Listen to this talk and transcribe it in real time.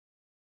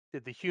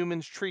Did the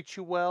humans treat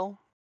you well?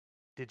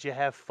 Did you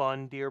have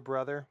fun, dear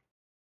brother?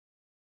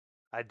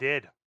 I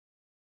did.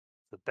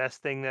 The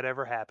best thing that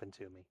ever happened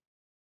to me.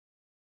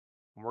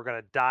 And we're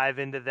going to dive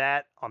into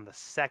that on the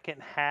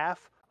second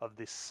half of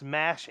the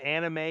Smash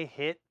anime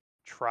hit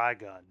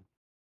Trigun.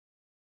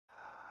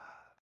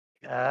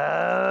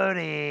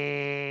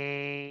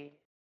 Cody.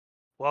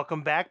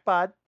 Welcome back,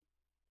 bud.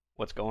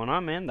 What's going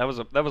on, man? That was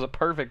a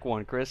perfect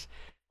one, Chris.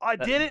 I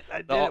That did it.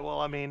 I the, did it. Well,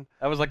 I mean,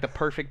 that was like the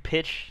perfect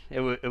pitch. It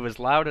was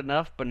loud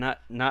enough, but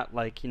not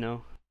like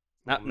oh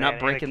not man, Anna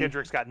breaking.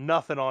 Kendrick's got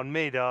nothing on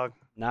me, dog.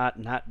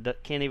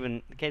 Can't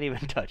even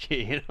touch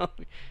you.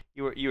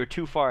 You were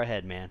too far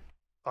ahead, man.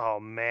 Oh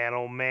man,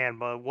 oh man.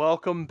 But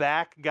welcome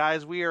back,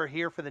 guys. We are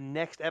here for the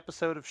next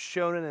episode of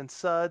Shonen and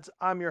Suds.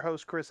 I'm your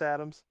host, Chris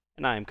Adams.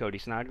 And I am Cody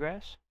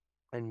Snodgrass.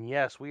 And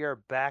yes, we are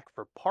back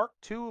for part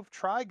two of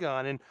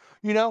Trigun. And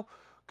you know,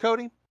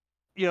 Cody,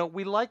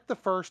 we liked the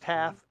first Mhm.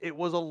 half. It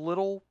was a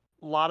whole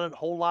lot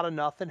of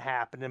nothing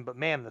happening. But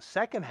man, the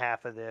second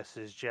half of this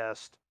is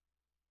just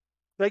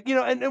like,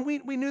 and we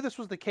knew this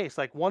was the case.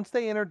 Like once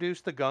they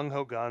introduced the gung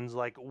ho guns,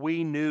 like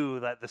we knew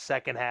that the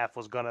second half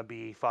was gonna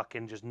be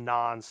fucking just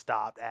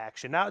nonstop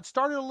action. Now it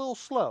started a little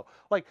slow.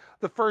 Like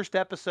the first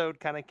episode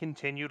kind of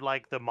continued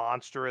like the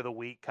monster of the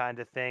week kind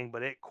of thing,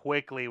 but it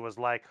quickly was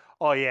like,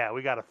 oh yeah,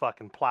 we gotta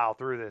fucking plow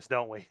through this,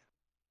 don't we?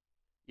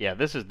 Yeah,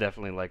 this is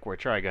definitely like where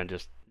Trigun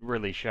just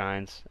really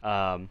shines.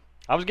 I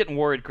was getting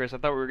worried, Chris. I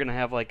thought we were gonna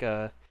have like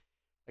a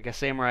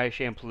Samurai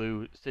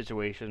Champloo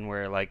situation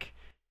where like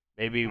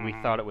maybe we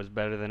Hmm. thought it was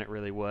better than it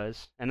really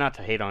was. And not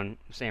to hate on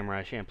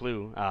Samurai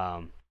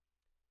Champloo,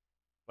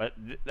 but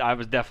I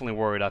was definitely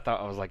worried. I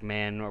was like,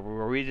 man,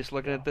 were we just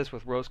looking at this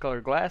with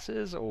rose-colored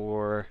glasses,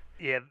 or?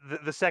 Yeah,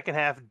 the second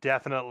half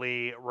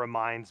definitely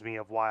reminds me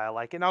of why I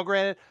like it. Now,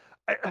 granted,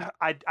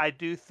 I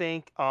do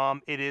think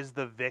it is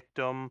the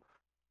victim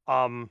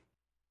um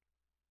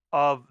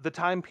of the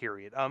time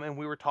period. And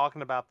we were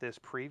talking about this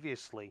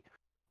previously.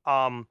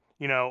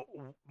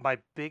 My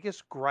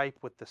biggest gripe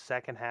with the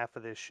second half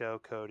of this show,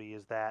 Cody,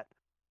 is that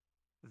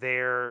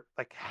they're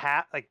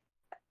like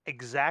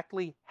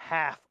exactly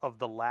half of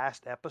the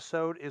last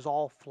episode is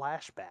all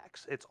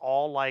flashbacks. It's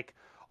all like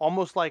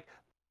almost like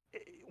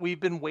we've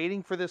been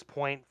waiting for this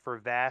point for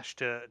Vash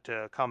to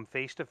come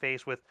face to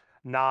face with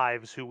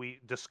Knives, who we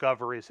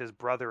discover is his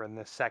brother in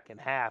the second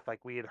half.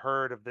 Like we had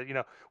heard of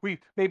we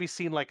maybe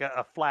seen like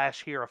a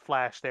flash here, a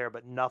flash there,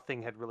 but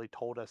nothing had really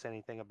told us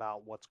anything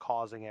about what's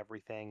causing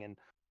everything. And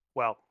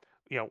well,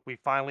 we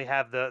finally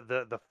have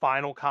the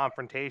final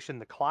confrontation,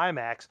 the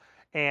climax,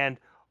 and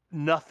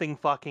nothing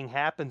fucking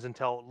happens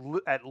until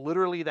at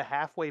literally the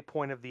halfway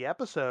point of the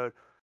episode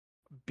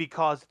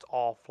because it's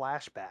all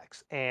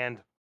flashbacks. And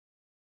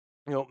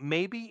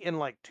maybe in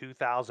like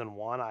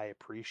 2001, I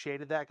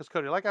appreciated that because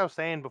Cody, like I was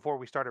saying before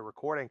we started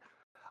recording,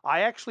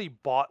 I actually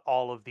bought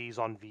all of these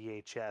on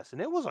VHS,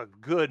 and it was a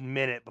good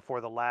minute before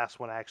the last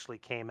one actually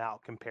came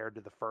out compared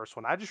to the first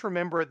one. I just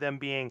remember them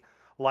being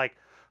like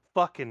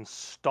fucking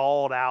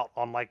stalled out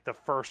on like the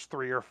first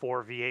three or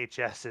four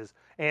VHSs.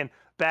 And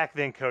back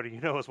then, Cody,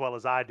 you know as well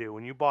as I do,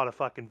 when you bought a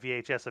fucking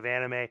VHS of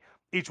anime,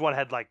 each one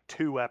had like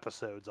two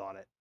episodes on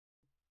it,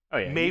 Oh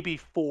yeah, maybe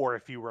four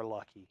if you were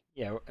lucky.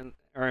 yeah,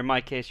 or in my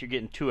case, you're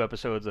getting 2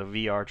 episodes of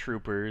VR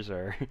Troopers,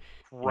 or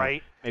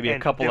Right? maybe a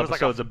And couple it was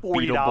like a episodes of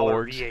 $40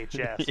 Beetleborgs.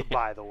 VHS, Yeah,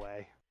 by the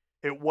way.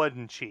 It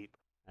wasn't cheap.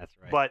 that's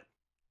right. But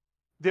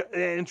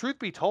and truth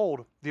be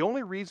told, the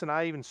only reason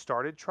I even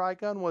started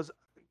Trigun was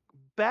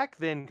back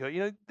then,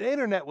 the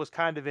internet was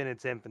kind of in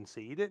its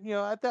infancy. You didn't,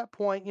 at that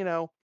point,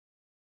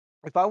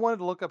 if I wanted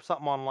to look up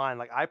something online,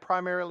 like I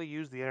primarily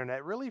used the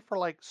internet really for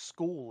like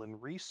school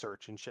and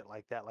research and shit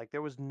like that. Like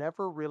there was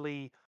never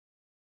really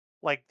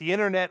like the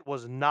internet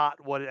was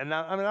not what and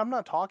I mean I'm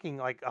not talking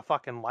like a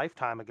fucking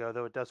lifetime ago,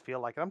 though it does feel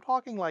like it. I'm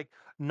talking like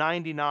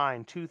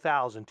 99,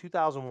 2000,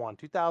 2001,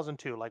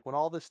 2002, like when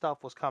all this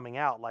stuff was coming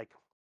out, like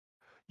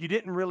you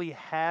didn't really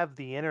have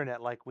the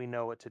internet like we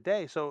know it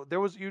today. So there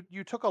was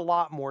you took a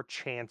lot more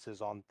chances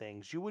on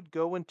things. You would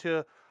go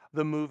into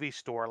the movie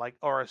store like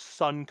or a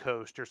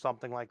Suncoast or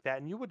something like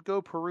that and you would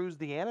go peruse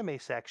the anime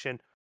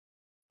section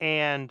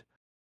and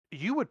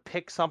you would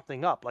pick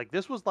something up. Like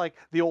this was like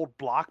the old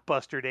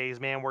Blockbuster days,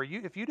 man, where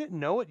you if you didn't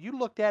know it, you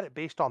looked at it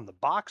based on the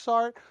box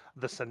art,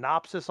 the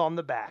synopsis on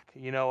the back.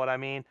 You know what I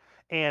mean?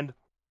 And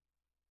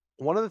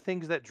one of the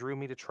things that drew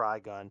me to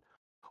Trigun,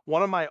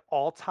 one of my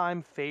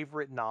all-time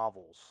favorite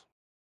novels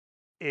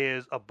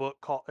is a book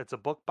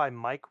by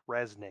Mike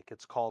Resnick.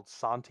 It's called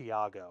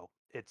Santiago.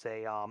 It's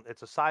a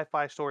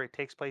sci-fi story. It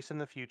takes place in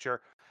the future,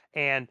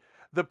 and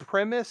the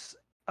premise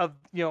of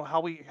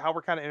how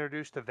we're kind of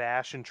introduced to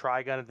Vash and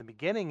Trigun at the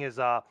beginning is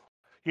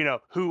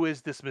who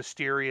is this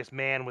mysterious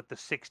man with the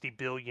 60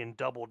 billion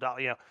double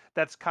dollar,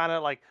 that's kind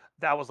of like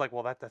that was like,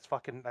 well, that's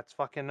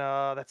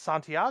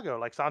Santiago.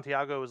 Like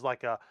Santiago is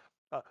like a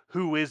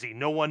who is he?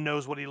 No one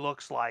knows what he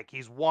looks like.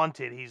 He's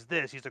wanted. He's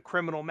this. He's a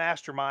criminal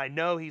mastermind.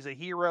 No, he's a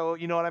hero.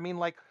 You know what I mean?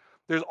 Like,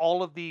 there's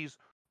all of these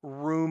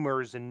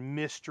rumors and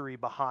mystery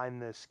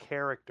behind this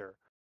character.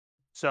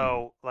 Mhm.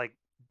 So, like,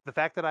 the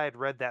fact that I had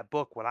read that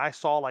book when I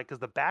saw like because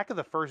the back of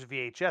the first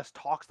VHS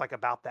talks like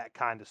about that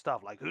kind of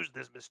stuff, like who's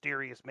this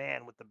mysterious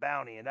man with the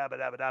bounty and da da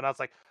da da. And I was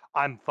like,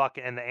 I'm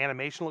fucking. And the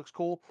animation looks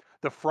cool.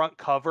 The front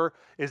cover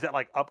is that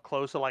like up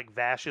close to like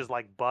Vash's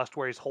like bust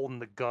where he's holding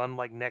the gun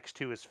like next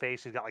to his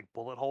face. He's got like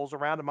bullet holes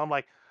around him. I'm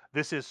like,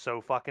 this is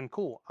so fucking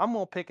cool. I'm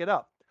gonna pick it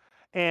up,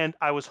 and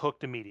I was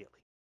hooked immediately.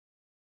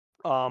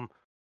 Um,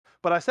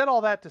 but I said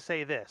all that to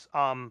say this.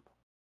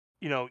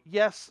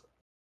 Yes,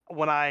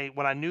 when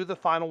I knew the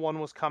final one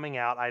was coming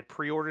out, I had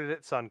pre-ordered it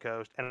at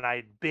Suncoast and I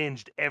had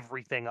binged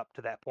everything up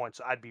to that point,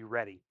 so I'd be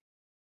ready.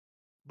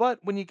 But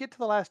when you get to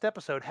the last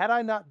episode, had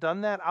I not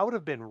done that, I would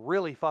have been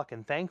really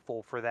fucking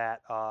thankful for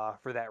that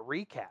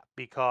recap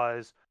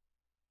because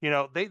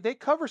they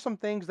cover some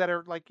things that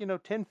are like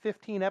 10,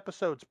 15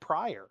 episodes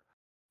prior.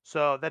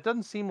 So that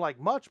doesn't seem like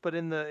much, but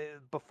in the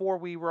before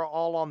we were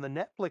all on the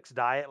Netflix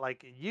diet,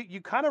 like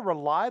you kind of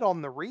relied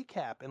on the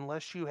recap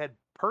unless you had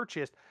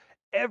purchased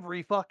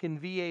every fucking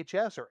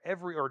VHS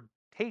or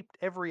taped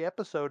every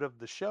episode of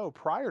the show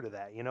prior to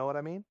that. You know what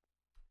I mean?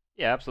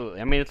 Yeah, absolutely.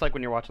 I mean, it's like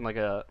when you're watching like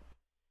a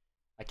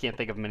I can't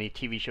think of many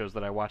TV shows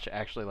that I watch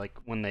actually like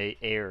when they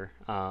air.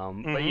 But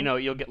Hmm.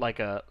 you'll get like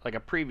a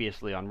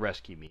previously on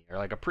Rescue Me or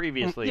like a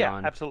previously Yeah,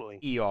 on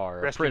absolutely. ER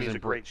or Rescue Me is Prison a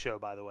Break. great show,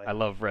 by the way. I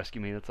love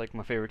Rescue Me. That's like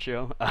my favorite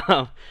show.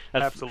 That's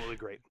Absolutely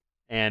great.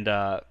 and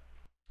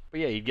but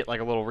yeah, you get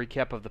like a little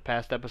recap of the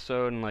past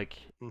episode and like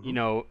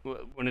Hmm.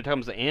 when it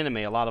comes to anime,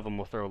 a lot of them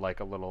will throw like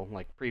a little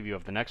like preview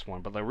of the next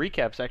one. But the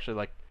recaps actually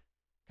like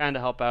kind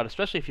of help out,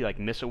 especially if you like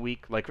miss a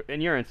week. Like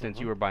in your instance,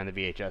 Hmm. you were buying the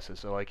VHSs,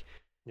 so like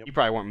Yep. you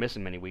probably weren't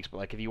missing many weeks. But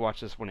like if you watch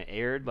this when it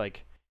aired,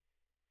 like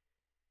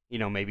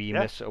maybe you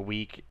Yeah. miss a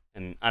week,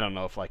 and I don't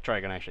know if like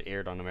Trigun actually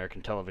aired on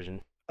American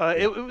television. It,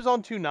 Yeah, it was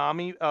on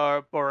Toonami,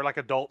 or like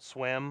Adult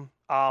Swim.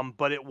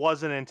 But it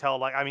wasn't until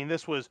like I mean,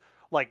 this was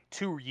like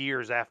 2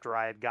 years after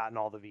I had gotten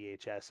all the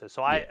VHSs.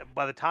 So yeah,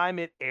 by the time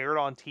it aired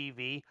on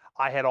TV,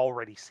 I had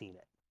already seen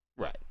it.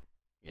 right.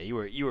 Yeah,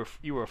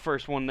 you were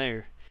first one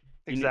there.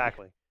 You knew,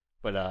 Exactly.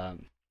 but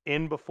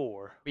In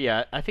before.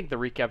 yeah, I think the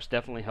recaps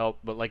definitely help.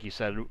 But like you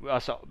said,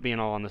 us being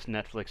all on this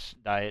Netflix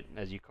diet,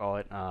 as you call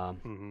it,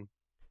 Hmm.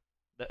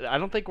 I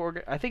don't think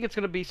I think it's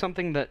gonna be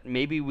something that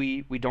maybe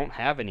we don't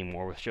have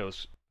anymore with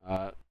shows.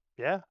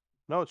 Yeah.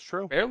 No, it's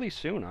true. Fairly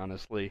soon,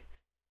 honestly.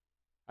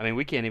 I mean,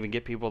 we can't even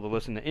get people to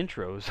listen to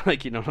intros.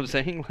 Like, you know what I'm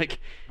saying? Like,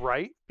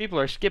 Right? people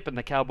are skipping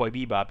the Cowboy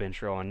Bebop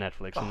intro on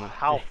Netflix, Oh, and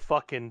how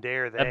fucking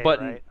dare that they,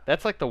 button. right?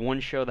 That's like the one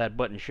show that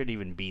button should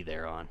even be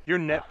there on. Your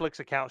Netflix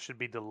account should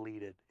be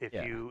deleted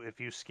Yeah. if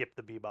you skip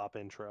the Bebop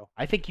intro.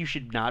 I think you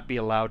should not be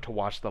allowed to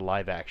watch the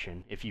live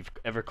action if you've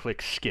ever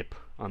clicked skip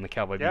on the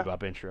Cowboy Yeah.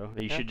 Bebop intro.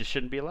 You Yeah.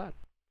 shouldn't be allowed.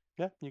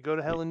 Yeah. You go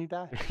to hell and you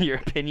die. Your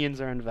opinions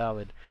are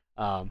invalid.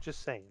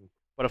 Just saying.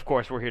 But of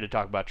course, we're here to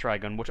talk about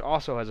Trigun, which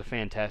also has a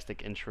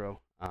fantastic intro.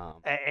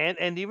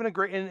 And even a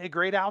great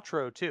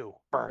outro too.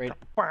 Great,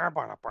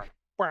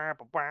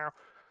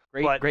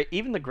 But great.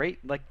 Even the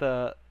great like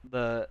the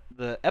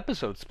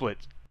episode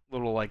split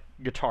little like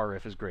guitar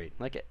riff is great.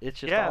 Like it's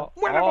just yeah. all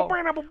Fucking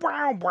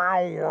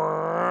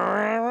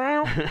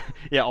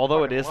yeah.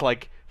 Although it is love.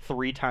 like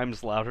 3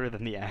 times louder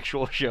than the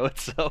actual show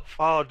itself.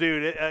 Oh,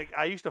 dude,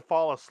 I used to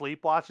fall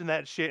asleep watching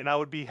that shit, and I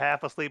would be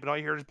half asleep, and all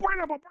you hear is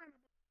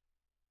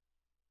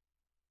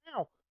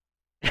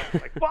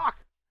like fuck.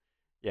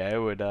 Yeah, it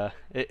would.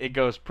 It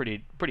goes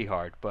pretty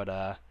hard,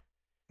 but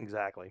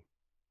Exactly.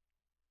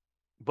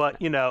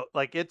 But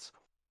like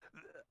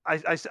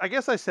I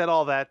guess I said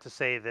all that to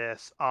say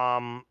this.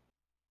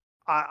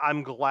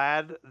 I'm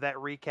glad that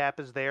recap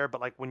is there, but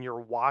like when you're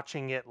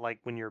watching it, like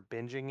when you're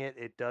binging it,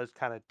 it does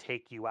kind of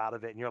take you out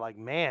of it, and you're like,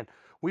 man,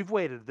 we've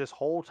waited this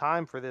whole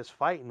time for this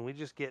fight, and we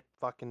just get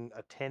fucking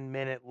a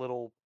 10-minute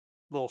little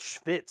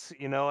schwitz.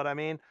 You know what I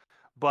mean?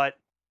 But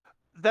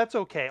that's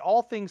okay.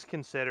 All things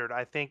considered,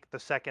 I think the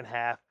second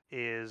half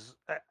is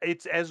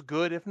it's as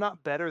good, if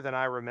not better, than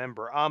I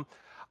remember.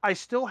 I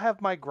still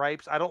have my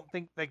gripes. I don't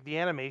think like the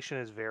animation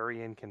is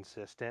very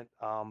inconsistent.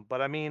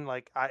 But I mean,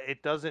 like,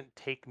 it doesn't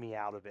take me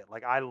out of it.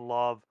 Like, I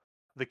love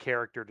the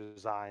character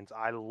designs.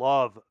 I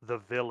love the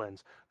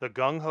villains. The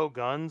Gung Ho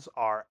Guns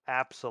are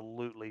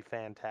absolutely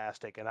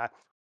fantastic, and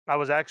I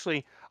was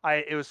actually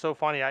it was so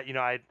funny.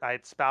 I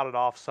had spouted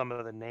off some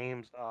of the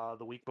names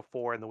the week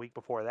before and the week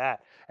before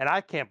that, and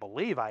I can't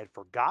believe I had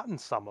forgotten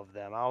some of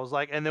them. I was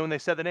like, and then when they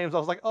said the names, I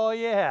was like, oh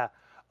yeah,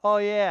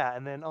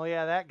 and then oh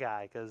yeah, that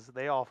guy, because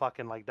they all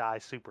fucking like die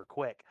super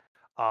quick.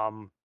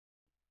 Um,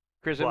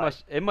 Chris,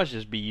 but it must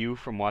just be you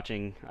from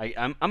watching.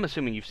 I'm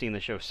assuming you've seen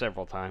the show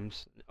several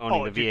times,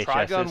 owning oh, the dude,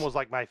 Trigun VHSs. was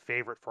like my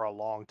favorite for a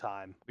long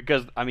time.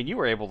 Because I mean, you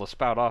were able to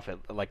spout off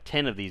at like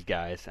 10 of these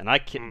guys, and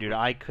dude, Hmm.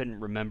 I couldn't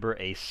remember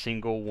a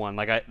single one.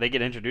 Like they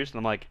get introduced, and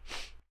I'm like,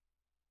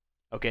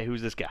 okay,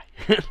 who's this guy?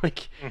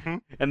 Like, Hmm.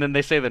 and then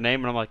they say the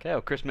name, and I'm like,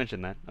 oh, Chris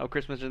mentioned that. Oh,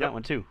 Chris mentioned that Yep,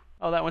 one too.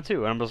 Oh, that one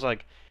too. And I'm just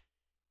like,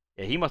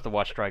 yeah, he must have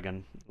watched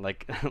Trigun.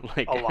 Like,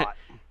 like a lot.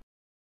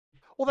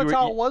 Well, you that's were.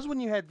 how it was when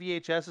you had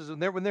VHSs,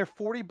 and when they're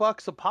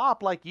 $40 a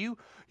pop. Like you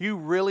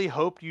really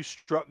hoped you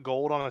struck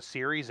gold on a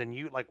series, and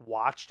you like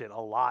watched it a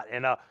lot.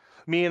 And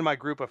me and my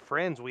group of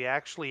friends, we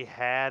actually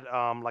had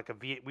like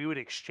we would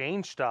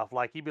exchange stuff.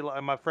 Like he'd be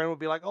like, my friend would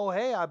be like, "Oh,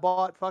 hey, I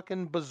bought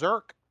fucking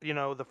Berserk,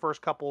 the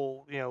first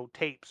couple,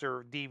 tapes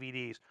or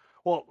DVDs.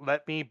 Well,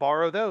 let me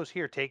borrow those.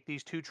 Here, take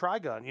these two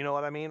Trigun, you know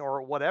what I mean,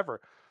 or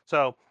whatever."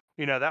 So,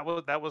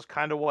 that was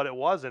kind of what it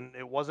was, and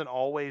it wasn't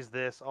always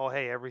this, "Oh,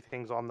 hey,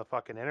 everything's on the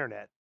fucking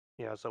internet."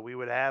 So we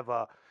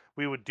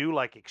would do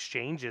like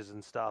exchanges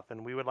and stuff,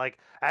 and we would like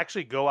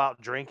actually go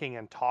out drinking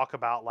and talk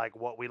about like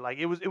what we like.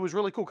 It was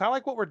really cool, kind of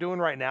like what we're doing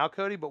right now,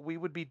 Cody. But we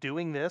would be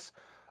doing this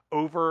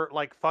over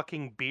like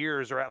fucking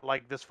beers or at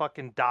like this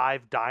fucking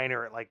dive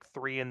diner at like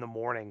 3 in the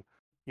morning.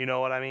 You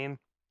know what I mean?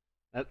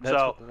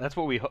 So, That's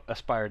what we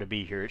aspire to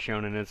be here at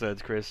Shonen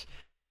Insights, Chris.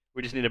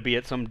 We just need to be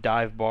at some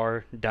dive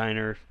bar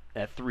diner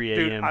at 3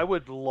 dude, a.m. I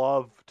would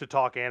love to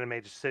talk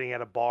anime just sitting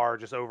at a bar,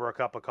 just over a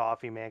cup of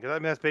coffee, man. Because I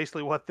mean that's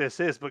basically what this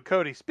is. But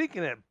Cody,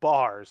 speaking at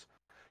bars,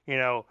 you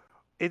know,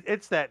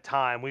 it's that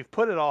time. We've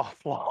put it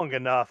off long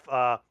enough.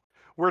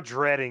 We're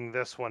dreading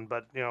this one,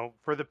 but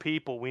for the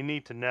people, we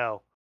need to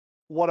know,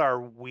 what are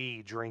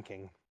we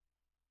drinking?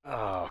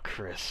 Oh,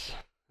 Chris.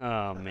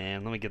 Oh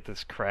man, let me get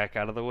this crack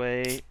out of the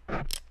way.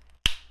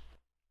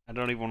 I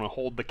don't even want to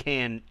hold the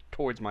can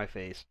towards my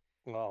face.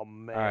 Oh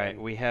All right, man,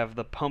 we have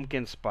the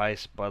pumpkin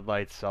spice Bud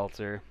Light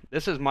seltzer.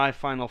 This is my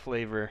final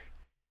flavor.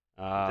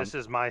 Um, this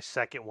is my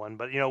second one,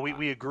 but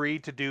we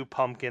agreed to do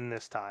pumpkin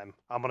this time.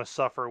 I'm gonna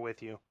suffer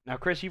with you. Now,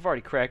 Chris, you've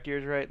already cracked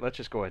yours, right? Let's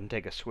just go ahead and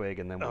take a swig,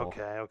 and then we'll.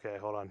 Okay, okay,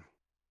 hold on.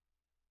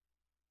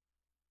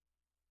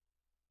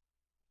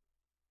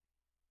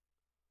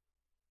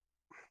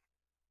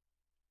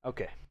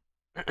 Okay.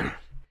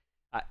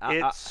 I, I,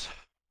 I, It's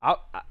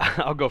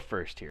I'll go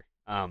first here.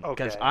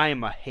 Because okay. I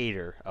am a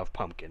hater of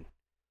pumpkin.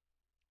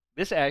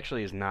 This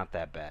actually is not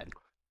that bad.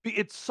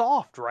 It's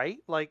soft, right?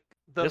 Like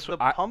the This the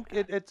I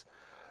pumpkin. It's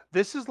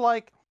this is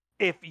like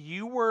if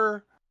you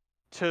were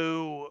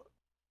to.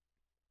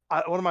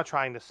 What am I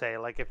trying to say?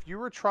 Like if you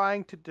were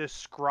trying to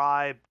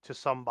describe to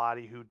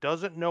somebody who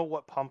doesn't know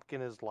what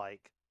pumpkin is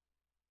like,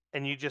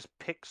 and you just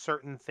pick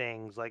certain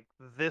things, like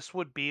this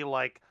would be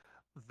like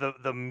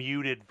the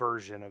muted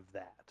version of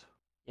that.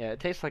 Yeah, it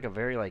tastes like a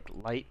very like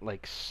light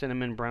like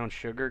cinnamon brown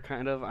sugar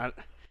kind of. I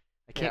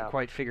can't Yeah,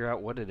 quite figure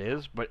out what it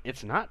is, but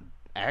it's not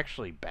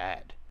actually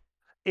bad.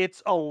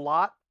 it's a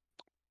lot.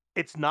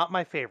 It's not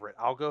my favorite.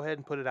 I'll go ahead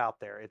and put it out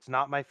there. It's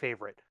not my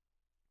favorite,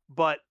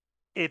 but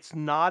it's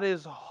not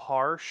as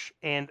harsh.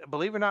 And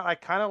believe it or not, I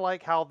kind of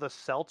like how the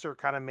seltzer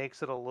kind of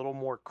makes it a little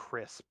more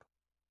crisp.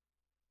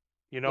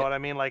 You know Yeah, what I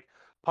mean? Like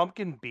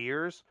pumpkin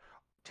beers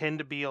tend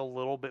to be a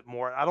little bit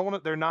more. I don't want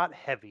to. They're not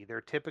heavy. They're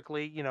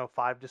typically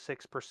 5 to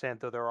 6%,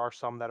 though there are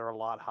some that are a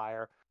lot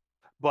higher.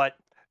 But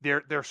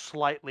they're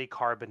slightly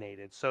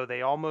carbonated, so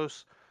they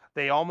almost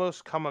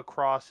come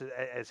across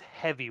as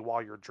heavy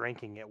while you're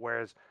drinking it.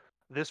 Whereas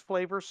this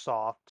flavor's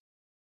soft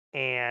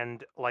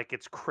and like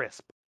it's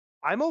crisp.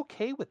 I'm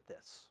okay with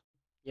this.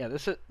 yeah.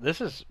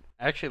 This is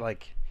actually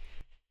like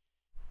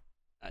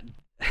uh,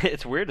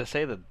 it's weird to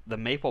say that the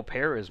maple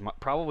pear is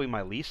probably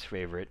my least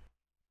favorite,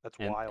 That's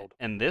and wild.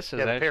 this is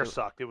Yeah, the pear actually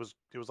sucked. It was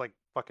like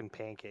fucking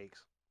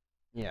pancakes.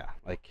 yeah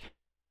like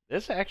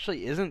this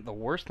actually isn't the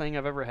worst thing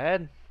I've ever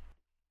had.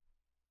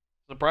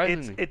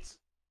 It's Surprisingly, it's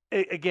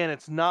again,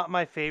 it's not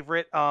my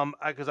favorite.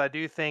 Because I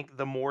do think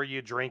the more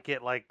you drink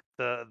it, like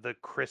the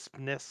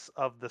crispness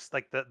of this,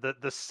 like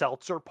the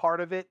seltzer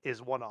part of it,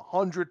 is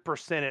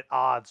 100% at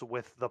odds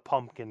with the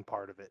pumpkin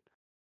part of it.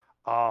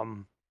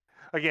 Um,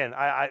 Again,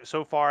 I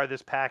so far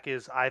this pack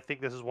is, I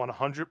think this is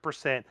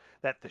 100%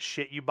 that the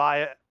shit you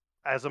buy it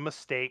as a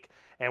mistake,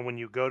 and when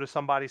you go to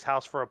somebody's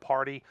house for a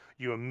party,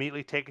 you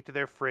immediately take it to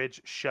their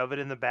fridge, shove it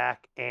in the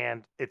back,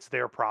 and it's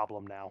their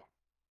problem now.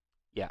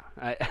 yeah,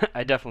 I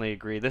I definitely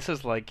agree. This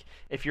is like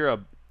if you're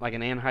a like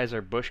an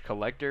Anheuser Busch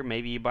collector,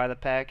 maybe you buy the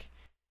pack.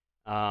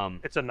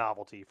 Um, It's a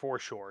novelty for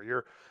sure.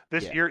 You're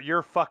this yeah,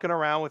 you're fucking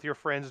around with your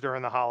friends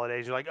during the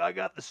holidays. You're like, I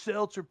got the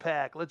seltzer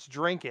pack, let's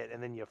drink it,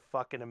 and then you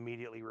fucking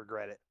immediately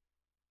regret it.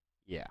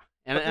 yeah,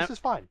 But this is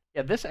fine.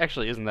 yeah, this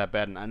actually isn't that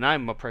bad. And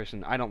I'm a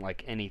person I don't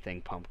like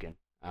anything pumpkin.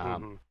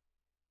 Um, Hmm.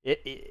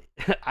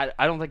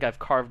 I don't think I've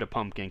carved a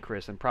pumpkin,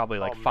 Chris, in probably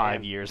Oh like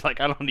 5 years. man, Like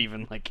I don't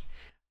even like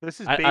this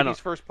is I don't baby's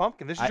first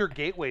pumpkin. This is I your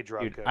gateway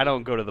drug, dude I Cody.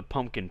 don't go to the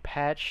pumpkin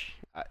patch.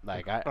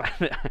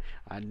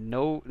 I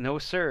no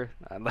sir.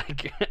 I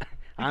like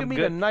You can I'm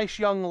meet a good. nice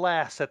young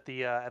lass at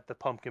the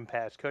pumpkin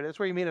patch, Cody. That's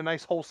where you meet a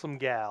nice wholesome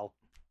gal.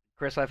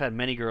 Chris, I've had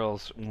many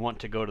girls want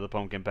to go to the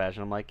pumpkin patch,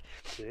 and I'm like,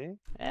 See?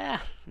 nah,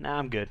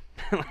 I'm good.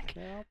 Like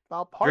Yeah,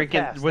 I'll hard drinking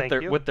pass, thank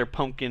you. with their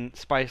pumpkin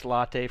spice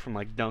latte from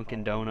like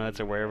Dunkin' Oh Donuts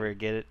or wherever man, you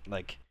get it.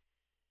 Like,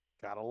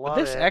 gotta but love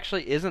this it.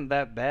 actually isn't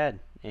that bad.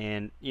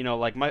 And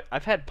like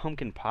I've had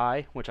pumpkin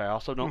pie, which I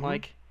also don't Hmm.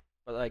 like,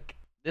 but like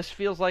this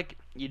feels like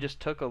you just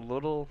took a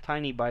little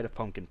tiny bite of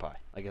pumpkin pie.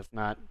 Like it's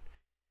not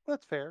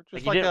That's fair.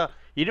 like Just like a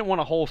you didn't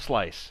want a whole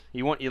slice.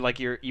 You want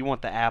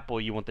the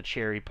apple, you want the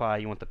cherry pie,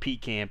 you want the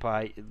pecan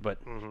pie, but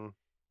hmm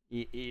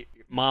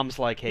mom's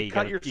like, hey, you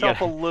cut you yourself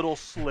a gotta little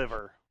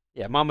sliver.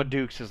 yeah, Mama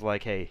Dukes is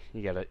like, hey,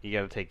 you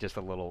gotta take just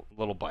a little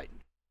bite,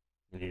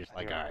 and you're just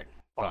And like, all right.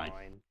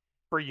 Fine.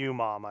 For you,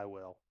 Mom, I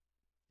will.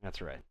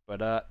 That's right.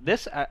 But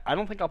this, I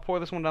don't think I'll pour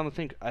this one down the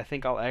sink. I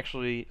think I'll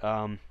actually,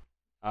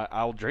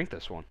 I'll drink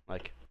this one.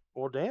 Like,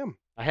 Well, damn.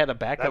 I had a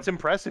backup. That's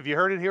impressive. You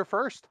heard it here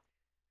first.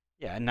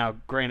 Yeah, and now,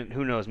 granted,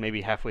 who knows?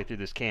 Maybe halfway through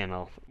this can,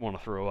 I'll want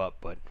to throw up.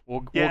 But Yeah, we'll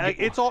get,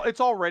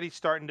 it's already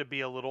starting to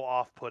be a little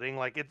off-putting.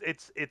 Like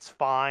it's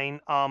fine.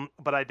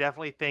 But I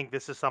definitely think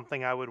this is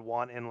something I would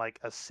want in like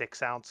a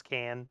 6-ounce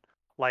can.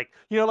 Like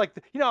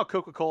how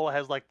Coca-Cola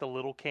has like the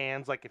little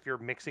cans. Like if you're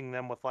mixing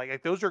them with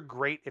like those are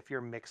great if you're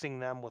mixing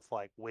them with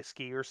like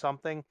whiskey or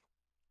something.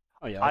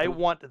 oh yeah, I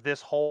want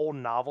this whole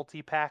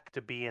novelty pack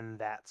to be in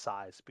that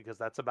size because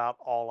that's about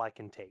all I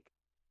can take.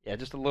 yeah,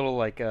 just a little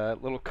like a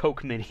little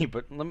Coke mini.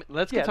 But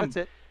let's get some. That's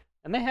it.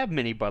 And they have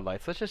mini Bud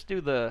Lights. Let's just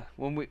do the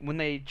when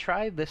they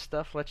try this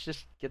stuff. Let's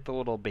just get the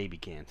little baby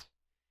cans.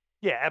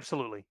 Yeah,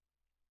 absolutely.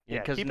 Yeah,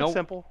 because keep it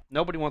simple.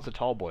 Nobody wants a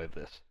tall boy of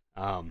this.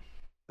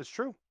 That's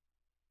true.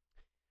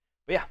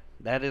 But yeah,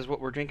 that is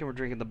what we're drinking. We're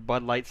drinking the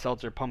Bud Light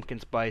Seltzer Pumpkin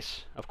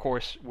Spice. Of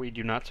course, we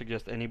do not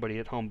suggest anybody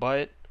at home buy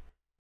it.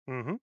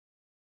 Mm-hmm.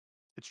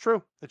 It's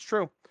true. It's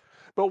true.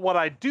 But what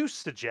I do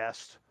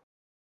suggest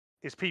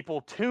is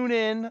people tune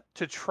in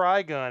to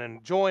Trigun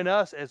and join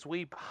us as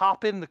we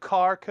hop in the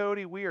car,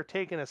 Cody. We are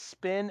taking a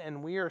spin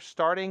and we are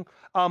starting.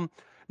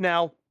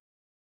 Now,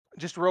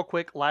 just real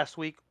quick, last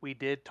week we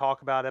did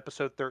talk about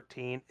episode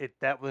 13.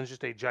 That was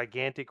just a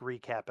gigantic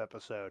recap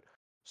episode.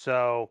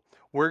 So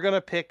we're gonna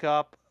pick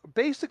up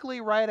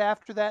basically right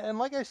after that. And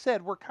like I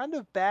said, we're kind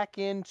of back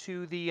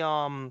into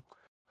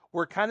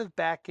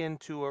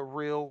a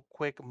real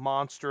quick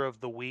monster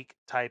of the week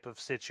type of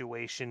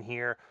situation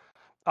here.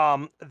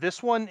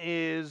 This one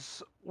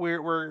is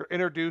we're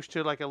introduced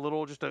to like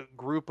just a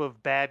group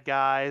of bad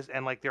guys,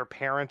 and like their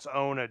parents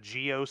own a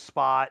geo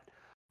spot,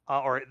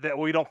 or that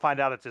we don't find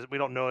out we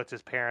don't know it's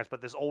his parents,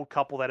 but this old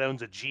couple that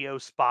owns a geo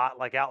spot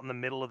like out in the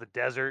middle of the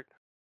desert.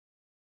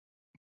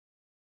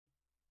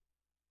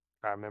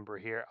 I remember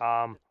here.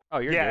 Oh,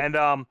 you're Yeah, good.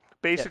 and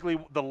basically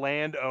the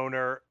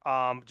landowner,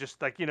 just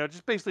like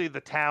just basically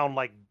the town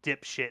like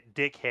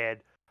dickhead,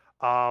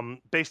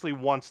 basically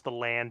wants the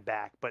land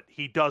back, but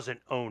he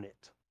doesn't own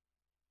it.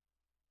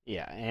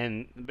 Yeah,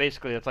 and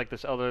basically it's like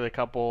this elderly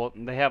couple.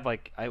 They have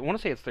like I want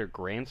to say it's their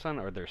grandson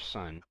or their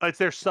son. It's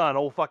their son,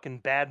 old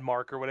fucking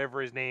Badmark or whatever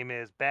his name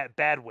is.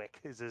 Badwick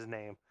is his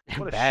name.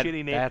 What a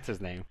shitty name. That's his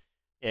name.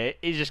 Yeah,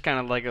 he's just kind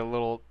of like a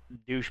little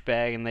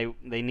douchebag, and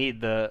they need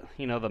the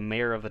the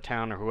mayor of the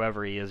town or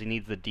whoever he is. He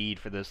needs the deed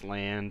for this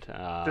land.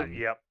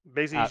 Yep.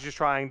 Basically, he's just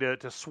trying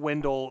to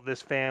swindle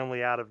this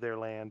family out of their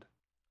land.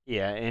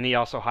 Yeah, and he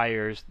also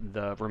hires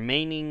the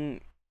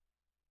remaining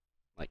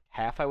like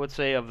half, I would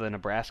say, of the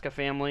Nebraska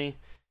family.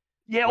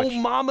 Yeah, old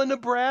Mama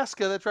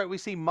Nebraska. That's right. We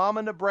see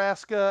Mama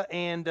Nebraska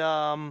and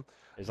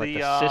there's like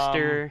the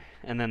sister,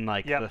 and then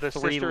like the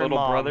three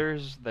little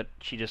brothers that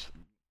she just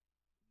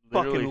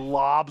literally fucking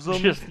lobs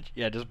them.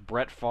 Just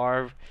Brett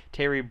Favre,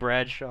 Terry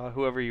Bradshaw,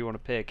 whoever you want to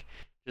pick,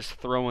 just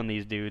throwing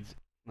these dudes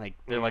like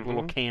they're like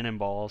little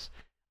cannonballs.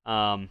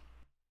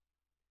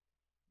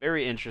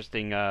 Very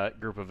interesting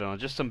group of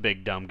villains, just some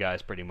big dumb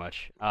guys, pretty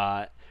much.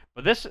 But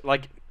this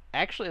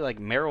actually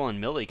Meryl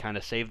and Millie kind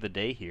of saved the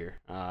day here.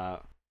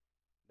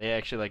 They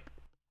actually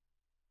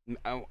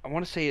I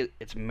want to say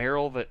it's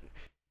Meryl that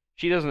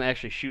she doesn't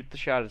actually shoot the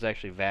shot. It's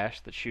actually Vash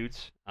that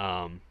shoots.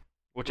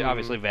 Which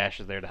obviously Vash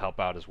is there to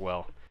help out as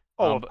well.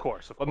 Oh, of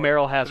course. But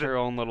Meryl has her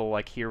own little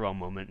hero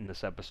moment in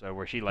this episode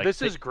where she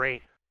this is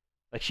great.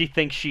 Like she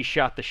thinks she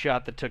shot the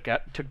shot that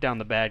took down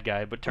the bad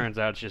guy, but turns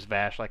out it's just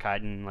Vash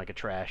hiding in a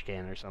trash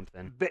can or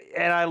something.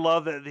 And I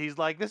love that he's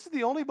like, "This is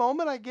the only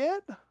moment I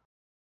get."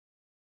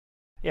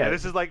 Yeah,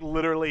 this is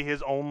literally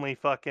his only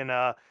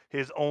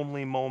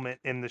moment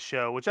in the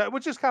show,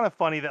 which is kind of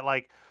funny that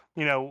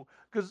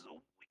because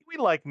we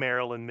like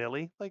Meryl and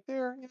Millie,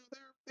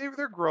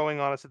 they're growing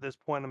on us at this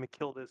point. I'm gonna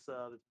kill this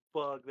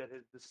bug that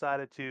has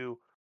decided to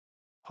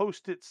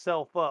host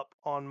itself up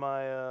on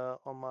my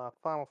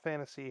Final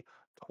Fantasy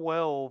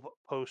 12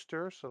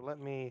 poster. So let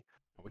me.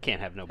 We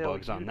can't have no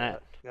bugs on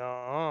that.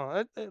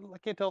 I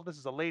can't tell if this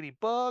is a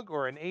ladybug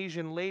or an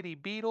Asian lady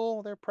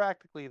beetle. They're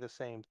practically the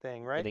same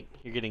thing, right?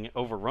 You're getting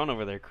overrun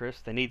over there, Chris.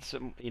 They need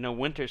some.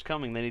 Winter's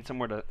coming. They need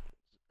somewhere to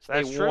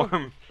stay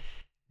warm.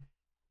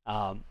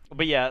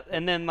 But yeah,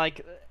 and then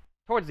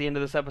towards the end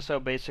of this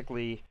episode,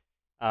 basically,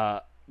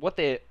 what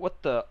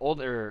the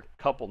older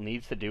couple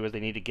needs to do is they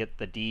need to get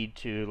the deed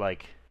to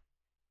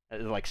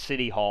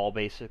City Hall,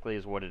 basically,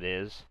 is what it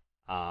is.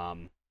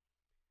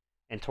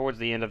 And towards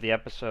the end of the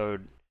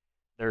episode,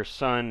 their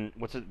son,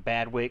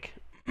 Badwick?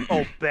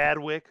 Oh,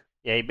 Badwick.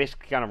 Yeah, he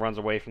basically kind of runs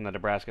away from the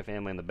Nebraska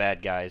family and the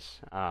bad guys,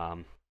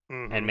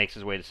 and makes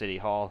his way to City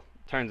Hall.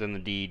 Turns in the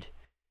deed.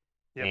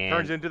 Yeah,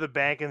 turns into the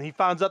bank, and he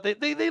finds out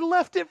they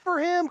left it for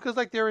him because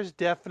there is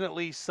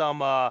definitely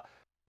some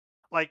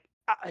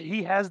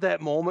he has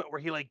that moment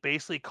where he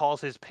basically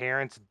calls his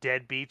parents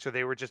deadbeats or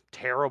they were just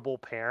terrible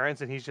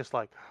parents, and he's just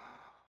like,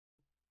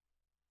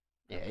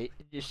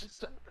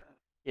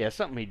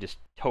 something he just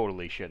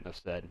totally shouldn't have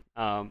said.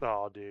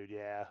 Oh, dude,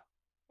 yeah.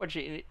 which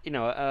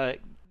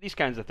these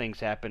kinds of things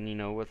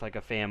happen, with like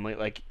a family.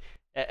 Like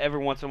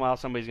every once in a while,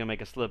 somebody's gonna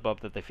make a slip up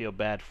that they feel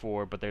bad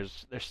for, but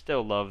there's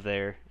still love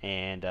there,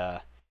 and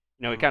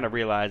he kind of Hmm.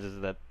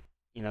 realizes that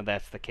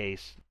that's the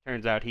case.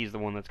 Turns out he's the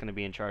one that's gonna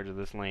be in charge of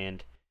this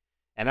land,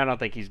 and I don't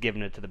think he's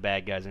giving it to the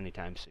bad guys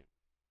anytime soon.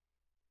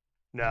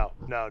 No,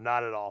 no,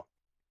 not at all.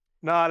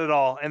 Not at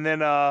all. And then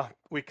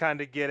we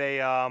kind of get a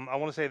I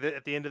want to say that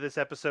at the end of this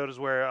episode is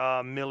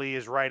where Millie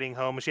is writing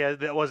home. She has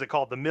what was it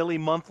called? The Millie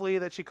Monthly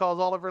that she calls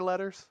all of her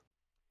letters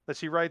that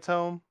she writes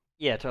home.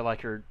 Yeah, to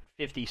like her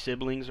 50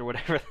 siblings or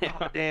whatever they Oh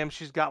are. damn,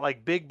 she's got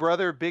like big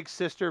brother, big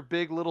sister,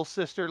 big little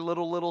sister,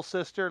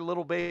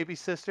 little baby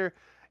sister.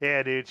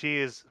 Yeah, dude, she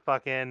is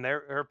fucking.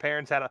 Her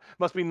parents had a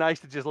must be nice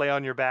to just lay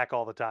on your back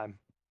all the time.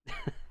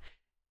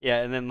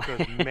 Yeah, and then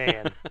Because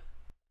man,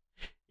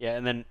 yeah,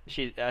 and then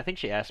I think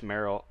she asked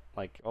Meryl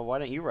like, "Oh, why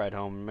don't you ride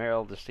home?" And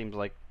Meryl just seems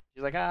like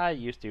she's like, "Ah, I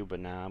used to, but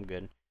nah, I'm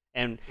good."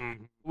 And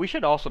mhm, we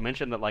should also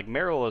mention that like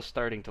Meryl is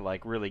starting to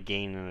like really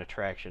gain an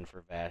attraction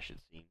for Vash, it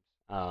seems.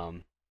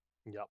 Um,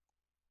 yep.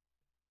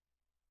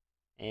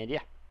 and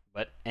yeah,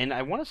 and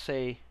I want to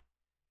say,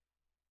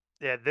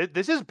 Yeah,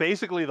 this is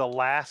basically the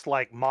last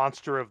like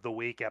monster of the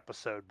week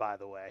episode, by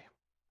the way.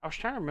 I was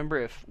trying to remember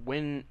if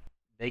when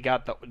they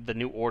got the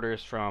new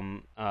orders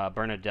from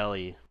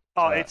Bernadelli.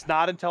 Oh, Uh, it's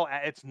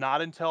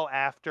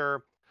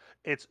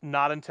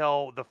not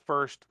until the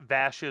first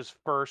Vash's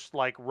first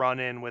like run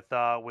in with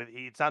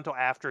it's not until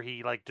after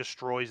he like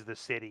destroys the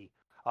city,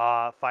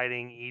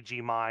 fighting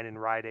E.G. Mine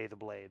and Ride the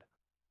Blade.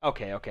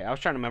 okay, okay, I was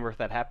trying to remember if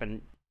that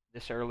happened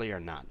this early or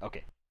not.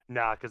 Okay,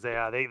 Nah, because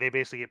they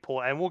basically get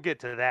pulled, and we'll get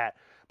to that.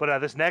 But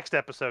this next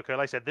episode, 'cause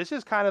like I said, this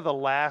is kind of the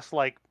last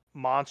like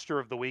monster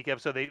of the week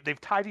episode.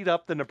 They've tidied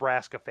up the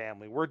Nebraska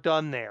family. We're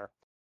done there.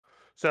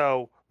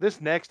 So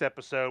this next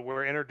episode,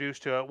 we're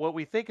introduced to what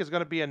we think is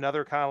going to be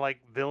another kind of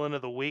like villain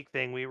of the week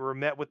thing. We were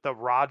met with the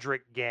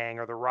Roderick gang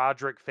or the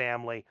Roderick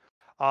family.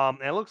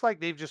 And it looks like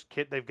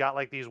they've got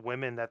like these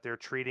women that they're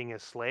treating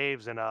as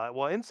slaves. And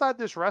well, inside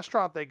this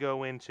restaurant they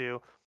go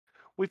into,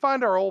 we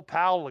find our old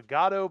pal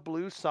Legato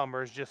Blue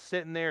Summers just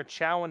sitting there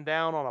chowing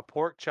down on a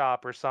pork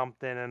chop or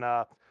something. And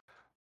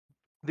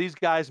these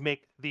guys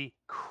make the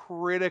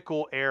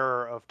critical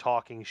error of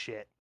talking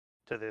shit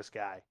to this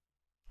guy.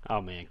 oh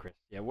man, Chris,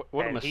 yeah, what a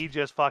And mis-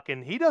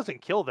 he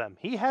doesn't kill them.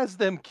 He has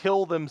them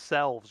kill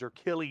themselves or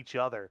kill each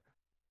other.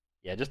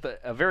 Yeah, just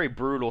a very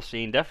brutal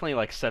scene. Definitely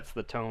like sets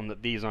the tone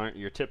that these aren't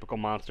your typical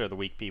monster of the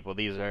week people.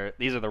 These are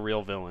the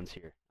real villains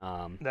here.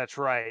 That's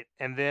right.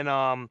 And then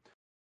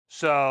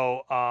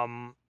so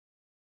um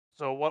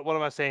so what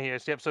am I saying here?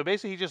 Yep, so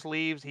basically he just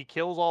leaves, he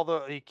kills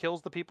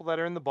the people that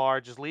are in the bar,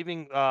 just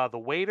leaving the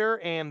waiter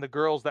and the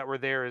girls that were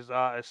there as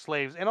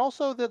slaves. And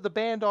also the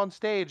band on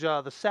stage,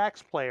 the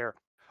sax player.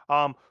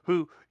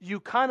 Who you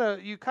kind of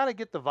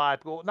get the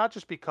vibe, well, not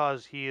just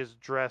because he is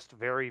dressed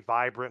very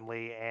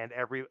vibrantly and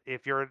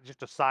if you're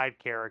just a side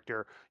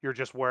character, you're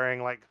just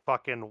wearing like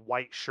fucking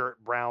white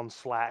shirt, brown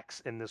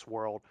slacks in this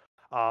world.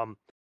 Um,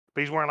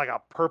 but he's wearing like a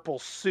purple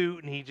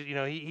suit, and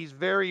he's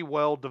very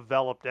well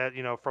developed at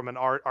from an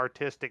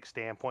artistic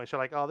standpoint. So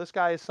like, oh, this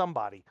guy is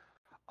somebody.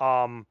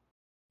 Um,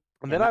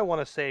 and yeah, then not, I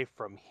want to say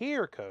from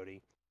here,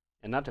 Cody,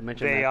 and not to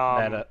mention they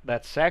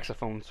that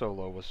saxophone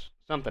solo was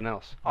something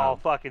else. oh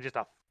fucking just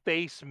a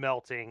face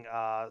melting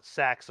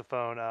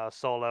saxophone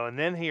solo. And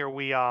then here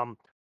we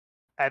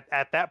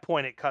at that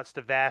point it cuts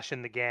to Vash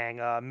and the gang,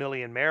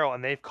 Millie and Meryl,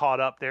 and they've caught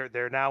up.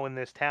 They're now in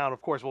this town,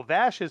 of course. Well,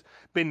 Vash has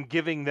been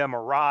giving them a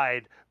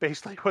ride,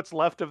 basically what's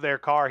left of their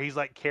car. He's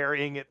like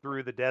carrying it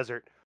through the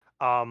desert.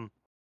 Um,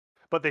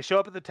 but they show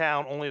up at the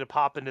town only to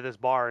pop into this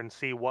bar and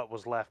see what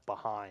was left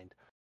behind.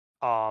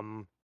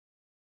 Um,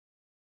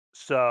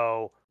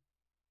 so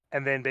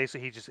and then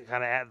basically he just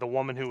kind of the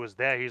woman who was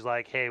there. He's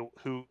like, "Hey,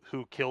 who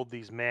killed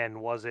these men?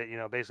 Was it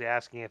basically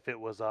asking if it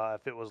was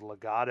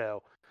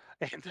Legato?"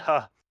 And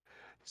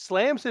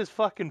slams his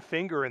fucking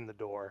finger in the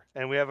door,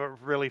 and we have a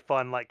really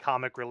fun like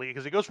comic relief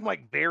because it goes from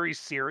like very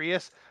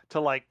serious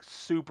to like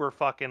super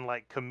fucking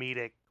like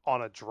comedic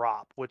on a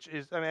drop, which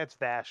is, I mean, it's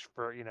Vash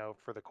for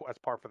for that's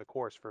par for the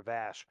course for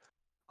Vash.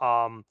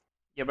 Um,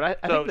 Yeah, but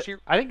so she,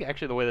 I think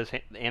actually the way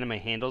the anime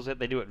handles it,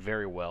 they do it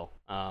very well.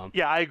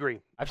 yeah, I agree,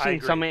 I've I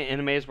seen some agree.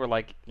 animes where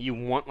like you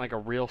want like a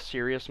real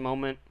serious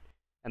moment,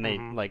 and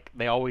Hmm.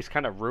 they always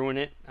kind of ruin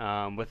it.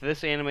 With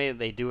this anime,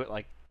 they do it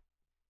like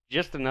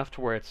just enough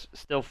to where it's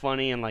still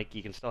funny and like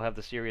you can still have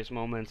the serious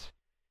moments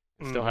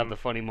and still have Hmm. the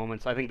funny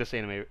moments. I think this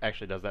anime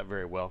actually does that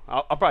very well.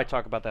 I'll probably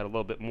talk about that a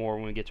little bit more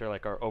when we get to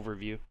like our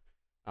overview.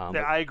 Yeah,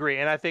 But I agree,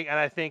 and I think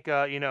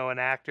an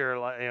actor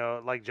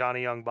like like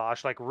Johnny Young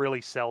Bosch like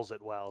really sells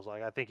it well.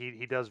 Like I think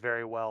he does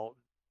very well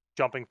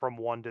jumping from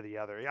one to the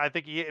other. I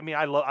think I mean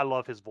I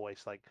love his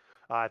voice. Like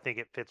I think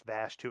it fits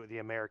Vash to the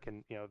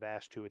American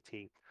Vash to a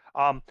T.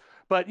 Um,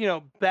 but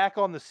back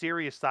on the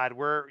serious side,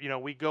 where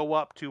we go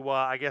up to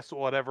I guess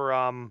whatever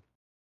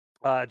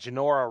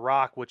Genora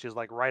Rock, which is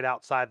like right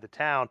outside the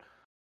town.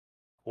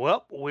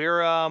 Well,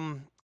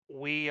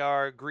 we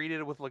are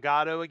greeted with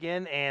Legato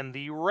again, and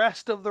the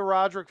rest of the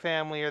Roderick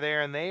family are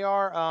there, and they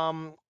are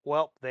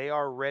Well, they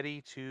are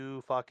ready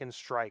to fucking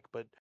strike,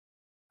 but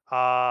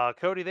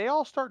Cody, they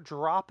all start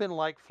dropping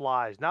like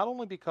flies. Not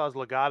only because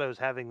Legato's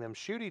having them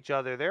shoot each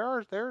other,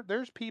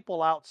 there's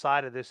people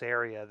outside of this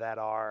area that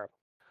are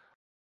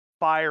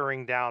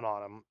firing down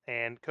on them.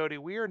 And Cody,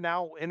 we are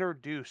now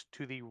introduced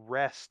to the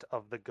rest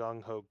of the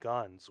Gung Ho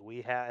Guns.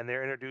 And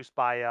they're introduced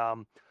by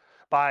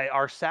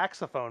our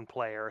saxophone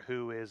player,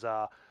 who is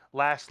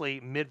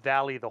lastly Mid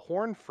Valley the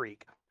Horn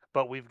Freak.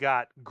 But we've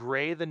got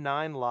Gray the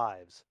Nine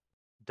Lives,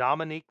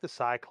 Dominique the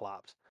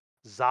Cyclops,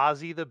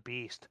 Zazie the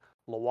Beast,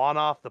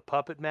 Lawanoff the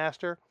Puppet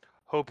Master,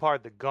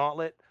 Hopard the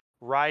Gauntlet,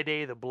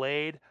 Ryday the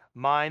Blade,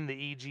 Mine the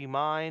E.G.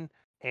 Mine,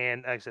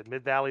 and like I said,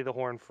 Mid Valley the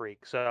Horn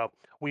Freak. So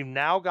we've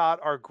now got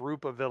our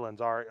group of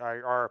villains,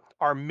 our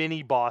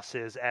mini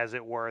bosses, as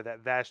it were,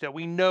 that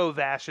we know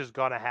Vash is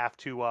gonna have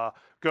to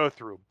go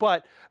through.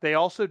 But they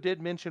also did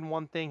mention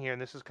one thing here,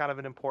 and this is kind of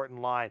an important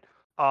line.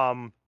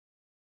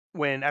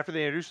 When after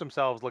they introduced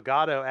themselves,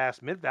 Legato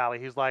asked Mid Valley,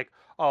 he's like,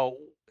 "Oh,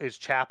 is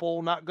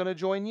Chapel not going to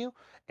join you?"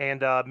 And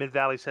Mid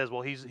Valley says,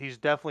 "Well, he's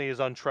definitely as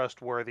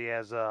untrustworthy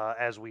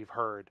as we've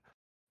heard."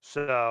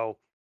 So,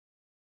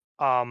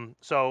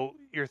 so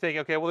you're thinking,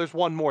 okay, well, there's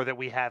one more that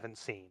we haven't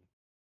seen,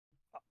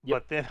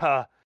 Yep. but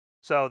then,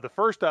 so the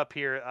first up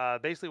here,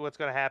 basically, what's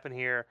going to happen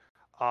here,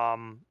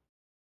 um,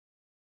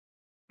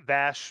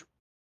 Vash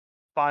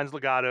finds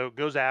Legato,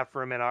 goes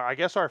after him, and I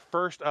guess our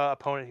first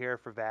opponent here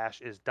for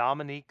Vash is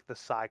Dominique the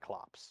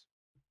Cyclops,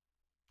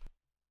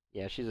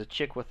 Yeah, she's a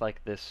chick with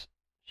like this.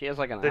 She has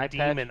like an the eye patch.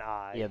 Demon Yeah,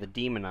 Eye. the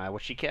demon eye,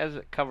 which she has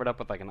it covered up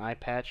with like an eye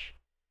patch.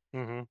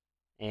 Hmm.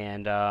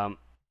 And But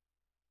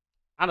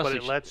honestly,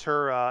 it lets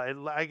her.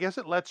 I guess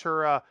it lets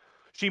her.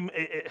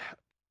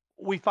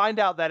 We find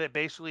out that it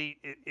basically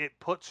it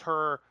puts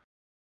her,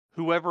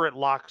 whoever it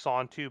locks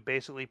onto,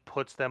 basically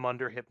puts them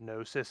under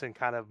hypnosis and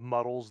kind of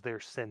muddles their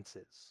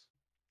senses.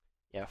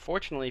 yeah.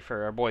 Fortunately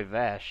for our boy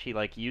Vash, he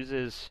like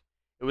uses.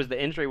 It was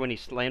the injury when he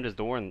slammed his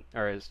door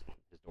or his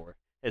door,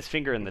 his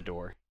finger in the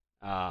door.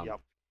 Um, Yep.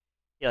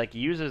 he like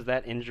uses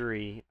that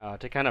injury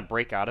to kind of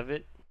break out of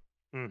it.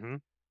 Mm-hmm.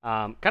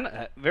 Kind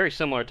of very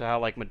similar to how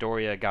like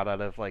Midoriya got out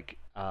of like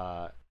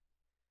was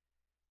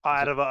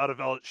it Out of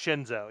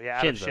Shinzo, yeah,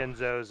 out of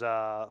Shinzo.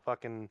 Shinzo's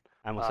fucking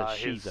I almost said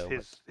his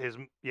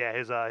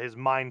Shizo, but his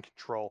mind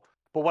control.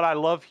 But what I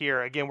love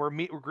here, again, we're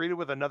greeted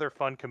with another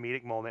fun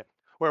comedic moment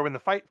where when the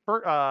fight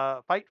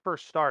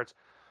first starts,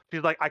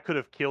 she's like, "I could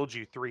have killed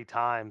you 3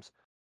 times,"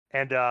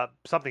 and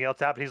something else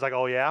happened. He's like,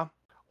 "Oh yeah,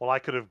 well I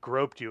could have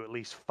groped you at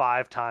least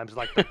 5 times." And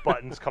like the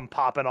buttons come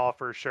popping off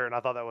her shirt, and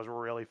I thought that was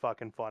really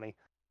fucking funny.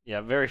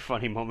 yeah, very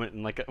funny moment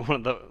in like one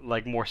of the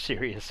like more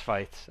serious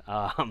fights.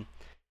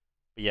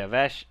 But yeah,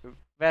 Vash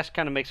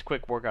kind of makes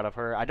quick work out of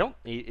her. I don't.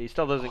 He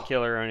still doesn't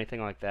kill her or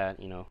anything like that.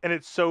 You know. And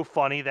it's so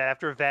funny that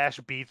after Vash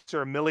beats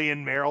her, Millie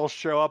and Meryl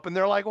show up and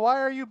they're like, "Why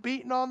are you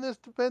beating on this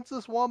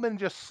defenseless woman?" And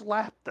just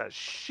slap the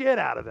shit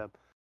out of him.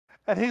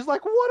 And he's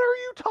like, "What are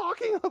you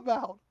talking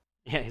about?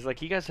 Yeah, he's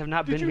like, you guys have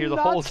not Did been you here the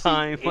whole not see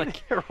time. any?"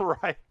 Like,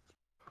 Right.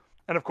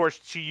 And of course,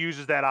 she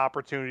uses that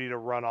opportunity to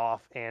run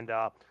off. And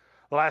the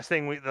last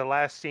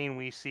scene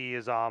we see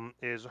is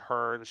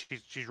her.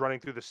 She's running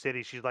through the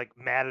city. She's like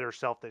mad at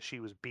herself that she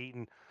was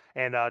beaten,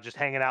 and just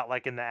hanging out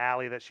like in the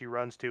alley that she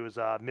runs to is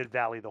Mid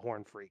Valley the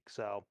Horn Freak.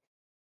 So,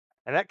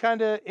 and that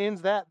kind of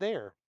ends that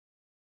there.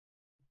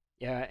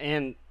 yeah,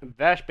 and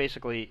Vash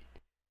basically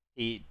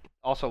he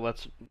also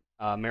lets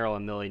Meryl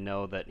and Millie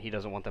know that he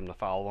doesn't want them to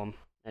follow him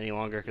any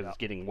longer because Yeah. it's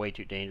getting way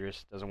too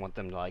dangerous. Doesn't want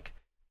them to like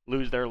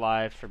lose their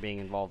lives for being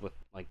involved with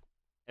like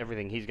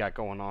everything he's got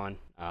going on.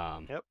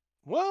 Yep.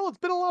 Well, it's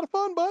been a lot of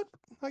fun, but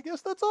I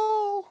guess that's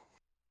all.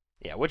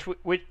 Yeah, which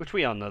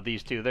we all know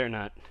these two they're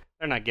not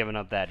giving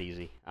up that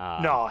easy.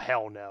 No,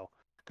 hell no.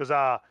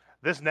 Because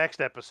this next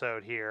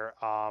episode here,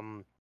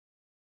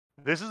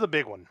 this is a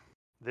big one.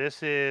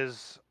 This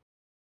is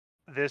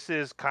this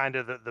is kind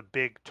of the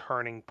big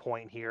turning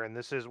point here, and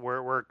this is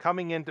where we're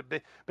coming into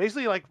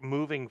basically like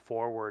moving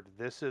forward.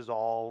 This is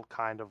all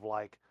kind of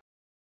like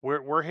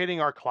we're hitting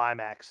our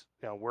climax.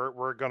 You know,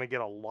 we're gonna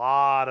get a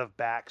lot of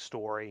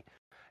backstory,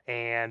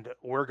 and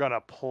we're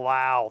gonna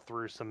plow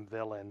through some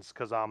villains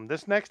because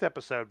this next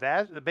episode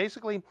that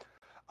basically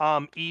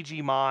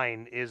E.G.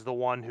 Mine is the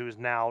one who's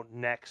now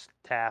next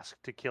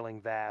tasked to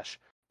killing Vash,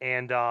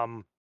 and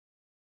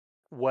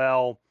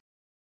well,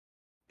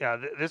 yeah,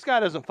 this guy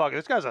doesn't fuck.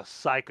 This guy's a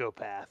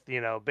psychopath.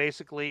 You know,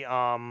 basically,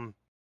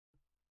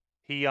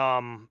 he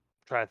trying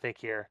to think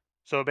here.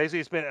 So basically,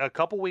 it's been a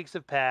couple weeks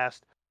have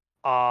passed,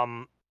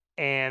 um,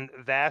 and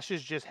Vash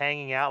is just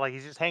hanging out. Like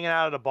he's just hanging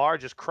out at a bar,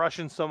 just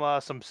crushing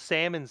some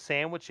salmon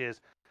sandwiches,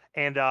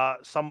 and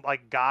some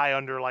like guy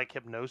under like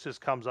hypnosis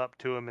comes up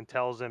to him and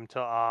tells him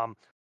to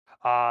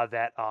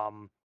that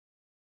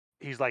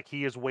he's like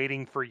he is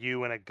waiting for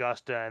you in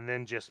Augusta, and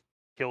then just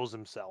kills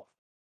himself.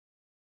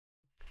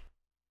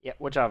 Yeah,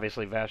 which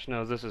obviously Vash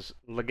knows this is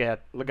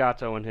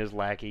Legato and his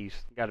lackeys.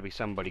 Got to be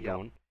somebody Yep.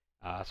 going.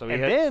 So he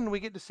And hit. then we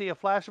get to see a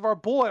flash of our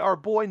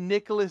boy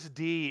Nicholas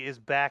D is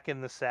back in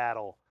the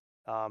saddle.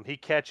 He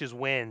catches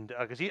wind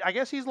because I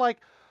guess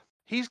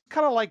he's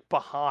kind of like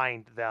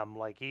behind them,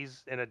 like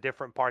he's in a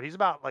different part. He's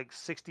about like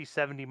 60,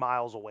 70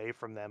 miles away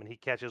from them, and he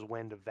catches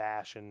wind of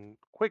Vash and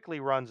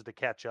quickly runs to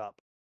catch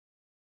up.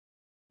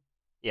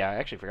 Yeah, I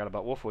actually forgot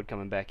about Wolfwood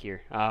coming back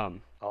here.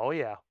 Oh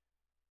yeah.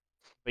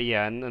 But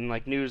yeah, and then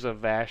like news of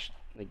Vash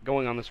like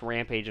going on this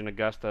rampage in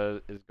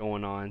Augusta is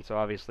going on. So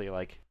obviously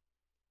like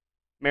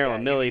Yeah,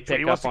 Marilyn Millie he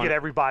pick wants up to get on.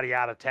 everybody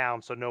out of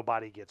town so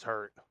nobody gets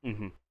hurt.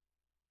 Hmm.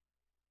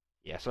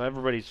 Yeah, so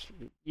everybody's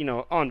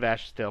on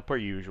Vash's tail per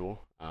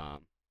usual.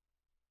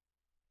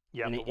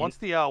 Yeah, And, but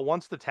and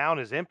once the town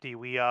is empty,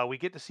 we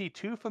get to see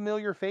two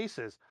familiar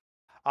faces.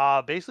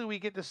 Basically, we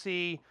get to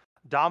see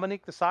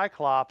Dominic the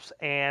Cyclops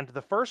and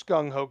the first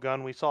Gung Ho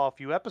Gun we saw a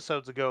few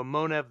episodes ago,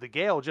 Monev the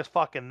Gale. Just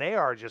fucking, they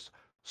are just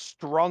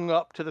strung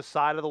up to the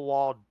side of the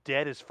wall,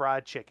 dead as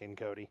fried chicken,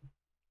 Cody.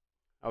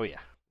 oh yeah,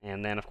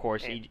 and then of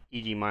course And,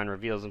 E.G. Mine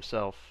reveals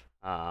himself.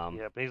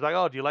 yep, and he's like,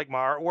 "Oh, do you like my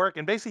artwork?"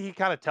 And basically, he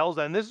kind of tells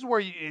them, and this is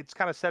where it's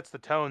kind of sets the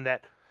tone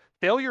that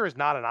failure is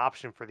not an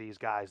option for these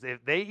guys.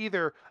 They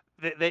either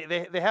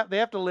they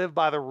have to live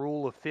by the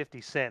rule of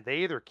 50 Cent. They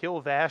either kill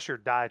Vash or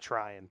die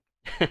trying.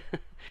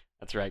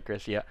 That's right,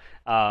 Chris. Yeah.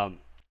 Um,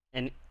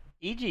 and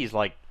E.G.'s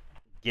like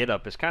get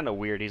up is kind of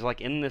weird. He's like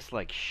in this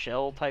like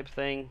shell type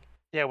thing.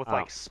 Yeah, with Um,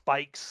 like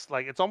spikes,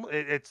 like it's almost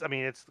it's I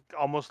mean it's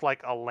almost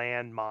like a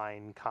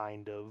landmine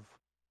kind of,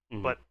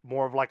 mhm. but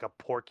more of like a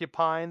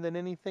porcupine than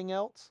anything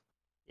else.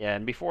 Yeah,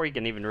 and before he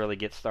can even really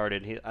get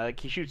started,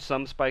 he shoots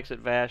some spikes at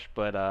Vash,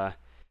 but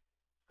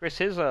Chris,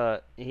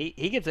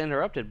 he gets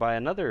interrupted by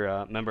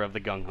another member of the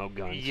Gung Ho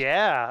Guns.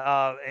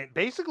 Yeah, and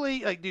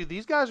basically, like, dude,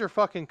 these guys are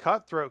fucking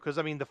cutthroat because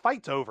I mean the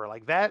fight's over.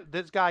 Like that,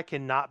 this guy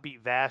cannot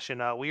beat Vash,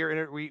 and we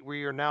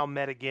are now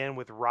met again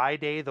with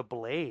Ride the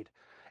Blade,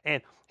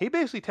 and he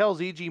basically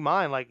tells EG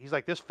Mine like he's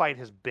like this fight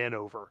has been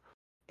over,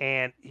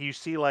 and you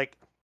see like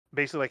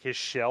basically like his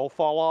shell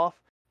fall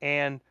off,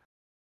 and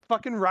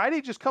fucking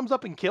Ride just comes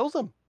up and kills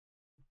him.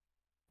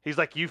 He's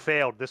like, "You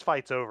failed. This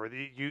fight's over.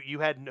 You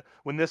had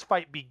when this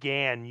fight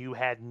began, you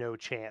had no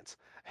chance."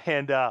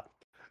 And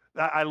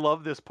I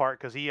love this part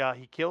because he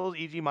kills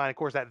EG Mine. Of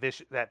course, that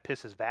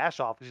pisses Vash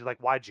off because he's like,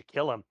 "Why'd you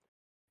kill him?"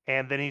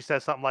 And then he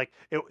says something like,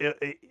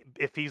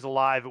 "If he's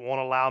alive, it won't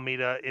allow me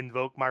to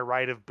invoke my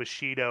right of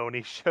Bushido." And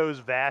he shows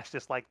Vash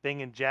this like thing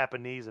in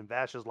Japanese, and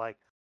Vash is like,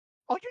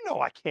 "Oh, you know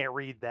I can't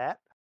read that."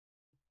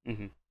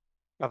 Hmm.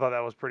 I thought that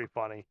was pretty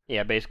funny.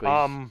 Yeah, basically he's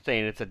Um,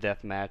 saying it's a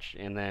death match,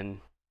 and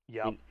then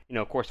yep,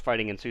 of course,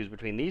 fighting ensues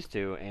between these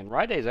two, and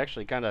Ryday's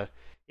actually kind of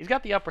he's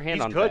got the upper hand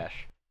he's on good.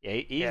 Vash. Yeah,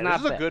 he's Yeah, this not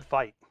is a bad. good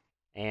fight,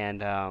 And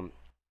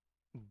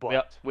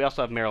but we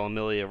also have Marilyn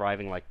Millie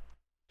arriving like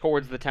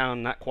towards the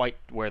town, not quite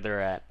where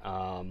they're at.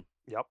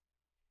 yep.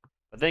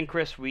 But then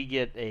Chris, we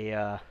get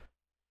a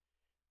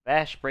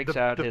Vash breaks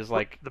out his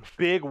like The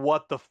big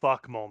what the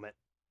fuck moment.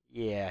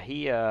 yeah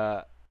he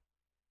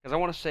because I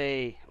want to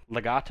say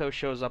Legato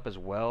shows up as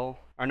well.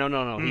 Or no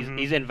Hmm.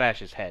 he's in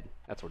Vash's head.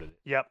 That's what it is.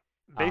 Yep.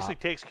 Uh Basically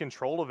takes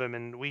control of him,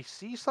 and we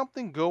see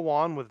something go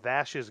on with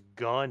Vash's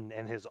gun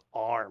and his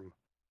arm.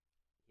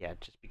 yeah,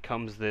 it just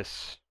becomes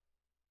this.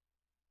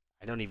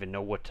 I don't even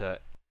know what to.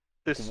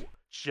 This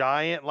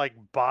giant, like,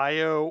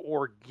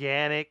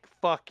 bio-organic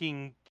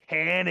fucking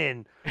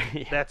cannon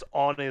Yeah. that's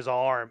on his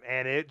arm,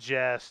 and it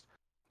just.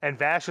 And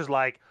Vash is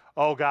like,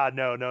 "Oh God,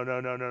 no, no, no,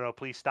 no, no, no!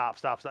 Please stop,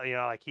 stop, stop!" You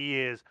know, like he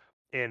is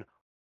in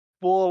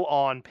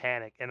full-on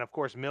panic. And of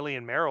course, Millie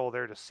and Meryl are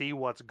there to see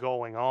what's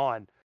going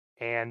on,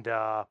 and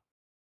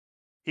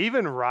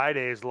even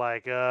Ryday's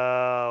like,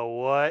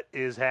 what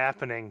is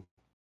happening?"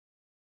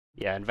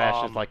 Yeah, and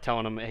Vash is like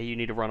telling him, "Hey, you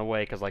need to run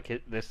away because like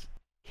this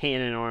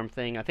cannon arm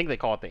thing. I think they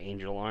call it the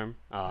angel arm.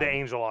 The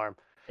angel arm.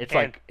 It's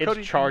And like it's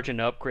Cody, charging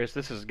up, Chris.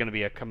 This is gonna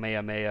be a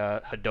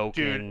Kamehameha dude,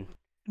 Hadoken,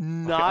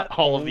 not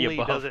all of the only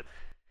above. does it,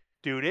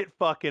 dude, it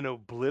fucking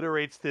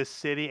obliterates this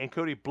city, and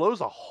Cody blows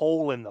a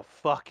hole in the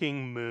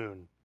fucking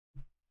moon.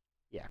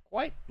 Yeah,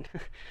 quite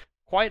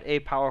quite a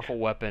powerful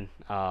weapon.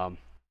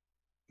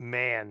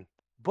 Man,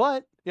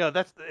 but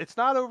that's it's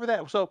not over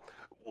that. So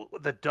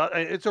the dust.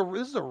 This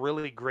is a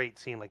really great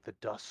scene. Like the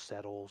dust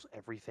settles,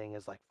 everything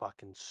is like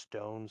fucking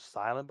stone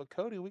silent. But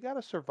Cody, we got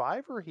a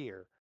survivor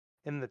here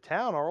in the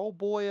town. Our old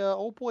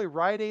boy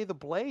Ride the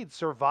Blade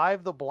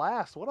survived the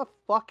blast. What a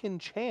fucking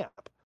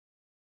champ!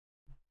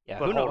 Yeah,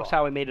 But who hold knows on,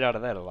 how he made it out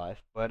of that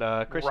alive?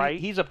 But Chris, right?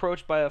 he's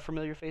approached by a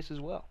familiar face as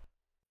well.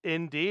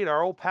 Indeed,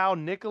 our old pal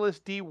Nicholas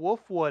D.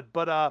 Wolfwood.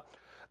 But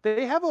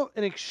they have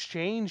an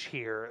exchange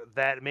here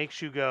that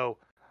makes you go,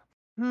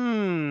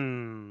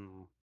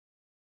 hmm,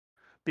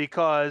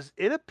 because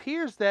it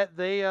appears that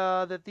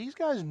that these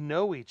guys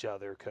know each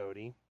other,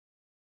 Cody.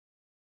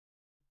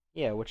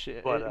 Yeah, which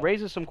But it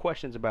raises some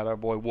questions about our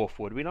boy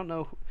Wolfwood. We don't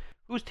know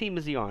whose team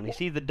is he on. Is well,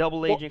 he the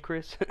double well, agent,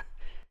 Chris?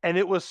 and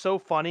it was so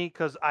funny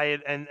because I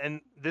had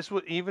and this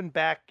was even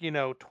back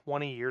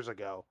 20 years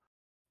ago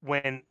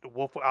when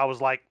Wolf. I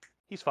was like,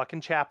 he's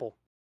fucking Chapel.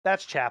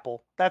 That's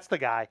Chapel. That's the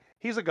guy.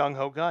 He's a gung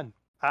ho gun.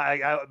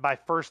 My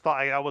first thought,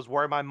 I was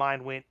where my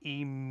mind went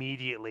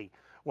immediately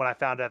when I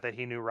found out that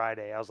he knew Ride.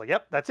 I was like,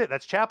 yep, that's it.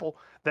 That's Chapel.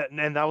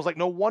 And I was like,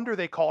 no wonder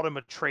they called him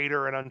a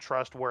traitor and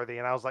untrustworthy.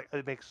 And I was like,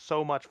 it makes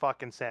so much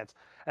fucking sense.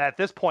 And at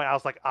this point, I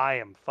was like, I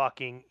am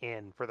fucking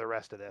in for the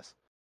rest of this.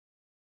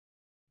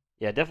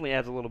 Yeah, it definitely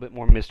adds a little bit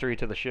more mystery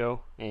to the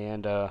show,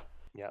 and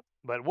Yep.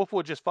 But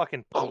Wolfwood just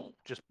fucking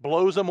just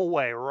blows him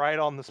away right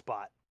on the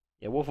spot.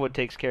 yeah, Wolfwood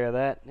takes care of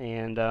that,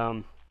 and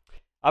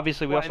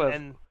obviously we Well, also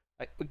have.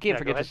 We can't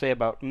yeah, go forget to ahead. say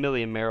about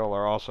Millie and Meryl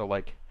are also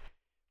like.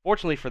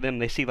 Fortunately for them,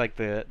 they see like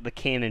the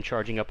cannon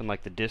charging up in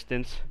like the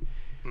distance,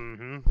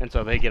 Mm-hmm. and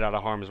so they get out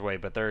of harm's way.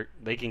 But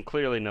they can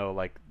clearly know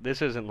like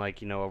this isn't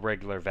like a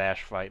regular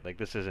Vash fight. Like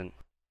this isn't.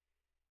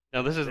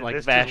 No, this isn't like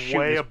This Vash is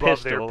shooting way his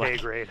above their pistol. pay Like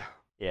grade.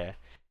 yeah,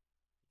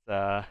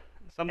 uh,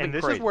 something And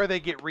this is crazy. where they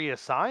get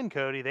reassigned,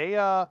 Cody. They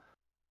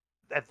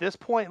at this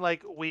point,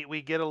 like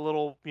we get a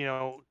little,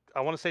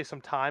 I want to say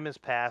some time has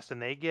passed,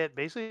 and they get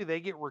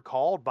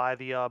recalled by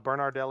the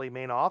Bernardelli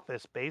main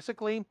office.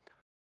 Basically,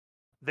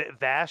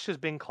 Vash has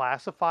been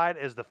classified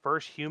as the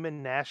first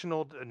human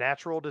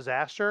natural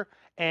disaster,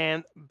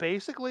 and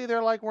basically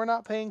they're like, we're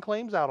not paying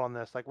claims out on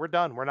this. Like we're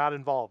done. We're not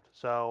involved.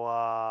 So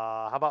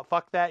how about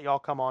fuck that? Y'all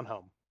come on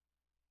home.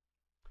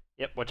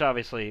 Yep, which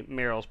obviously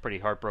Meryl's pretty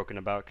heartbroken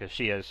about because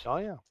Oh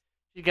yeah.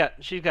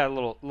 she's got a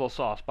little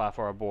soft spot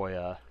for our boy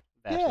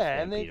Vash the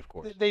Yeah, and Stampede, of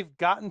course. they've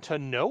gotten to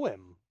know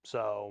him.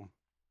 So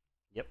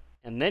Yep,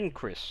 and then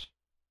Chris,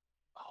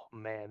 oh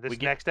man, we this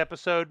get next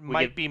episode we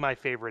get might be my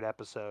favorite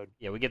episode.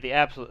 yeah we get the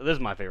absolute. This is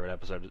my favorite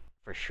episode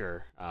for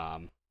sure.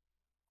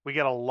 We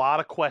get a lot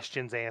of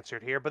questions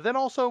answered here, but then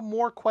also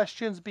more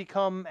questions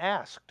become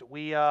asked.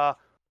 We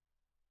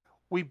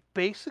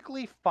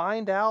basically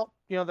find out,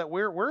 that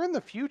we're in the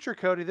future,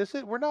 Cody.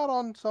 We're not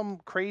on some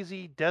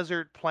crazy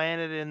desert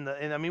planet and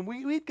I mean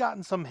we'd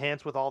gotten some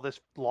hints with all this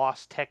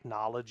lost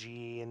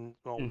technology and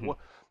hmm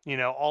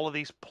all of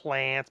these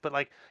plants, but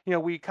like,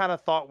 we kind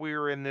of thought we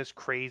were in this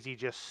crazy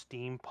just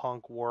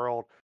steampunk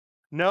world.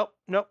 Nope,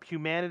 nope.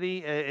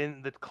 Humanity,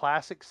 in the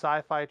classic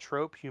sci-fi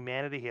trope,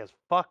 humanity has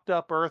fucked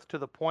up Earth to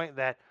the point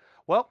that,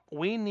 well,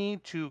 we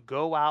need to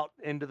go out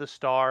into the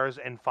stars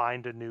and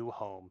find a new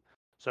home.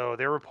 So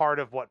they were part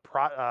of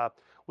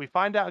we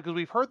find out because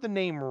we've heard the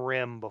name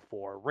Rim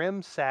before,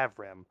 Rim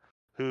Savrim,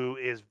 who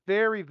is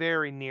very,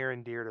 very near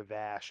and dear to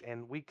Vash,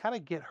 and we kind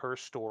of get her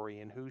story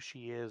and who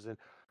she is, and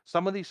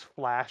some of these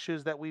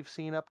flashes that we've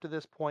seen up to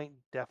this point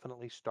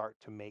definitely start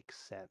to make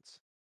sense.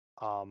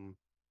 Um,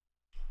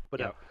 but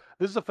Yep.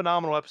 this is a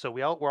phenomenal episode.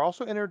 We're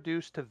also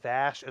introduced to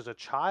Vash as a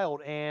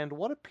child and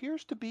what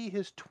appears to be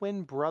his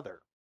twin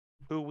brother,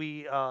 who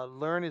we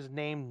learn is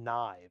named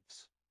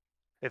Knives.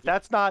 If Yep.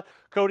 that's not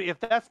Cody, if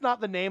that's not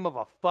the name of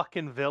a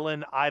fucking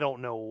villain, I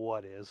don't know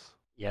what is.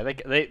 Yeah,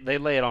 they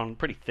lay it on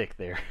pretty thick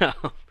there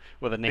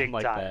with a name Big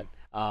like that.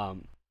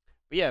 time.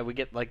 But yeah, we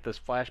get like this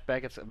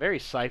flashback. It's a very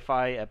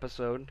sci-fi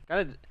episode.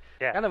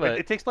 Yeah, Kind of it, a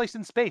it takes place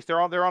in space.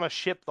 They're on a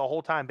ship the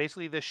whole time.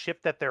 Basically, this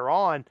ship that they're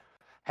on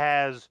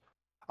has,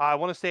 I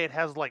want to say it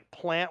has like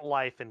plant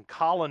life and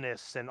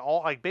colonists and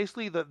all, like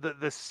basically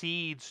the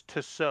seeds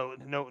to sow.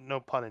 No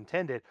pun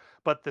intended,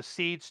 but the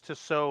seeds to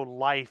sow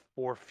life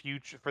for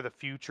the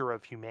future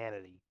of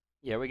humanity.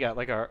 yeah. We got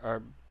like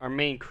our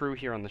main crew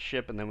here on the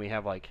ship, and then we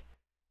have like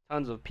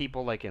tons of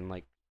people like in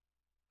like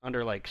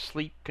under like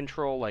sleep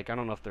control. Like I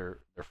don't know if they're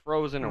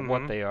frozen or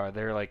what Mm-hmm. they are.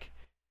 They're like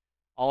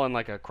all in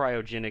like a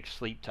cryogenic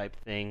sleep type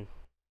thing.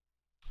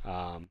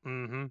 Um,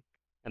 Mm-hmm.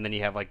 and then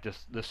you have like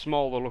this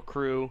small little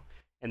crew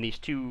and these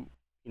two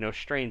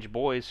strange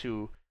boys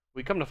who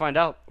we come to find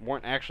out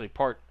weren't actually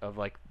part of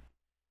like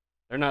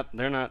they're not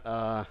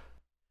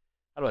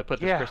how do I put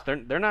this, Yeah. Chris?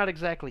 They're not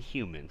exactly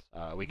humans.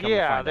 We come to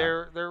Yeah, find out.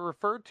 they're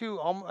referred to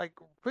like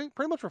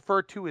pretty much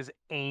referred to as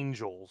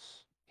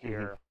angels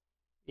hmm here.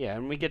 Yeah,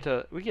 and we get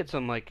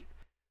some like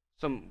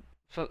some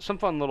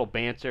fun little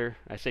banter.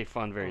 I say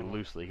fun very Mhm.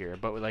 loosely here,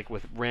 but with, like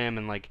with Rem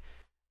and like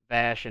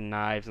Vash and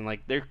Knives and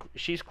like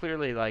she's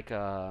clearly like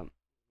a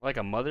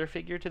mother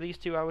figure to these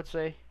two, I would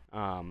say.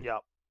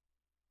 Yep.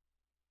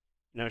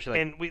 She's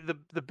like And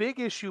the big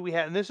issue we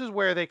had, and this is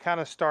where they kind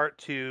of start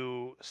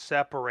to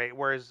separate.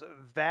 Whereas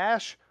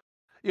Vash,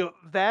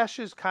 Vash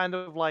is kind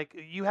of like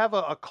you have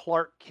a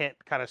Clark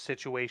Kent kind of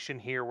situation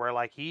here, where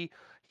like he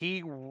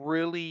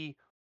really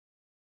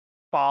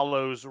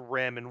follows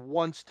Rim and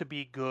wants to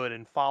be good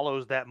and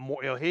follows that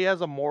more. He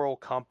has a moral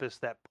compass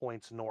that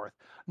points north.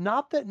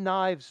 Not that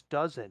Knives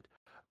doesn't,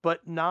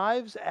 but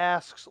Knives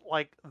asks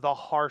like the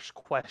harsh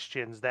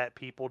questions that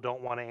people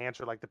don't want to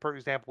answer. Like the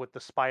perfect example with the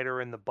spider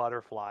and the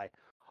butterfly.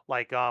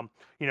 Like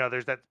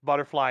there's that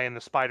butterfly in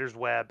the spider's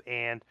web,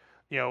 and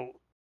you know,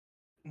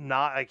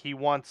 not like he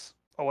wants.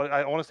 Oh,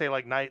 I want to say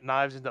like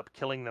Knives end up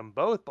killing them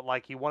both, but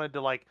like he wanted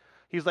to like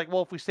he's like,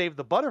 well, if we save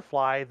the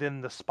butterfly,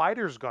 then the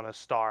spider's gonna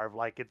starve.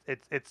 Like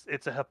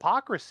it's a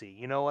hypocrisy.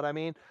 You know what I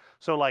mean?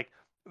 So like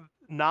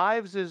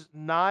Knives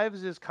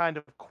is kind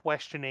of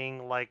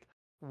questioning like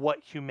what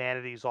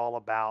humanity's all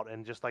about,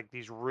 and just like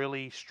these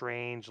really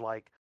strange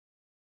like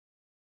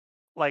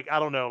I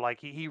don't know, like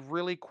he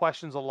really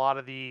questions a lot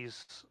of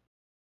these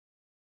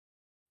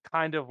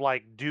kind of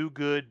like do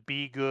good,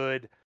 be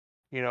good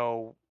you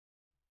know,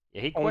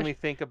 Yeah, he only question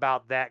think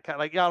about that kind.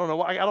 Like I don't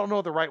know, I don't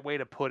know the right way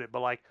to put it, but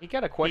like he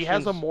kind of he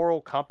has a questions.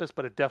 moral compass,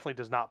 but it definitely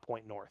does not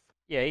point north.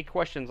 Yeah, he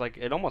questions like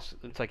it almost.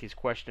 It's like he's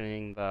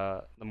questioning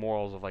the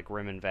morals of like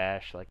Rim and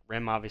Vash. Like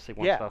Rim obviously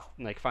wants Yeah. to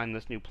like find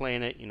this new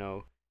planet,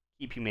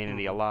 keep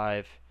humanity hmm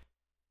alive,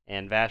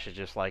 and Vash is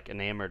just like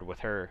enamored with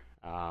her.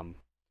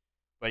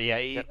 But yeah,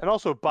 Yeah. And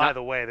also, by not.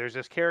 the way, there's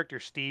this character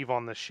Steve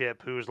on the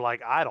ship who's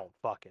like, I don't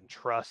fucking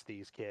trust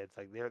these kids.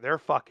 Like they're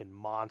fucking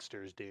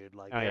monsters, dude.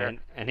 Like Oh yeah, they're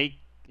and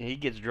he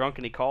gets drunk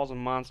and he calls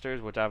them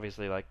monsters, which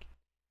obviously like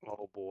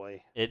oh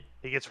boy. it.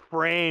 He gets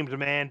framed,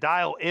 man.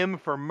 Dial M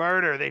for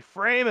murder. They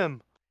frame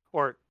him.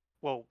 Or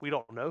well, we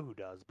don't know who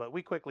does, but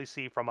we quickly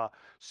see from a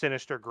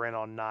sinister grin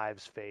on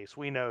Knives' face,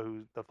 we know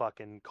who the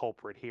fucking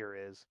culprit here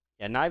is.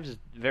 Yeah, Knives is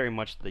very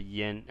much the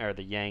yin or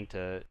the yang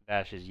to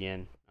Vash's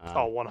yin. Oh, I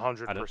don't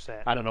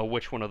 100%. I don't know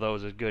which one of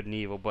those is good and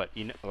evil, but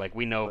like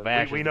we know But we,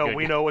 Vash is we the know good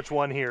we guy. know which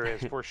one here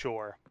is for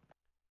sure.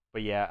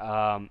 But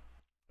yeah,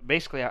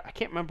 basically I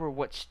can't remember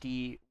what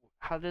Steve.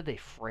 How did they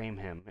frame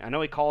him? I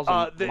know he calls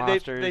them They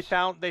monsters.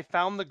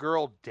 found the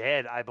girl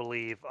dead, I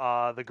believe.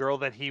 The girl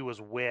that he was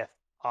with.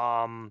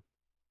 Um,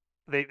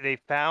 they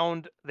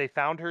found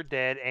her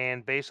dead,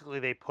 and basically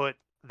they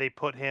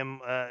put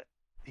him.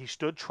 He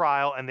stood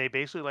trial, and they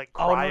basically like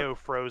Oh no, cryo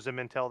froze him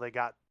until they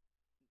got.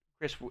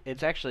 Chris,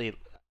 it's actually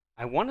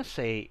I want to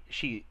say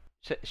she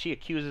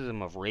accuses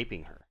him of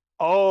raping her.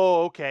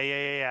 Oh,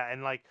 okay, yeah.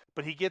 And like,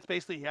 but he gets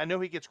basically. I know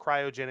he gets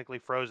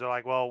cryogenically frozen. They're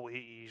like, well,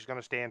 he's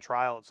gonna stand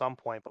trial at some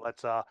point, but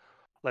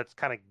let's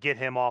kind of get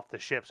him off the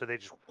ship. So they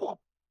just whoop,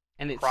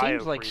 And it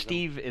seems cryo like freeze him.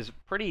 Steve is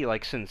pretty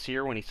like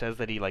sincere when he says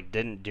that he like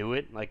didn't do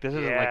it. Like this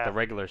isn't like the Yeah,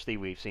 regular Steve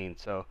we've seen.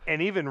 So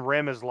and even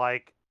Rim is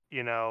like,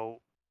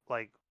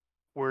 like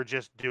we're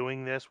just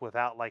doing this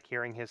without like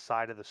hearing his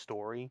side of the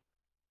story.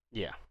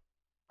 yeah,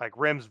 Like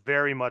Rim's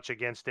very much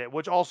against it,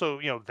 which also,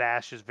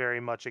 Vash is very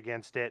much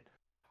against it.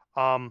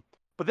 Um,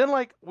 but then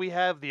like we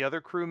have the other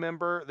crew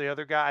member, the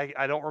other guy,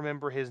 I don't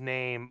remember his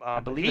name, I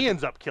but believe he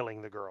ends up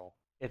killing the girl.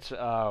 it's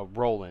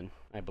Roland,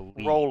 I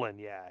believe. Roland,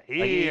 yeah,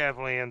 Like he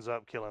definitely ends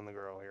up killing the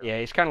girl here. yeah,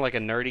 he's kind of like a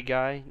nerdy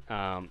guy.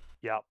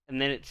 Yep. And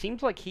then it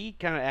seems like he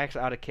kind of acts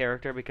out of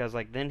character because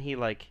like then he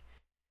like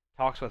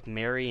talks with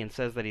Mary and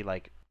says that he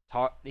like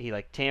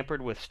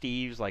tampered with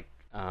Steve's like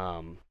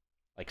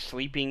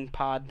sleeping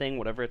pod thing,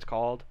 whatever it's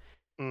called.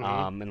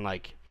 Mm-hmm. And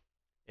like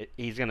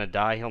he's gonna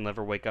die. He'll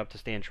never wake up to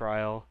stand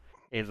trial.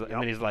 And Yep.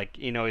 then he's like,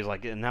 he's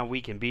like, and now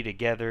we can be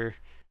together.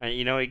 And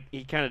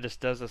he kind of just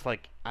does this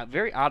like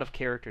very out of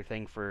character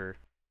thing for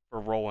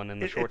Roland in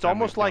the short It's time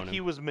almost we've like known he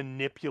him. was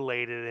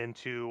manipulated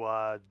into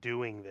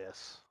doing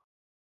this.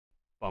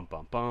 Bum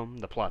bum bum.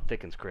 The plot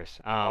thickens, Chris.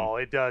 Oh,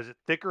 it does. It's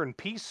thicker than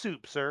pea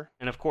soup, sir.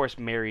 And of course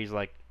Mary's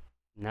like,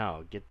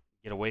 no, get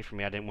away from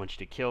me. I didn't want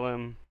you to kill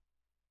him.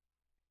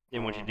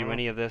 Didn't want you to do Mm-hmm.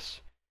 any of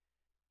this.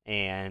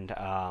 And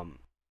I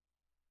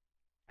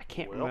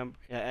can't Well, remember.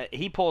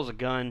 He pulls a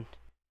gun.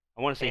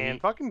 I want to say and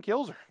fucking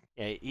kills her.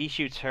 he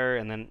shoots her,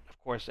 and then of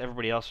course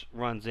everybody else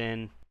runs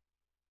in.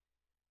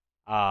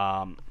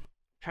 Trying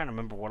to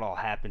remember what all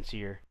happens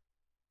here.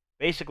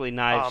 Basically,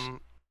 Knives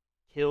Um,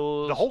 the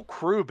kills, whole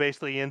crew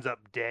basically ends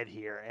up dead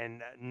here,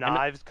 and and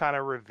Knives kind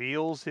of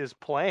reveals his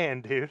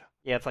plan, dude.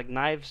 yeah, it's like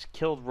Knives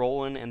killed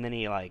Roland, and then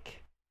he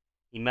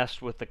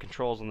messed with the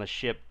controls on the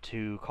ship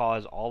to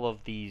cause all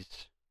of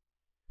these.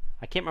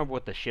 I can't remember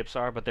what the ships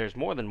are, but there's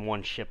more than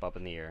one ship up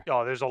in the air.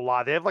 Oh, there's a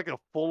lot. They have like a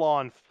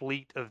full-on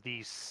fleet of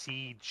these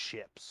seed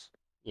ships.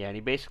 Yeah, and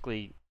he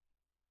basically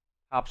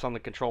hops on the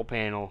control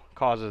panel,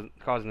 causing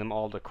them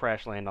all to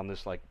crash land on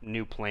this like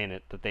new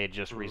planet that they had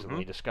just Mm-hmm.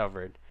 recently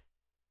discovered.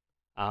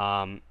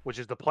 Um, Which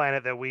is the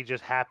planet that we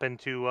just happen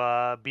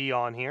to be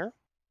on here.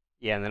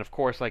 yeah, and then of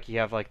course like you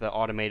have like the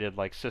automated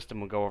like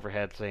system will go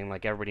overhead saying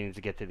like everybody needs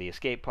to get to the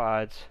escape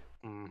pods.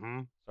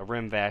 Mm-hmm. So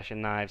Rim, Vash,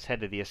 and Knives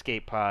head to the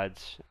escape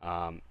pods.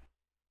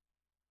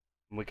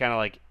 We kind of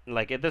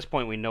like at this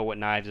point we know what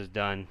Knives has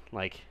done.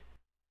 Like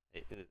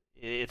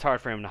it's hard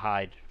for him to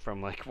hide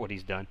from like what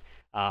he's done.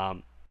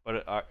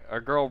 But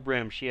our girl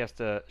Rim, she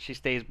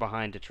stays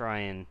behind to try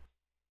and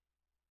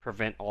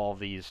prevent all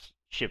these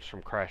ships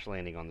from crash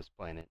landing on this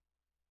planet.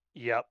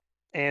 Yep.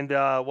 And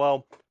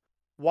well,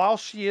 while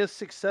she is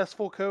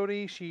successful,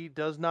 Cody, she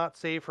does not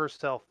save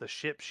herself. The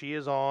ship she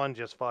is on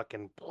just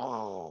fucking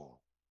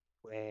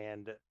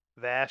and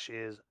Vash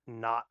is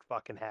not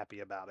fucking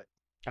happy about it.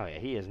 Oh yeah,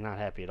 he is not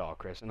happy at all,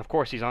 Chris. And of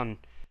course he's in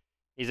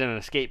an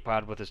escape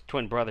pod with his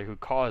twin brother who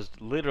caused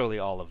literally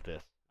all of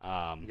this.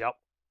 Yep.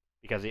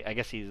 Because I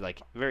guess he's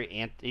like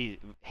he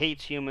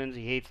hates humans.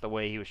 He hates the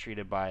way he was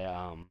treated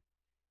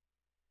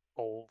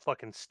Old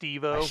fucking by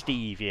Steve-O.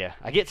 Steve. Yeah,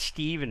 I get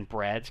Steve and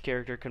Brad's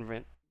character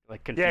Yeah,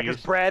 because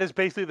confused. Brad is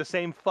basically the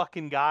same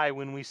fucking guy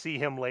when we see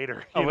him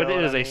later. Oh, You but know it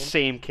what is I a mean?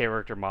 same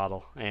character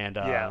model, and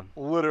Yeah,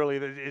 literally,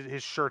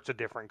 his shirt's a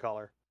different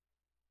color.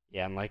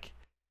 yeah, and like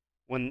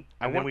when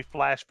I And then want, we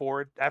flash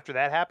forward after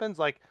that happens.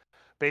 Like,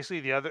 basically,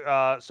 the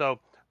other. So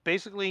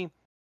basically,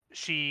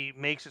 she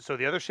makes it so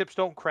the other ships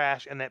don't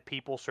crash and that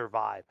people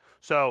survive.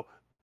 So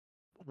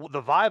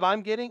the vibe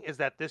I'm getting is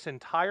that this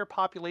entire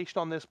population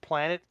on this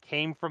planet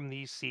came from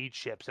these seed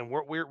ships, and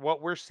what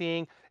we're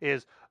seeing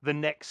is the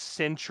next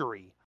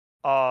century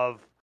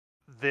of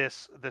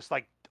this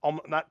like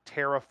not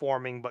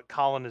terraforming but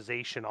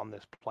colonization on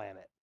this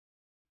planet.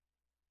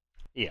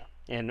 Yeah,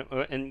 and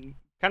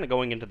kind of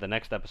going into the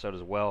next episode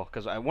as well,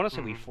 because I want to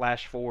say we Hmm.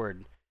 flash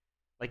forward,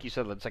 like you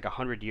said, it's like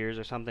 100 years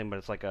or something, but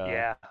it's like a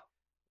Yeah,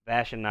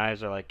 Vash and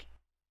Knives are like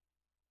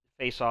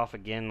face off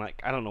again.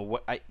 Like I don't know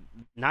what I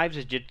Knives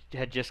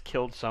had just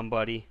killed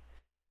somebody.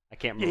 I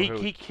can't yeah. remember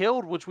who. He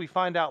killed, which we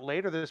find out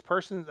later. This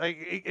person, like,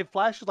 it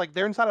flashes like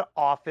they're inside an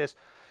office.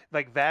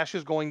 Like Vash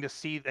is going to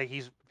see that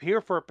he's here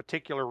for a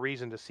particular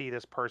reason to see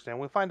this person, and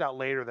we find out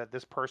later that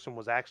this person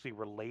was actually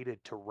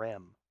related to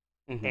Rem.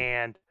 Hmm.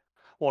 And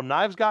well,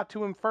 Knives got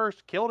to him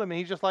first, killed him, and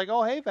he's just like,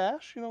 "Oh, hey,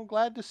 Vash,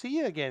 glad to see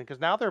you again."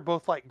 Because now they're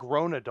both like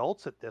grown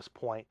adults at this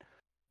point.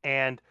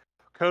 And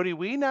Cody,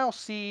 we now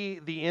see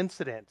the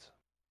incident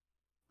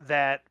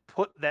that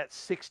put that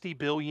 60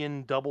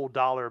 billion double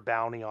dollar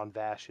bounty on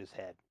Vash's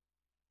head,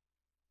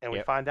 and we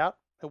Yep. find out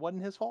it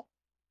wasn't his fault.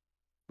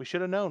 We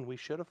should have known. We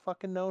should have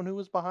fucking known who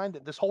was behind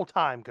it this whole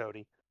time,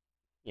 Cody.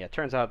 Yeah. It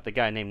turns out the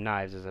guy named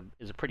Knives is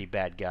a pretty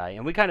bad guy,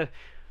 and we kind of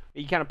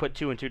you kind of put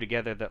two and two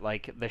together that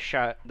like the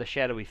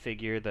shadowy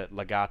figure that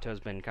Legato's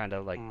been kind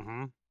of like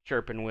Mm-hmm.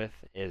 chirping with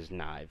is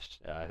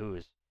Knives, who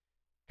is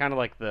kind of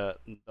like the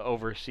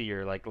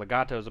overseer. Like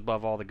Legato's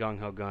above all the gung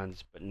ho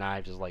guns, but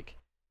Knives is like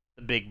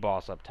the big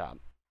boss up top.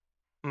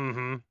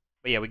 Mm-hmm.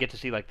 But yeah, we get to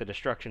see like the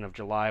destruction of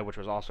July, which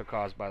was also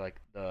caused by like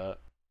the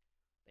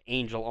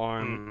angel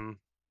arm Mm-hmm.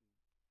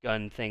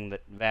 gun thing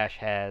that Vash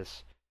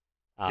has.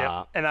 Yep.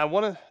 Uh, And I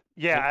want to,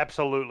 yeah, and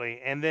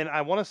absolutely. And then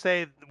I want to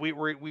say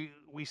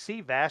we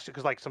see Vash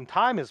because like some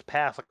time has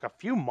passed, like a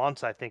few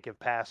months I think have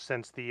passed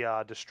since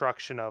the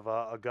destruction of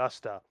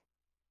Augusta,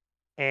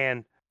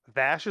 and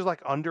Vash is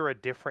like under a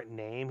different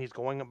name. He's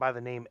going by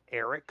the name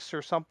Eric's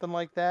or something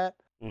like that.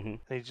 hmm And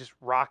he's just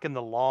rocking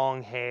the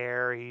long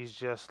hair. He's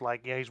just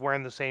like, he's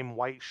wearing the same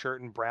white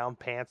shirt and brown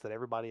pants that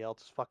everybody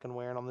else is fucking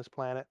wearing on this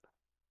planet.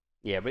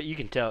 yeah, but you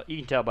can tell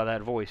by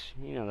that voice.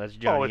 You know that's Oh,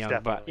 Johnny it's Young.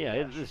 But definitely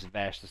yeah, Vash. this is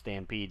Vash the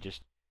Stampede,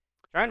 just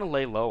trying to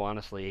lay low.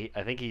 Honestly,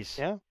 I think he's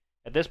Yeah,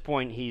 at this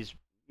point he's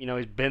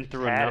been he's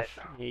through had it.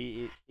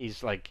 enough.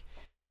 He's like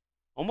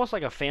almost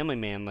like a family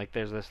man. Like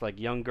there's this like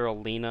young girl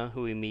Lena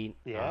who we meet.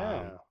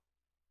 Yeah.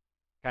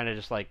 Kind of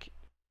just like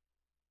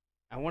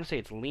I want to say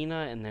it's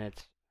Lena, and then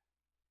it's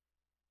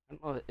I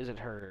don't know, is it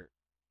her?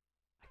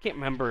 I can't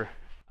remember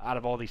out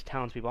of all these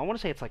townspeople. I want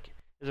to say it's like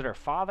is it her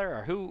father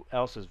or who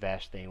else is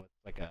Vash staying with?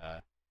 Like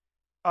a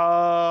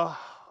Uh,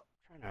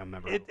 trying to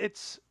remember.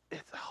 it's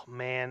oh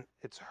man,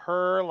 it's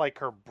her like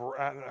her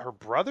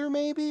brother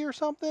maybe or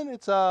something.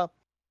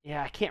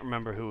 Yeah, I can't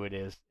remember who it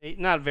is.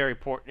 Not a very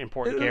important It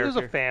was a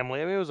character,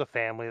 family. I mean, it was a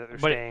family that they're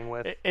but staying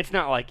with. it's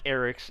not like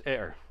Eric's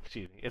or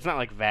excuse me. It's not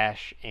like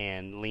Vash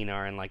and Lena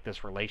are in like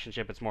this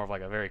relationship. It's more of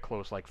like a very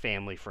close like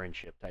family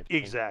friendship type thing.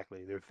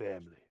 Exactly, their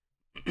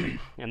family.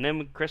 And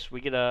then Chris, we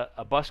get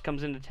a bus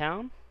comes into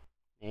town,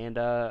 and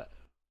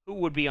who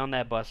would be on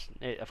that bus?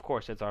 Of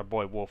course, it's our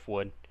boy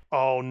Wolfwood.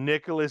 Oh,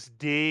 Nicholas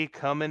D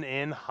coming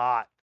in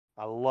hot.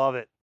 I love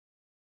it,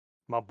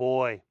 my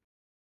boy.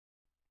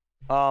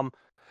 Um,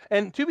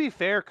 and to be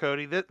fair,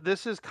 Cody,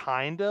 this is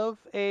kind of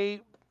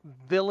a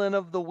villain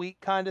of the week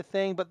kind of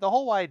thing, but the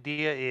whole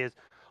idea is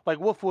like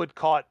Wolfwood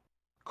caught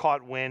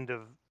wind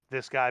of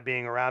this guy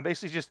being around,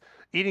 basically just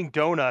eating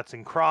donuts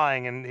and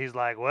crying, and he's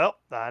like, "Well,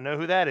 I know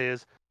who that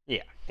is."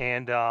 Yeah.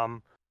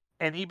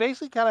 And he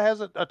basically kind of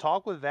has a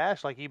talk with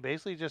Vash, like he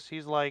basically just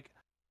he's like,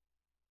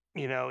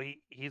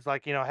 he's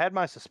like, I had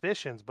my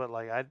suspicions, but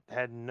like I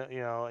had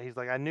no, he's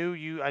like, I knew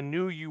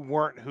you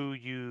weren't who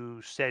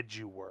you said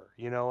you were.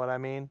 You know what I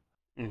mean?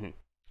 hmm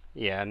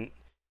Yeah, and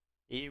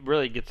it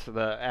really gets to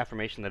the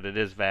affirmation that it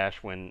is Vash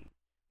when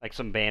like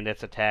some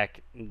bandits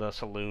attack the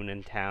saloon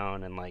in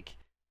town and like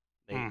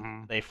they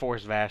Hmm. they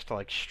force Vash to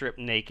like strip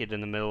naked in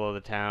the middle of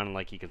the town and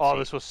like you can Oh, see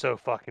this was so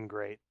fucking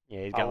great.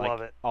 yeah he's I got love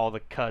like it. all the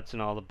cuts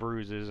and all the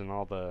bruises and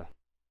all the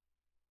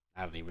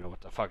I don't even know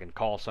what to fucking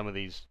call some of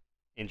these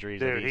injuries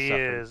that Dude, he's he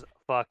suffering. is He is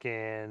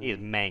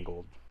fucking,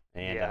 mangled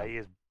and yeah, he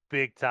is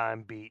big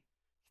time beat.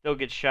 still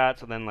gets shot.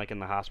 So then like in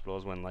the hospital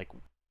is when like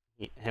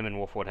him and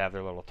Wolfwood have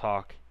their little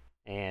talk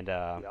and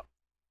Yep.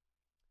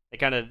 they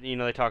kind of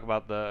they talk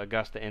about the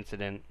Augusta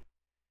incident,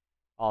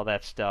 all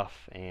that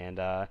stuff, and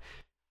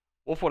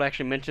Wolfwood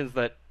actually mentions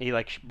that he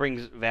like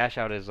brings Vash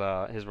out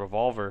his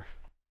revolver.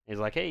 He's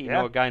like, hey, you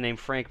know Yeah. a guy named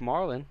Frank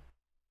Marlin?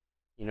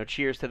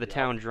 Cheers to the Yep.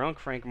 town drunk,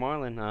 Frank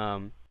Marlin.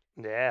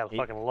 Yeah, I He,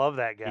 fucking love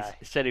that he guy.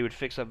 said he would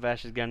fix up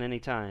Vash's gun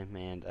anytime,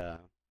 and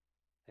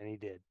And he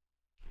did.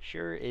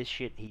 sure as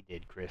shit he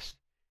did, Chris.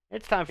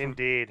 It's time for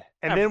Indeed.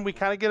 And time then we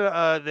kind of get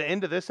the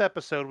end of this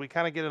episode. We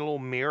kind of get a little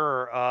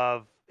mirror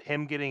of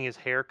him getting his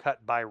hair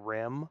cut by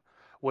Rim,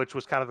 which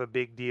was kind of a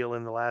big deal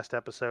in the last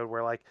episode.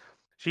 Where like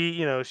she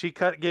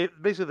gave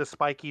basically the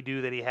spiky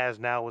do that he has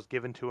now was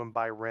given to him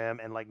by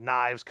Rim, and like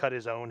Knives cut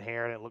his own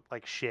hair and it looked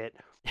like shit.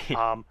 for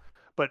Um,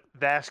 but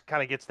Vash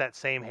kind of gets that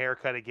same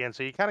haircut again.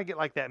 So you kind of get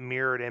like that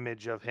mirrored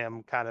image of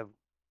him kind of,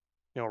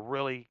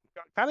 really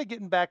kind of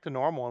getting back to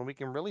normal, and we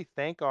can really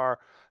thank our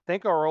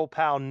old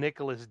pal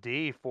Nicholas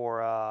D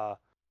for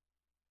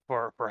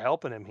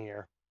helping him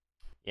here.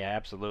 Yeah,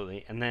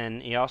 absolutely. And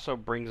then he also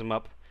brings him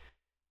up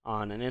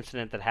on an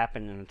incident that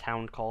happened in a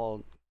town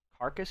called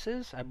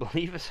Carcasses, I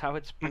believe is how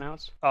it's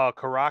pronounced.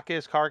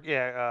 Caracas,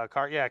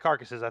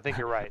 Carcasses. I think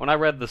you're right. When I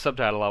read the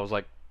subtitle, I was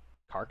like,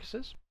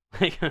 Carcasses?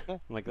 I'm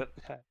like that.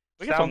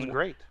 We got Sounds some-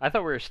 great. I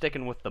thought we were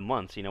sticking with the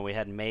months. We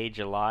had May,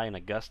 July, and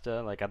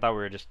Augusta. Like I thought we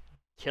were just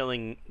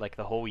killing like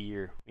the whole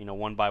year,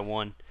 one by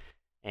one.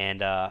 And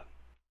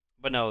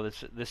but no,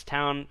 this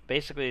town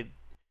basically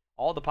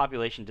all the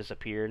population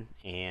disappeared,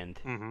 and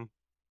Hmm.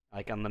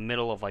 like on the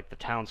middle of like the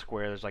town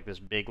square, there's like this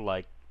big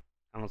like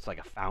I don't know, it's like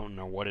a fountain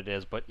or what it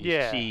is, but you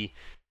Yeah. see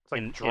It's like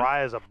in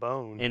dry as a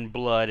bone. in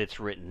blood it's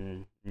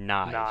written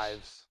knives.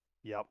 Knives.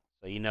 Yep.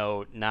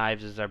 So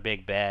knives is our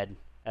big bad.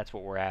 That's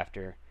what we're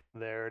after.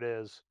 There it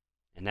is.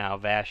 And now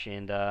Vash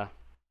and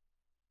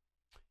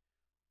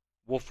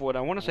Wolfwood,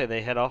 I want to say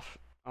they head off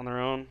on their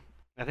own.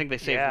 I think they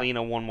save Yeah.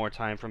 Lena one more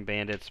time from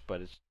bandits,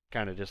 but it's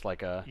kind of just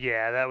like a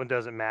Yeah, that one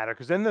doesn't matter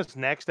because in this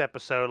next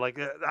episode, like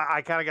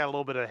I kind of got a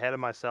little bit ahead of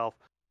myself.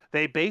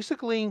 They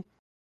basically,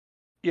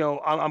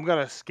 I'm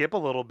gonna skip a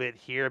little bit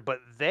here, but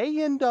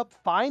they end up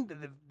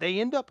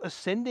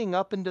ascending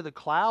up into the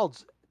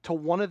clouds to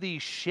one of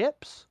these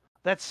ships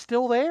that's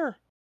still there.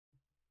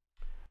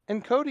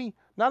 And Cody,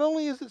 not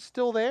only is it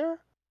still there,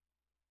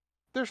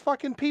 there's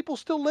fucking people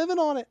still living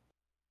on it.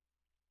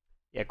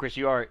 yeah. Chris,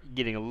 you are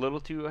getting a little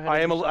too ahead. I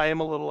of am yourself. I am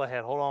a little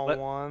ahead. Hold on Let-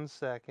 1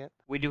 second.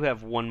 We do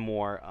have one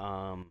more.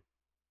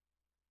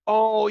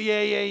 Oh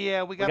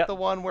yeah. We We got got the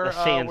one where the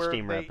sand where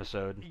steamer they-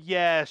 episode.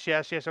 Yes.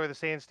 Where the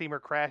sand steamer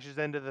crashes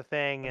into the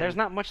thing. There's And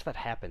not much that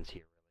happens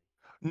here.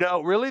 no,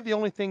 really, the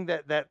only thing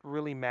that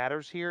really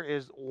matters here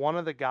is one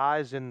of the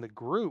guys in the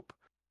group,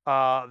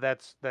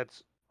 that's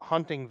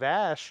hunting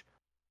Vash,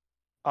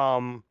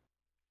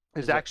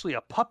 is Is it- actually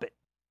a puppet.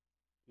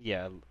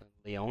 Yeah,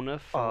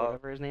 Leonov or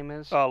whatever his name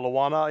is.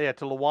 Luana, yeah,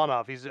 to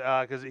Luanov. He's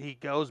because he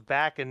goes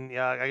back and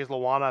I guess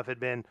Luanov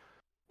had been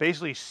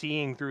basically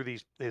seeing through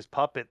his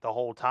puppet the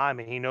whole time,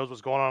 and he knows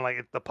what's going on.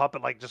 Like the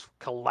puppet like just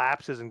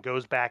collapses and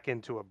goes back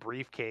into a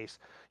briefcase.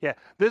 Yeah,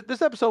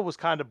 this episode was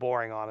kind of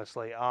boring,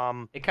 honestly.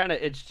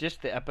 It's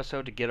just the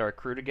episode to get our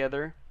crew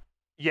together.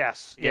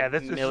 Yes, Get yeah,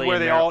 this is Millie where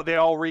and they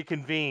all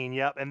reconvene.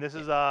 Yep, and this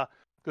is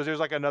because there's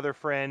like another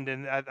friend,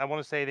 and I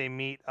want to say they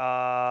meet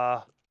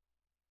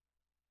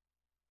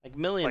Like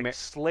Millie and like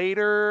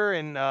Slater,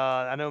 and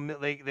I know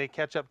they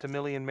catch up to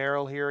Millie and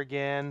Meryl here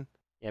again.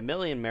 yeah,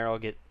 Millie and Meryl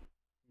get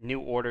new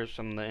orders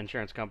from the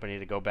insurance company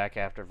to go back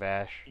after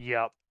Vash.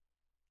 Yep.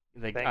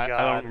 Like Thank I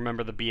God. don't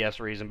remember the BS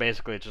reason.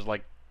 Basically, it's just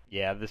like,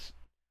 yeah,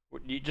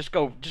 you just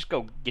go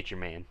get your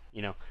man.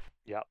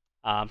 Yep.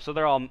 So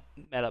they're all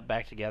met up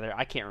back together.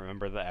 I can't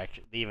remember the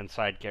even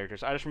side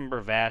characters. I just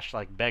remember Vash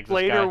like begs this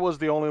Slater guy. was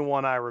the only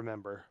one I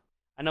remember.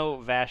 I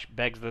know Vash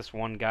begs this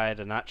one guy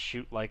to not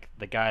shoot like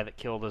the guy that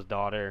killed his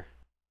daughter,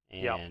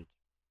 and Yep.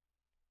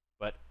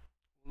 but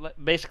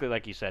basically,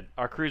 like you said,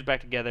 our crew's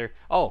back together.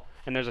 Oh,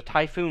 and there's a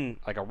typhoon,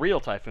 like a real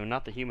typhoon,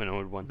 not the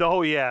humanoid one.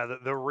 Oh yeah,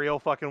 the real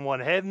fucking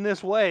one heading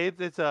this way.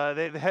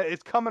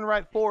 It's coming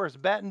right for us,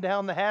 batting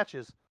down the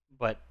hatches.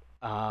 But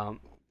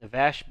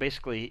Vash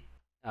basically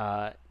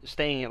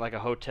staying at like a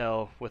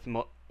hotel with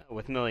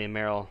Millie and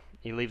Meryl.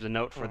 He leaves a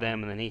note for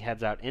them, and then he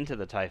heads out into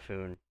the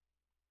typhoon.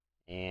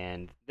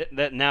 And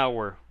that now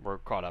we're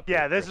caught up.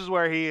 Yeah, with this Chris. is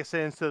where he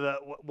ascends to the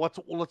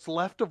what's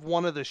left of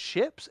one of the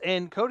ships,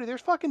 and Cody, there's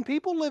fucking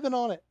people living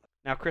on it.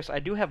 Now, Chris, I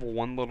do have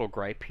one little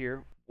gripe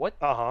here. What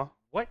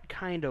What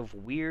kind of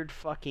weird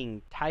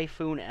fucking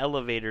typhoon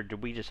elevator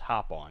did we just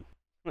hop on?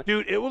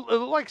 Dude, it looked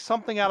like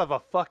something out of a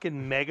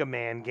fucking Mega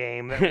Man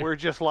game that we're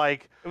just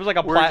like. It was like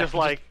a We're just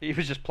like- he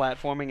was just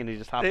platforming and he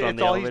just hopped on It's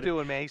the all elevator. he's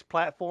doing, man. He's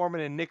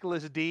platforming, and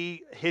Nicholas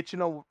D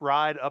hitching a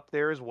ride up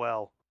there as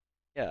well.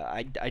 Yeah,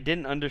 I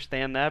didn't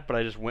understand that, but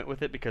I just went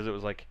with it because it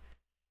was like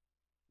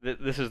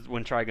this is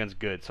when Trigun's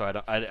good,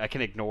 so I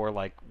can ignore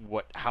like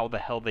how the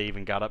hell they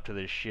even got up to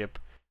this ship,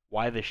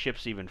 why the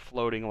ship's even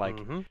floating, like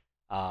Mhm.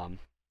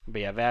 but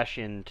yeah, Vash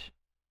and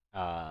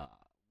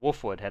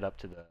Wolfwood head up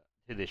to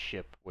this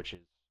ship, which is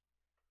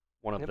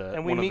one of Yep, the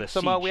and we one of meet the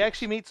some. siege We ships.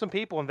 actually meet some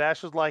people, and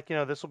Vash was like,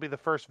 this will be the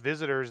first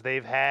visitors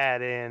they've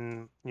had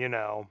in,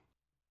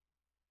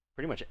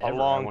 pretty much a ever,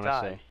 long I want to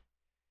time. say.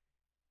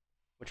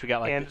 Which we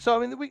got like and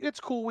so I mean, it's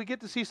cool. We get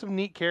to see some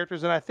neat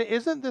characters, and I think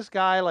isn't this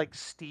guy like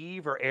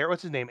Steve or Eric?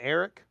 What's his name?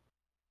 Eric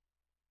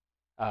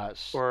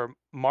or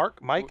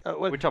Mark? Mike?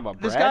 we're talking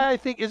about This Brad? guy, I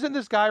think, isn't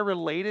this guy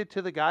related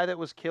to the guy that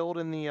was killed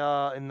in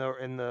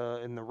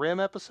the Rim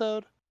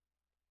episode?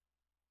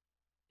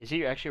 Is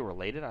he actually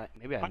related?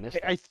 Maybe I missed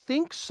it. I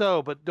think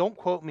so, but don't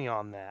quote me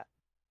on that.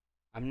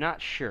 I'm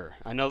not sure.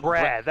 I know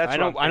Brad, that's I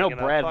know. what I'm I know thinking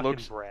of, Brad fucking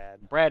looks.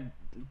 Brad. Brad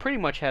pretty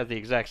much has the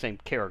exact same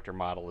character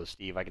model as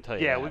Steve. I can tell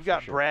you. Yeah, that we've for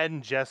got sure. Brad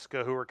and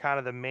Jessica, who are kind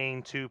of the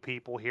main two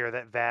people here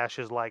that Vash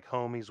is like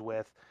homies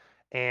with,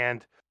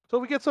 and So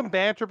we get some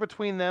banter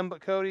between them,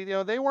 but Cody,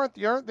 they aren't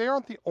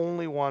the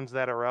only ones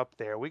that are up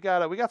there. We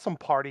got some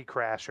party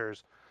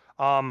crashers.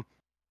 Um,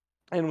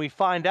 and we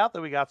find out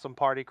that we got some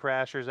party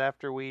crashers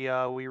after we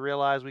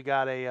realize we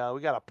got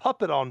a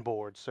puppet on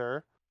board,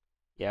 sir.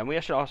 Yeah, and we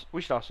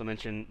should also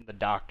mention the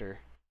doctor,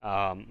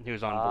 who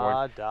was on board.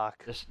 Ah,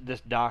 Doc.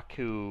 This doc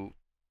who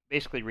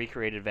basically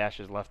recreated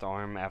Vash's left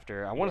arm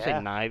after I want to say Yeah.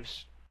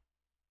 Knives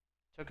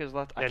took his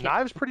left. I Yeah, can't.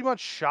 Knives pretty much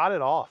shot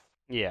it off.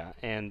 Yeah,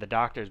 and the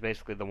doctor is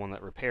basically the one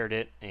that repaired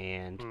it,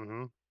 and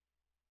Hmm.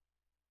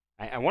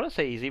 I want to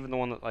say he's even the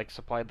one that like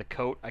supplied the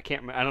coat. I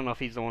can't. I don't know if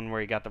he's the one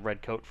where he got the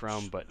red coat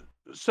from, but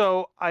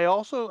So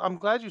I'm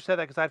glad you said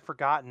that because I'd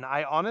forgotten.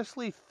 I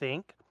honestly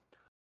think,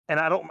 and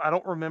I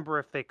don't remember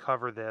if they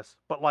cover this,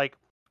 but like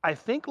I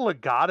think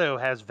Legato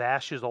has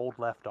Vash's old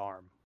left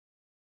arm,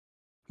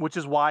 which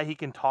is why he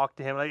can talk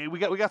to him. Like,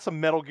 we got some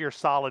Metal Gear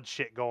Solid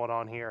shit going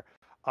on here.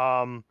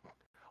 Um,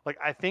 like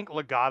I think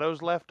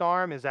Legato's left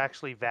arm is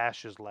actually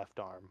Vash's left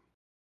arm.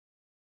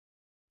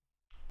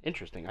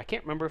 interesting. I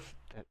can't remember if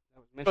that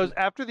was Because mentioned.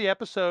 after the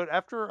episode,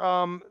 after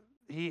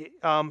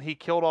he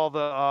killed all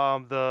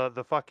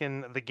the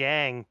fucking the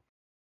gang.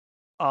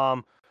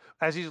 Um,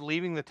 as he's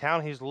leaving the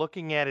town, he's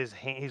looking at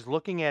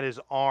his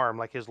arm,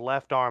 like his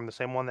left arm, the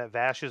same one that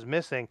Vash is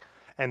missing,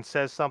 and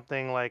says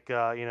something like,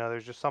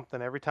 there's just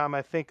something every time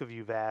I think of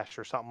you, Vash,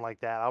 or something like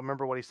that. I don't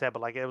remember what he said,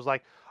 but like it was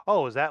like,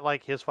 oh, is that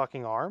like his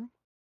fucking arm?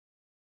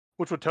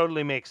 Which would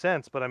totally make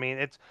sense, but I mean,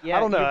 I Yeah,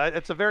 don't know,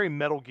 it's a very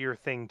Metal Gear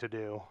thing to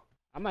do.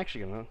 I'm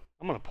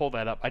gonna pull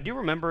that up. I do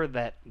remember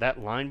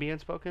that line being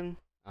spoken,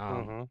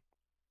 Hmm.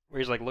 where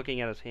he's like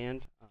looking at his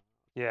hand.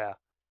 Yeah,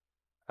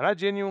 and I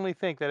genuinely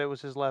think that it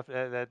was his left.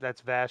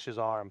 That's Vash's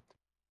arm.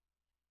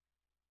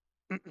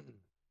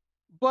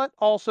 But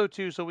also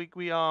too, so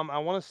we I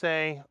want to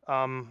say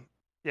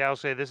yeah, I'll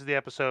say this is the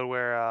episode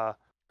where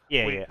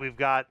Yeah, we yeah. we've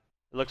got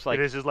It looks it like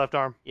is his left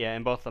arm. yeah,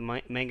 in both the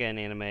manga and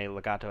anime,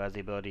 Legato has the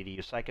ability to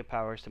use psychic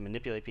powers to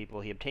manipulate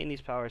people. He obtained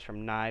these powers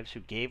from Knives,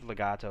 who gave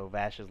Legato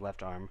Vash's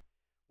left arm,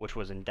 which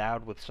was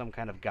endowed with some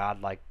kind of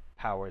godlike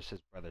powers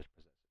his brothers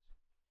possessed.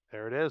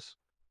 There it is.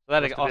 So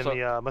that Must have been also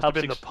the must have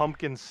helps been the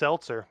pumpkin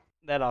seltzer.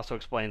 that also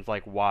explains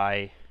like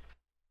why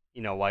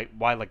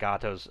why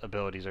Legato's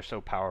abilities are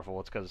so powerful.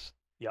 It's because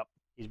Yep.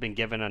 he's been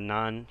given a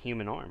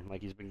non-human arm.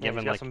 Like he's been Yeah,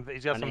 given like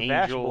he's got an some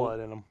Vash angel blood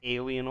in him.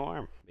 alien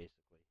arm, basically.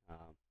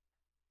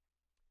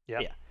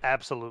 Yep. Yeah,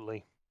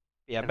 Absolutely.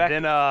 yeah. And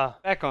then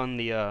Back on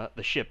the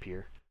ship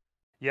here.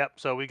 yep,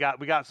 so we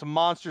got some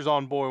monsters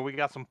on board. We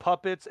got some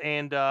puppets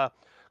and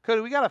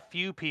Cody, we got a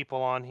few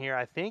people on here.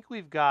 I think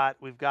we've got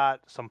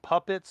some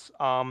puppets,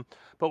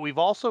 but we've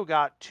also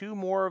got two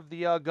more of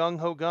the gung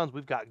ho guns.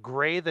 We've got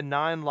Gray the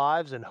Nine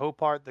Lives and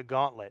Hopart the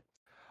Gauntlet.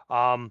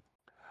 Um,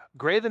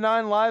 Gray the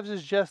Nine Lives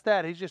is just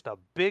that. He's just a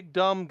big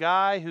dumb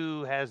guy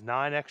who has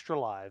 9 extra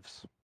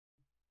lives.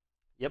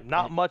 Yep.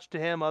 Not much to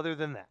him other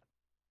than that.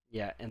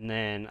 Yeah, and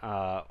then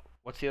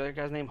what's the other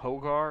guy's name?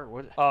 Hogar?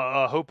 What?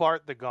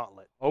 Hopart the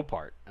Gauntlet.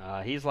 Opart.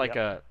 He's like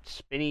Yep. a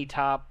spinny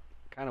top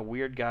kind of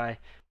weird guy.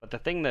 But the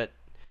thing that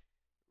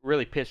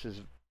really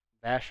pisses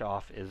Bash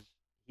off is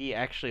he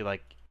actually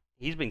like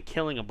he's been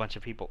killing a bunch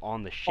of people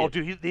on the Oh, ship.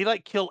 dude, he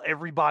like kill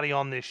everybody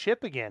on this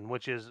ship again,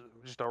 which is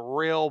just a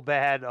real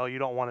bad. Oh, you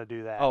don't want to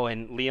do that. Oh,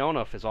 and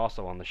Leonov is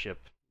also on the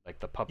ship, like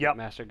the puppet Yep.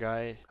 master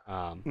guy.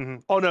 Oh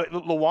no,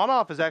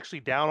 Luwanov is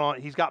actually down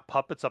on. He's got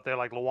puppets up there.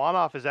 Like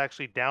Luwanov is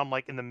actually down,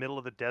 like in the middle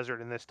of the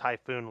desert in this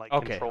typhoon, like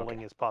Okay, controlling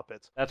okay. his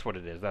puppets. That's what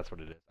it is. That's what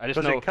it is. I just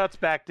Because know.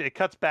 it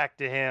cuts back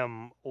to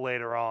him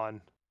later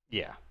on.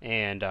 Yeah,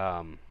 and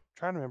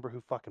Trying to remember who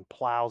fucking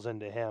plows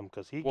into him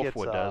because he gets.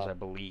 Wolfwood does, I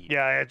believe.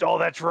 Yeah,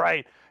 that's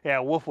right. Yeah,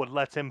 Wolfwood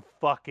lets him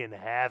fucking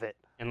have it.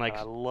 And like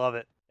I love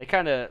it. they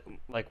kind of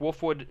like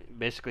Wolfwood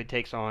basically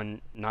takes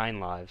on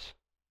 9 lives.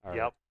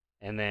 Yep.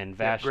 And then Yeah,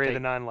 Vash Gray take- the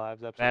Nine Lives.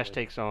 Vash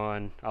Absolutely. takes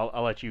on.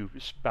 I'll let you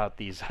spout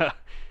these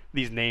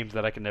these names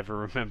that I can never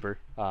remember.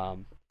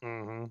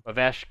 Mm-hmm. But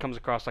Vash comes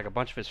across like a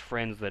bunch of his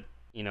friends that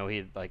he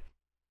had like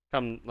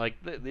come like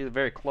they're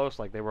very close.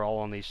 Like they were all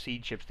on these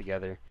seed ships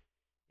together,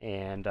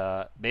 and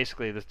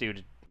basically this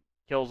dude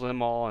kills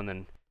them all, and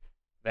then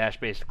Vash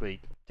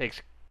basically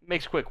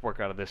makes quick work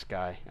out of this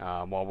guy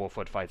while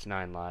Wolfwood fights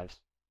 9 lives.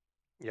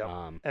 Yep.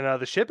 Um,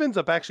 And the ship ends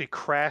up actually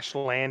crash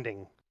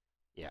landing.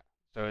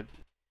 so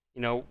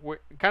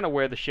kind of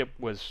where the ship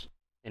was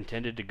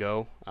intended to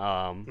go.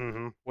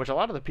 Mm-hmm. Which a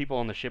lot of the people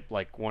on the ship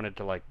like wanted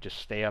to like just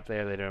stay up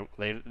there.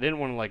 They didn't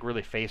want to like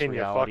really face Can you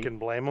reality. fucking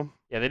blame them?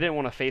 Yeah, they didn't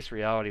want to face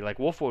reality. Like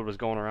Wolfwood was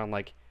going around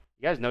like,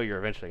 you guys know you're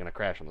eventually gonna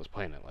crash on this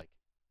planet. Like,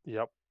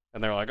 Yep.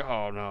 and they're like,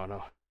 oh no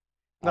no.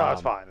 No, it's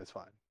Um, fine. It's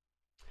fine.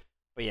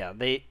 But yeah,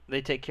 they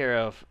take care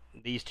of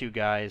these two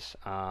guys.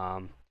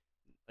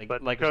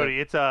 But like I said,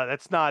 Cody,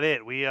 that's not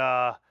it.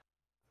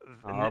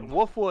 Um,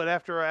 Wolfwood,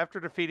 after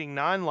defeating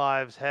 9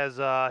 lives, has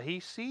he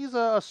sees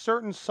a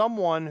certain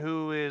someone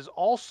who is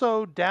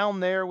also down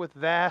there with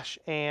Vash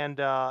and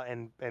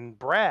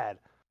Brad.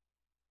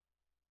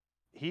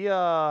 He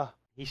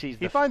he sees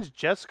he finds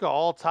Jessica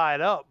all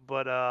tied up,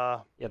 but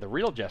yeah, the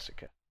real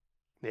Jessica.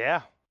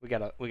 yeah, we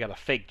got a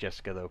fake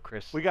Jessica though,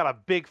 Chris. We got a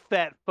big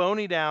fat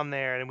phony down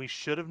there, and we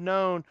should have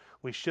known.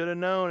 We should have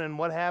known. And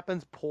what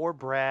happens? Poor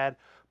Brad,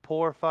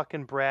 poor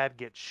fucking Brad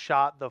gets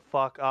shot the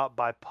fuck up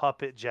by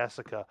puppet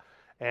Jessica.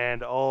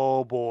 And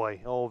oh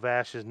boy, old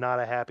Vash is not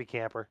a happy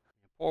camper.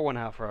 Pour one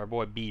out for our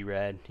boy B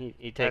Rad. He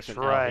takes That's it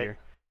out right. here,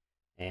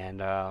 and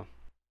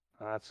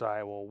That's all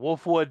right. Well,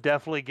 Wolfwood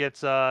definitely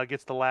gets the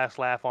last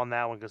laugh on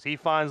that one because he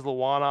finds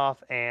Luanoff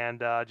and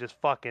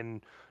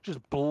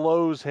just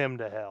blows him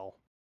to hell.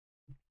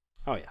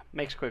 oh yeah,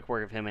 makes quick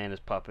work of him and his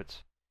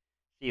puppets.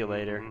 See you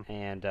later. Hmm.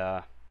 And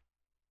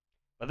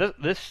but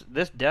this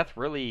death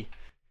really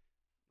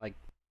like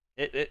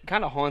it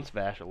kind of haunts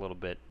Vash a little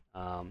bit.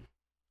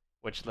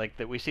 Which like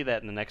that we see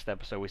that in the next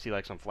episode. We see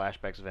like some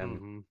flashbacks of him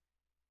Hmm.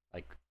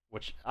 like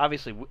which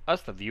obviously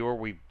us the viewer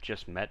we've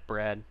just met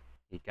Brad.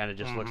 He kind of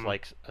just looks Hmm.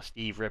 like a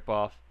Steve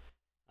ripoff,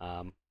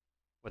 um,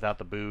 without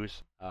the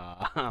booze.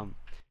 But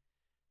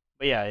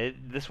yeah,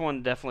 this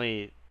one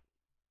definitely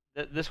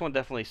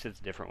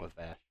sits different with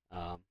Vash.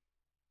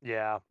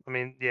 Yeah, I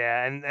mean,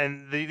 yeah,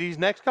 and these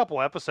next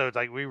couple episodes,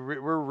 like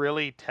we're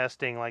really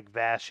testing like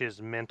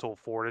Vash's mental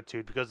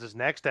fortitude because this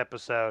next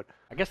episode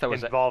I guess that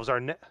was involves our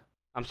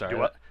I'm sorry do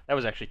what? that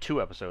was actually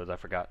 2 episodes I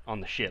forgot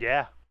on the ship.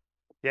 Yeah,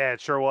 yeah,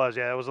 it sure was.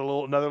 Yeah, it was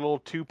another little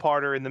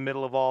two-parter in the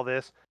middle of all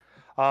this.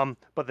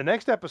 But the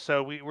next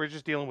episode, we're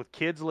just dealing with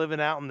kids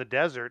living out in the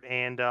desert,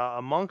 and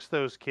amongst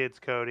those kids,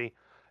 Cody,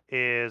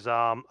 is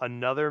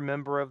another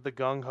member of the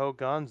Gung Ho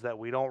Guns that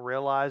we don't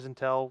realize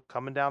until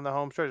coming down the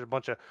home stretch. A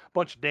bunch of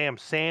damn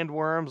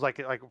sandworms, like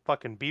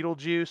fucking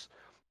Beetlejuice,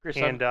 Chris,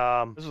 and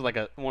this is like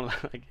a one of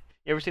the, like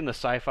you ever seen the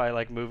sci-fi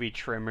like movie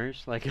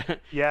Tremors? Like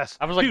yes,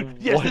 I was like, dude,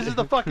 yes, what? this is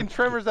the fucking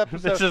Tremors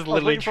episode. This is I was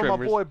literally waiting for my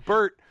Tremors. boy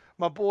Bert,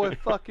 my boy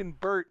fucking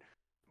Bert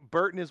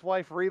and his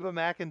wife Reba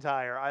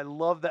McIntyre. I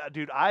love that,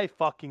 dude. I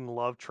fucking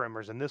love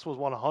Tremors, and this was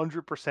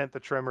 100% the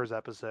Tremors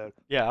episode.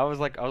 Yeah, I was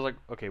like,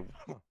 okay.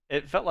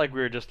 It felt like we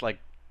were just like,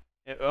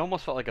 it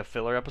almost felt like a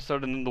filler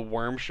episode, and then the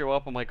worms show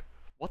up. I'm like,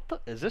 what the?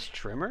 Is this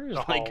Tremors?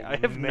 Like, Oh I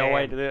have no man,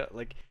 idea.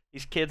 Like,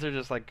 these kids are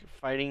just like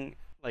fighting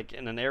like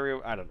in an area.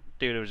 I don't,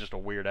 dude. It was just a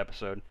weird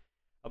episode.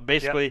 yeah.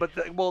 Basically, But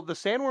the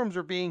sandworms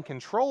are being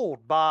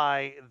controlled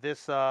by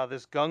this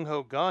gung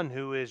ho gun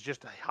who is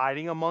just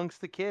hiding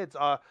amongst the kids.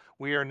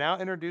 We are now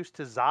introduced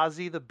to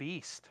Zazie the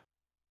Beast.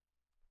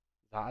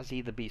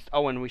 Ozzy the Beast.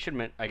 Oh, and we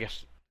should I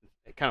guess,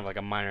 kind of like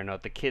a minor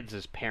note. The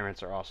kids'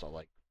 parents are also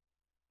like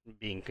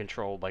being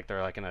controlled, like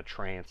they're like in a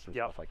trance and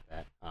Yep, stuff like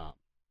that.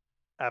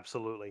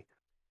 absolutely.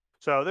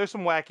 So there's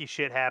some wacky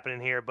shit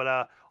happening here,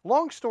 but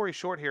long story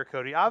short here,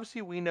 Cody.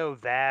 Obviously, we know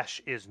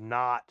Vash is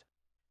not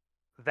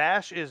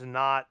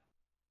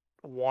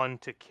one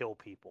to kill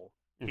people.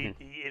 Hmm. It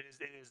is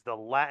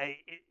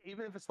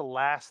even if it's the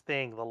last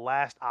thing, the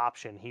last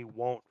option, he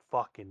won't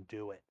fucking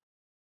do it.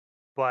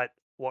 But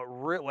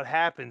what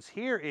happens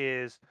here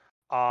is,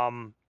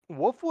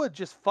 Wolfwood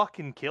just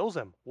fucking kills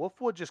him.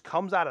 Wolfwood just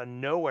comes out of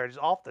nowhere, just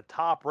off the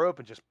top rope,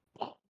 and just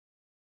Yeah,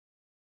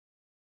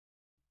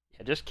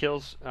 just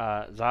kills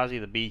Zazie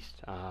the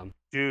Beast.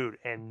 dude,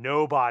 and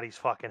nobody's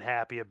fucking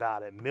happy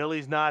about it.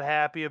 Millie's not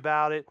happy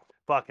about it.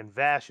 Fucking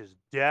Vash is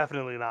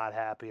definitely not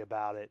happy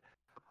about it.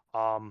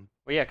 Well,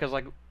 yeah, because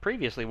like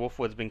previously,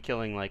 Wolfwood's been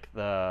killing like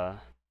the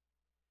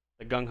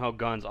gung ho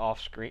guns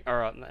off screen,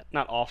 or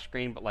not off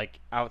screen, but like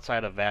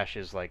outside of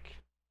Vash's, like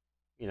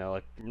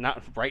like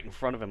not right in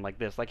front of him like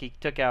this. Like he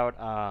took out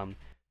the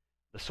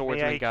yeah,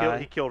 swordsman he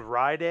guy, killed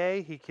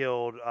Ride, he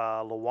killed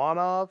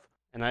Lawanov.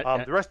 and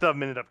I The rest of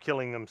them ended up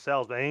killing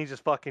themselves, but he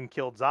just fucking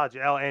killed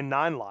Zaji. Oh, and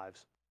Nine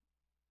Lives.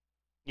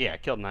 yeah,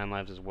 killed 9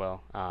 lives as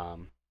well.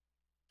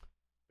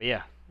 But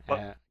yeah,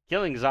 But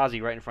killing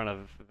Zazie right in front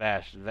of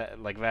Vash.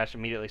 Like Vash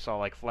immediately saw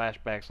like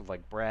flashbacks of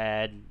like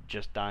Brad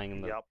just dying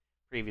in the yep.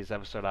 previous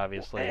episode,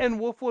 obviously. And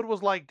Wolfwood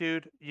was like,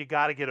 dude, you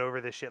got to get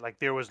over this shit. Like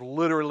there was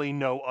literally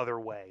no other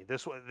way.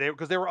 This was there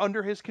because they were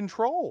under his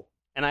control.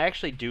 And I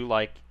actually do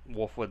like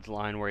Wolfwood's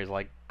line where he's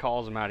like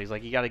calls him out. He's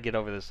like, "You got to get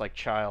over this like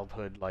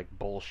childhood like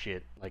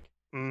bullshit," like,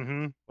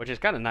 Mm-hmm. which is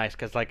kind of nice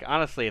because like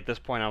honestly at this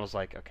point I was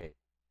like, okay,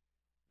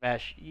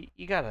 Vash,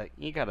 you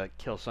gotta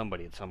kill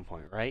somebody at some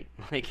point, right?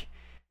 Like,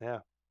 Yeah.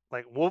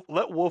 Like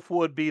let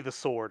Wolfwood be the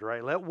sword,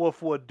 right? Let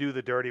Wolfwood do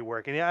the dirty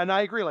work. And yeah, and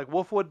I agree. Like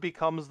Wolfwood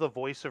becomes the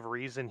voice of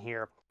reason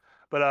here.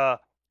 But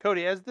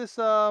Cody, as this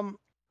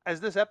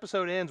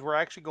episode ends, we're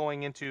actually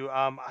going into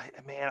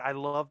man, I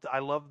loved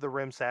the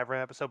Rim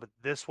Savran episode, but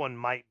this one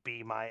might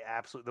be my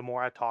absolute. The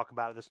more I talk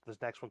about it,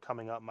 this next one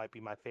coming up might be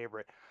my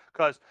favorite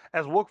because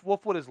as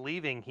Wolfwood is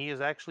leaving, he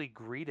is actually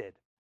greeted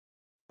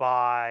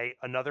by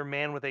another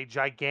man with a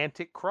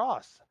gigantic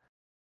cross,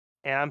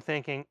 and I'm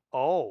thinking,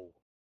 oh,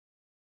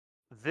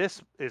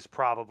 this is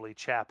probably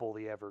Chapel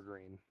the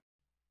Evergreen.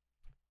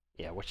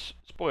 yeah, which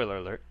spoiler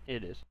alert,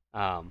 it is.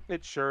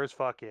 It sure as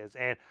fuck is.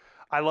 And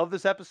I love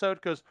this episode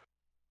because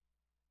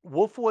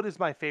Wolfwood is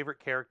my favorite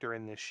character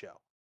in this show.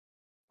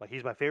 Like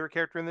he's my favorite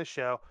character in this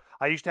show.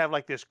 I used to have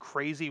like this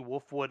crazy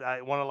Wolfwood.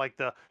 I one of like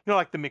the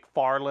like the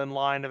McFarlane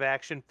line of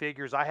action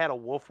figures. I had a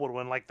Wolfwood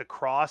one, like the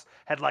cross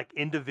had like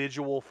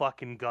individual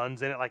fucking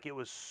guns in it. Like it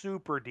was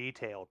super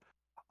detailed.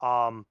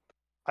 Um,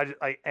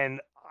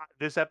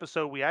 this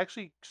episode we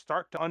actually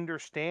start to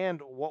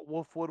understand what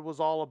Wolfwood was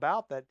all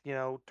about. That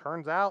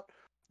turns out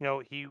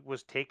he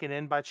was taken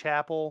in by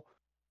Chapel,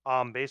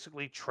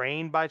 basically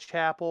trained by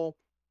Chapel,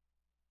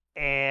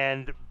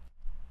 and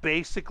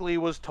basically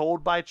was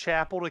told by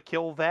Chapel to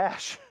kill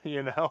Vash.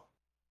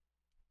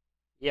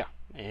 Yeah,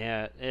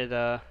 yeah.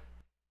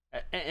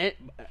 It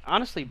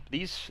honestly,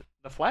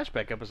 the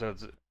flashback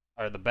episodes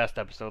are the best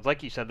episodes.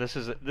 Like you said, this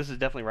is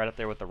definitely right up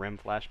there with the Rim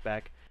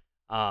flashback.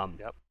 Um,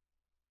 Yep.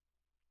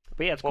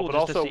 but yeah, it's Well, cool but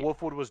just to also see.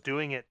 Wolfwood was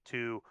doing it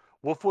to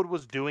Wolfwood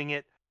was doing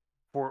it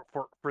for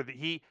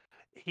the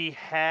he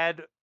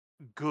had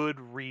good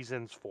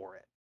reasons for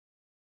it.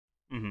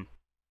 Hmm.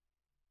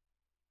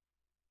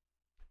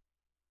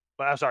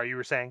 But I'm sorry, you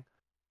were saying?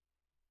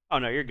 Oh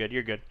no, you're good.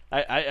 You're good.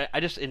 I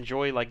just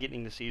enjoy like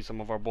getting to see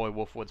some of our boy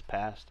Wolfwood's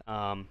past.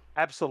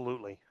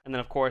 Absolutely. And then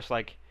of course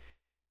like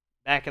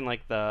back in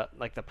like the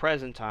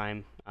present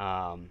time,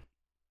 Vash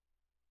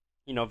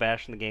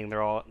and the gang,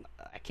 they're all.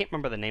 I can't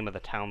remember the name of the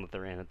town that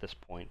they're in at this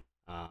point.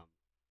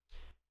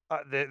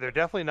 They're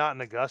definitely not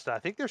in Augusta. I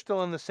think they're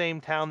still in the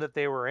same town that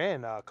they were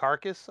in,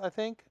 Carcass, I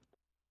think.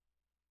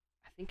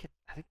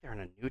 I think they're in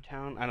a new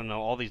town. I don't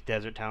know. All these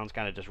desert towns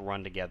kind of just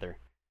run together.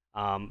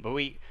 But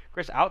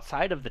Chris,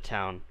 outside of the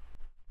town,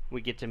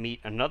 we get to meet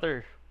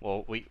another.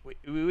 Well,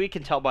 we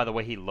can tell by the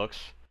way he looks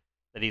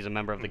that he's a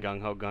member of the Mhm.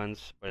 Gung Ho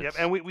Guns. But Yep, it's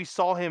and we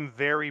saw him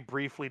very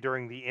briefly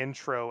during the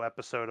intro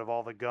episode of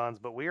All the Guns,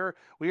 but we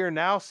are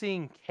now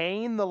seeing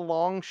Kane the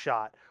long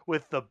shot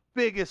with the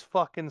biggest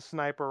fucking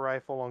sniper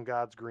rifle on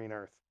God's green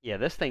earth. yeah,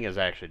 this thing is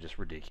actually just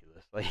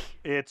ridiculous. Like,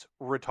 It's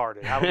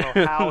retarded. I don't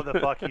know how the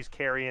fuck he's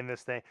carrying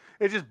this thing.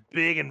 It's just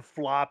big and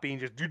floppy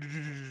and just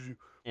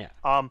yeah.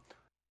 um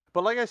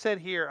but like I said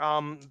here,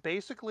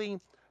 basically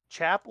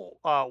Chapel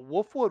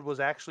Wolfwood was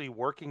actually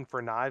working for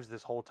Knives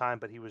this whole time,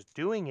 but he was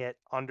doing it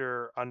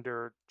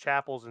under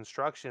Chapel's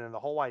instruction, and the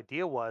whole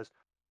idea was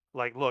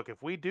like, look,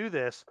 if we do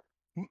this,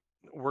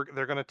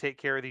 they're going to take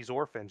care of these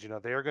orphans.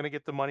 They're going to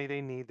get the money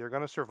they need. They're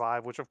going to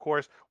survive. Which, of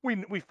course,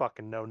 we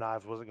fucking know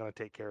Knives wasn't going to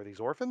take care of these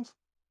orphans.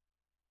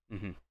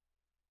 Hmm.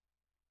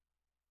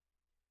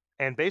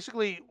 And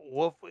basically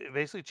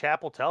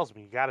Chapel tells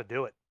me you got to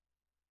do it.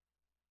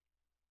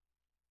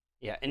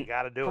 Yeah, You and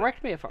got to do it.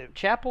 correct me if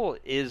Chapel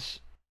is.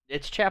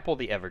 It's Chapel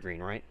the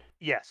Evergreen, right?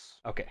 Yes.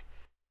 Okay.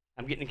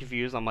 I'm getting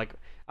confused. I'm like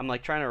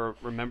trying to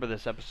remember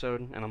this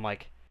episode, and I'm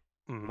like,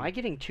 am Mhm. I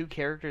getting two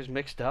characters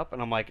mixed up?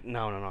 And I'm like,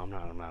 no, no, no, I'm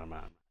not. I'm not. I'm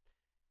not.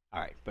 All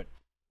right, but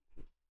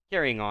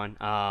carrying on.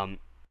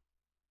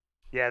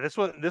 Yeah, this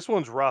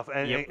one's rough.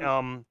 Yep.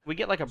 And We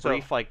get like a so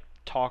brief like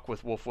talk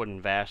with Wolfwood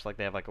and Vash, like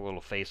they have like a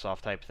little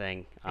face-off type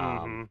thing.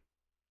 mhm.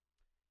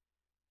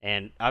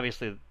 And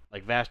obviously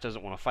like Vash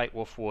doesn't want to fight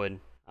Wolfwood.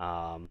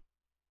 And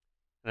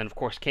then of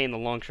course Kane the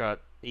Longshot,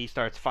 he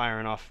starts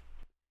firing off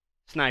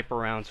sniper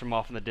rounds from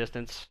off in the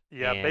distance.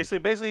 Yeah, And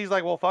basically he's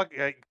like, well, fuck.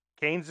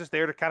 Kane's just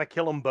there to kind of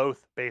kill them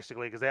both,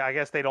 basically, because I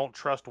guess they don't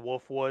trust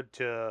Wolfwood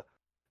to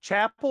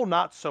Chapel,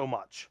 not so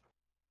much,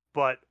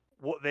 but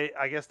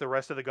I guess the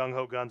rest of the Gung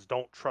Ho Guns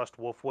don't trust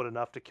Wolfwood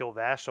enough to kill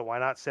Vash, so why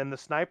not send the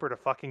sniper to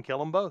fucking kill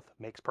them both?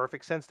 Makes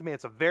perfect sense to me.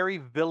 It's a very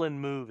villain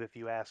move, if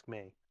you ask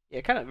me.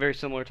 yeah, kind of very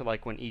similar to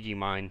like when E.G.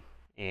 Mine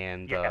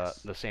and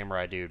Yes, the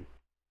samurai dude.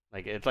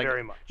 Like it's like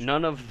very much.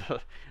 none of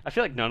the. I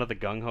feel like none of the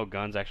gung ho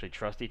guns actually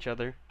trust each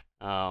other.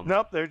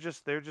 Nope, they're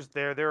just there.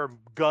 There are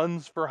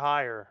guns for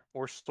hire,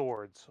 or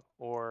swords,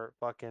 or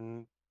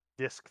fucking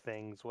disc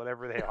things,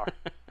 whatever they are.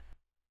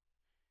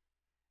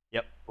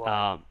 Yep.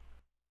 But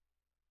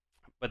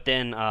But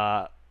then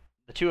the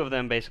two of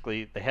them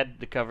basically they head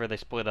to cover, they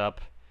split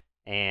up,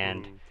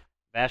 and mm,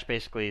 Vash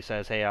basically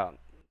says, "Hey,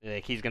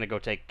 like he's gonna go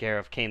take care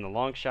of Kane the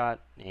Longshot,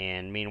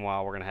 and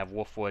meanwhile we're gonna have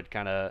Wolfwood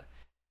kind of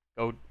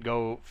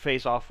go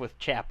face off with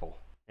Chapel,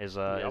 his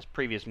yep.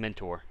 previous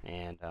mentor."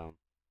 And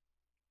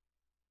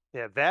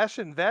Yeah, Vash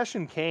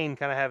and Kane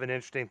kind of have an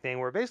interesting thing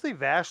where basically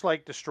Vash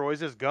like destroys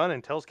his gun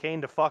and tells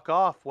Kane to fuck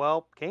off.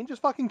 Well, Kane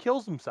just fucking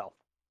kills himself.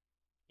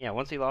 yeah,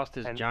 once he lost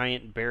his And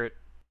giant Barrett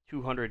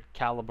 200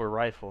 caliber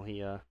rifle,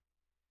 he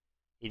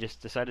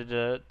just decided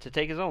to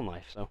take his own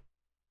life. So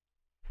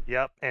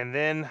yep, and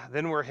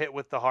then we're hit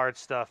with the hard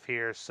stuff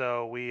here.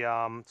 So we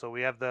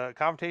have the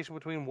confrontation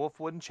between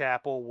Wolfwood and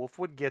Chapel.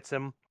 Wolfwood gets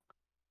him,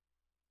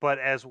 but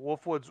as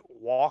Wolfwood's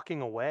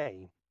walking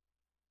away,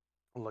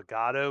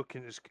 Legato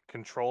is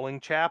controlling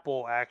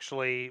Chapel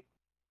actually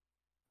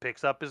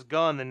picks up his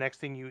gun. The next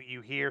thing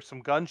you hear some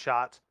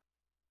gunshots,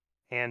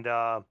 and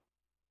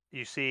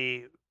you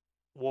see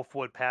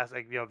Wolfwood pass.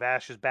 Like,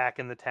 Vash is back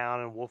in the town,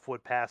 and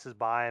Wolfwood passes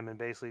by him, and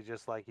basically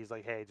just like he's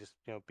like, "Hey, just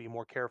be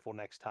more careful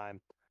next time."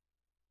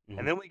 And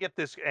mhm. then we get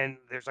this, and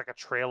there's like a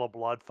trail of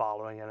blood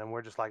following it, and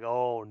we're just like,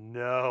 "Oh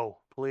no,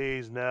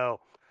 please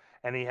no!"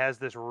 And he has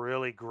this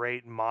really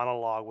great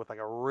monologue with like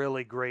a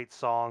really great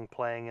song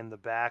playing in the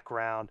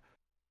background,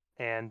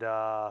 and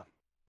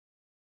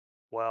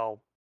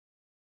well,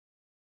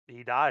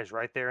 he dies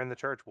right there in the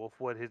church.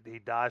 Wolfwood, he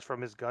dies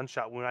from his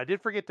gunshot wound. I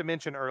did forget to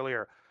mention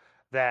earlier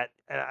that,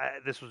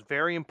 this was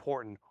very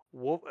important.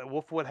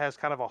 Wolfwood has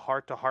kind of a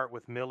heart to heart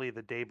with Millie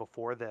the day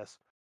before this.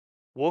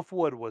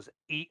 Wolfwood was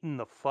eating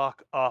the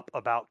fuck up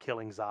about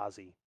killing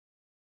Zazie.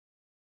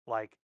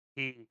 Like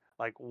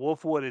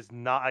Wolfwood is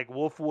not like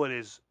Wolfwood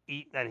is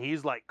eating, and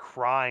he's like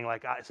crying,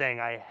 like saying,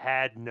 "I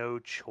had no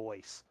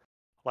choice."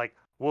 Like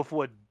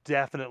Wolfwood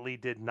definitely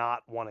did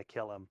not want to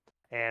kill him,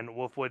 and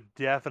Wolfwood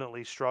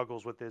definitely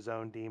struggles with his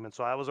own demon.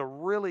 So that was a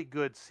really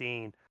good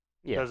scene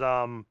Yeah, because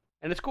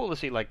and it's cool to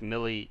see like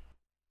Millie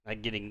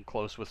like getting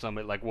close with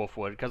somebody like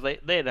Wolfwood because they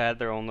had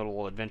their own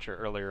little adventure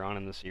earlier on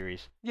in the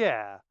series.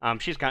 yeah,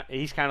 He's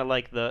kind of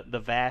like the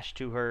Vash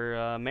to her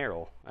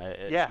Meryl,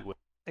 if yeah, you would.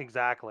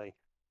 exactly.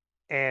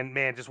 And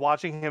man, just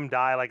watching him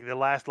die, like the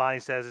last line he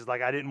says is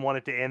like, "I didn't want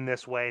it to end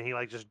this way," and he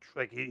like just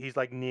like he's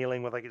like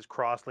kneeling with like his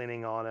cross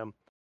leaning on him,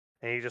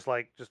 and he just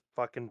like just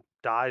fucking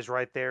dies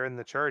right there in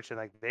the church. And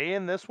like they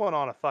end this one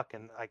on a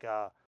fucking like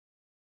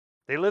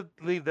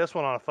leave this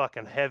one on a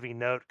fucking heavy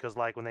note because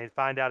like when they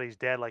find out he's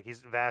dead, like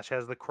he's Vash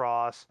has the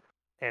cross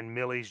and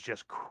Millie's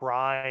just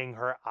crying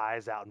her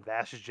eyes out, and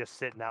Vash is just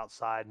sitting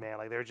outside, man.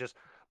 Like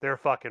they're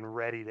fucking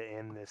ready to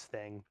end this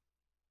thing.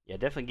 Yeah,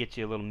 definitely gets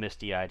you a little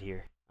misty eyed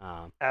here.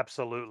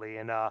 Absolutely.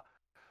 And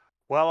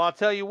well, I'll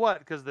tell you what,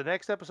 because the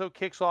next episode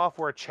kicks off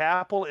where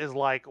Chapel is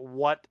like,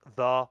 "What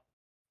the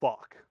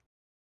fuck?"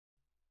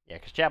 Yeah,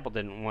 because Chapel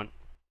didn't want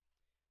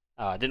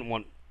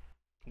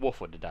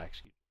Wolfwood to die.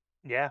 Excuse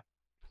Yeah. me.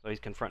 So he's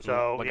confronting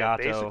So yeah,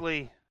 Legato.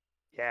 basically,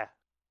 yeah.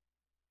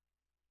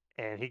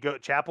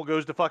 And Chapel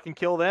goes to fucking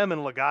kill them,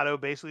 and Legato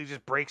basically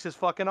just breaks his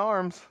fucking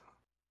arms.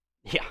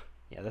 Yeah,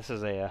 yeah, this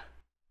is a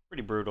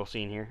pretty brutal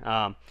scene here.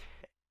 And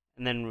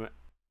then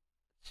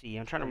see,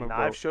 I'm trying to And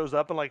remember. Knives shows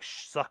up and like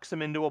sucks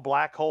him into a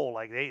black hole.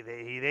 Like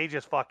they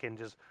just fucking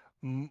just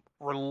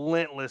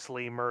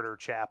relentlessly murder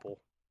Chapel.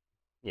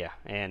 Yeah,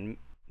 and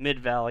Mid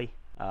Valley,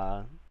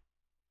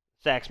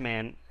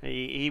 Saxman,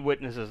 he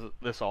witnesses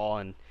this all,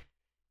 and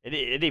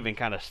it even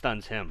kind of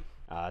stuns him.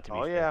 To be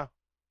Oh fair. yeah.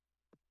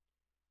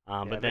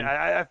 Yeah, But man, then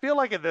I feel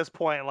like at this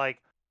point,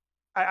 like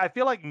I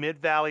feel like Mid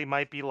Valley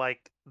might be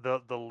like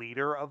the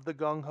leader of the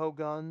Gung Ho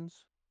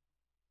Guns.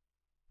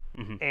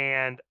 mhm.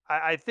 And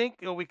I think,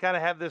 we kind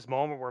of have this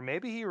moment where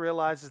maybe he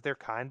realizes they're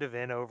kind of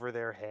in over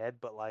their head,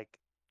 but like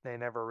they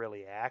never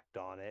really act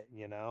on it,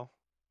 you know?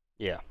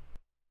 Yeah,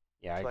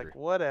 yeah, I It's agree. like,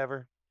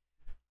 whatever.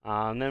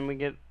 And then we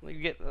get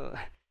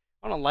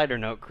on a lighter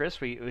note,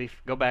 Chris. We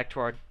go back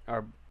to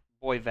our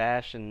boy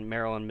Vash and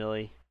Meryl and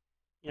Millie.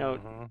 You know,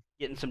 Hmm.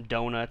 getting some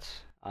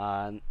donuts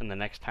in the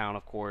next town,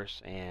 of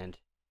course, and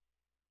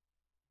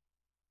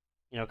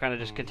kind of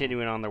just Hmm.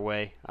 continuing on their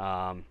way.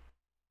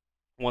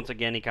 Once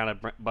again, he kind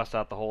of busts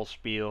out the whole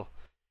spiel.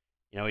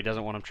 He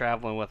doesn't want him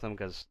traveling with him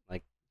because,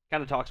 like,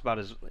 kind of talks about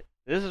his.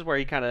 This is where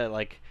he kind of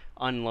like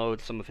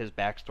unloads some of his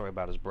backstory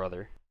about his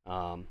brother.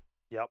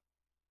 Yep.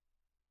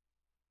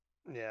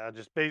 Yeah,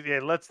 just basically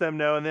it lets them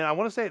know. And then I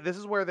want to say this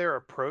is where they're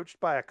approached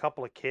by a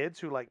couple of kids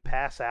who like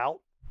pass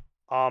out.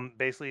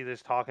 Basically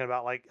just talking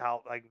about like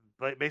how like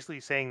basically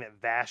saying that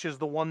Vash is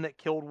the one that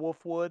killed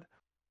Wolfwood.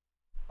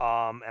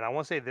 And I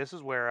want to say this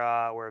is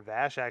where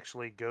Vash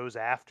actually goes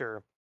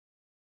after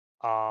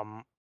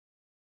um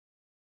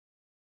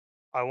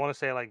I want to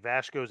say like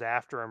Vash goes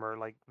after him, or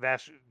like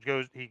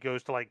he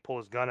goes to like pull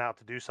his gun out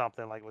to do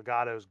something, like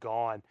Legato's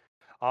gone.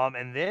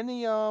 And then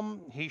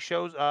he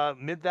shows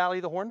Mid Valley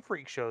the Horn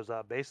Freak shows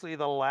up, basically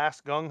the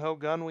last gung ho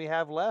gun we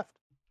have left.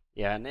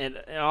 Yeah, and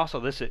also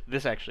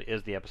this actually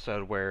is the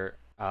episode where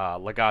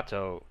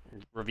Legato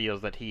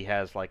reveals that he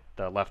has like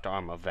the left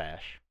arm of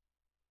Vash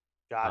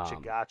Gotcha,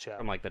 um, gotcha.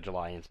 from like the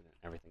July incident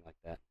and everything like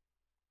that.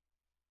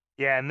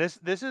 Yeah, and this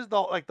is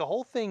the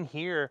whole thing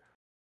here.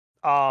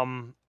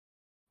 Um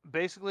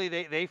Basically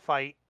they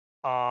fight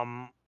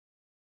um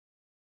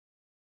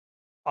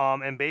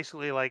and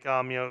basically, like, they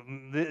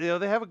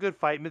have a good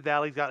fight. Mid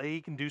Valley's got he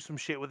can do some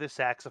shit with his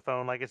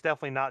saxophone. Like, it's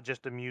definitely not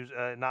just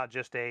not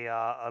just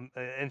a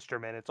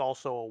instrument. It's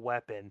also a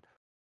weapon.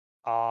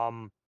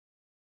 Um,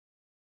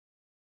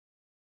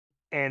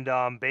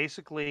 and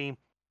basically,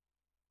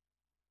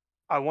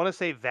 I want to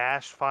say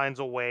Vash finds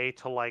a way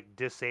to like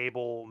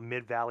disable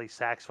Mid Valley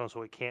saxophone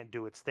so it can't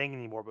do its thing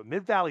anymore. But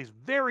Mid Valley's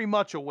very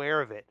much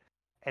aware of it,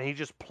 and he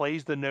just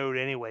plays the note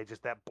anyway.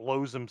 Just that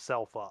blows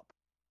himself up.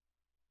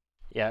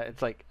 Yeah,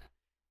 it's like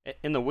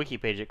in the wiki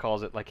page it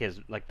calls it like his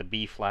like the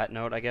B flat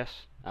note, I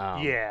guess.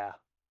 Yeah.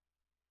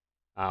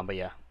 But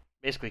yeah,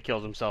 basically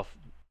kills himself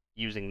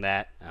using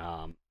that.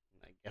 I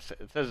guess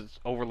it says it's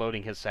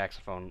overloading his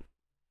saxophone,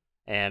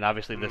 and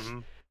obviously Hmm.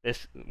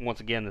 this once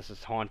again this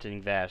is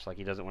haunting Vash. Like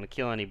he doesn't want to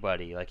kill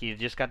anybody. Like he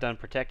just got done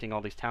protecting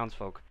all these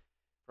townsfolk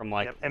from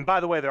like Yep. And by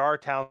the way, there are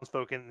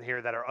townsfolk in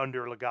here that are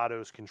under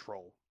Legato's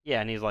control. yeah,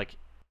 and he's like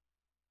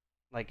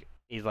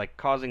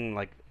causing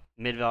like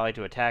Mid Valley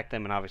to attack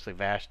them, and obviously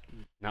Vash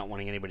not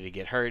wanting anybody to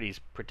get hurt. He's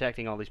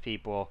protecting all these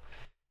people,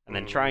 and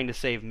then Hmm. trying to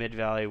save Mid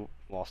Valley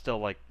while still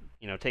like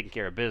taking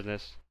care of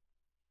business.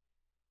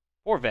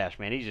 Poor Vash,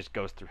 man, he just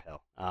goes through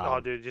hell. Oh,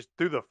 dude, just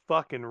through the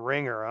fucking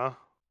ringer, huh?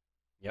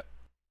 Yep.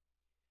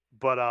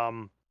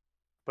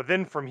 But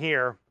then from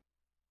here,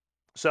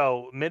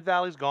 so Mid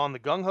Valley's gone, the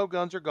Gung Ho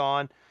Guns are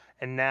gone,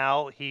 and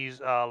now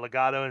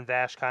Legato and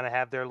Vash kind of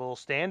have their little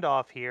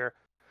standoff here,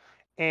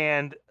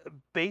 and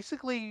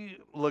basically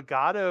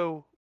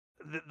Legato,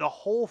 the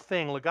whole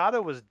thing,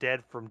 Legato was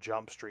dead from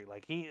Jump Street.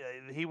 Like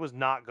he was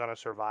not gonna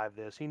survive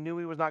this. He knew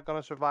he was not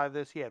gonna survive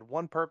this. He had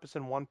one purpose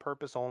and one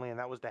purpose only, and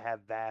that was to have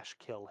Vash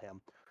kill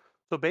him.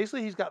 So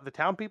basically, he's got the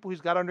town people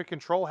he's got under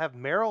control have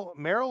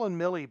Meryl and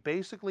Millie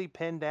basically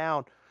pinned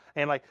down,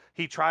 and like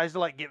he tries to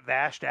like get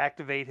Vash to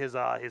activate his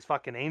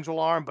fucking angel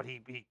arm, but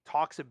he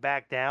talks it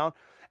back down,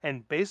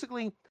 and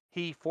basically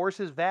he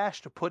forces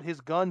Vash to put his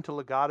gun to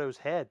Legato's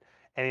head,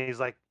 and he's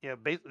like, you know,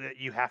 basically,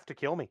 you have to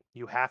kill me,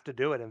 you have to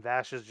do it, and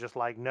Vash is just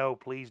like, no,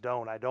 please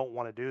don't, I don't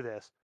want to do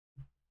this,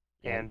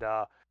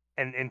 Yeah.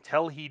 and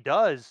until he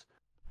does,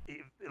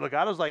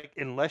 Legato's like,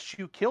 unless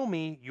you kill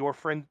me, your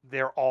friend,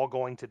 they're all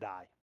going to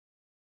die.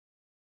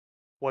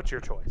 What's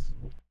your choice?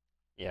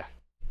 Yeah.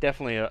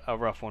 Definitely a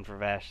rough one for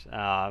Vash,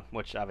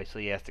 which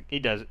obviously he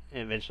does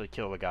eventually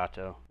kill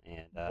Legato,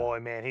 and Boy,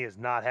 man, he is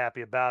not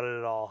happy about it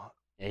at all.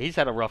 yeah, he's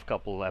had a rough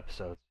couple of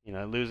episodes. You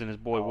know, losing his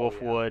boy Oh,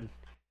 Wolfwood,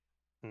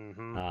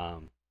 yeah.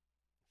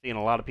 seeing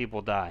a lot of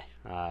people die,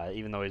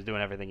 even though he's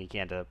doing everything he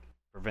can to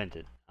prevent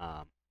it.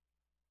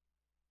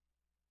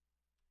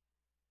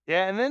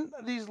 Yeah, and then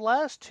these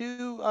last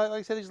two, like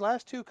I said, these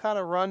last two kind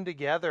of run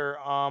together.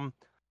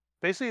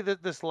 Basically,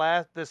 this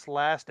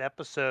last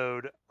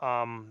episode,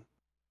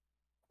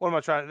 what am I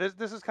trying?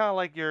 This is kind of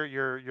like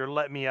your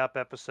Let Me Up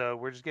episode.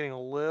 We're just getting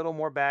a little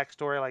more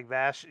backstory. Like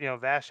Vash,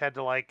 Vash had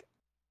to like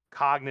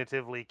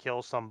cognitively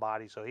kill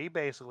somebody, so he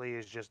basically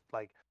is just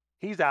like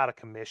he's out of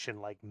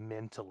commission, like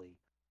mentally.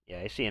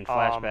 Yeah, he's seeing Um,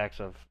 flashbacks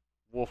of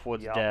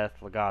Wolfwood's yep. death,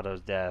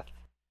 Legato's death,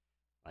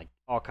 like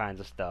all kinds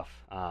of stuff.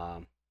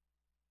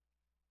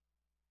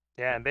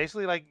 Yeah, and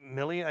basically, like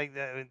Millie, like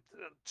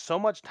so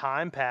much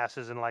time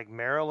passes, and like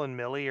Meryl and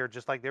Millie are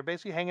just like they're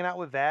basically hanging out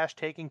with Vash,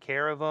 taking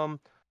care of him.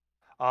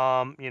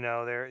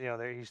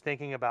 He's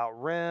thinking about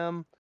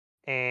Rim,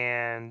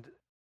 and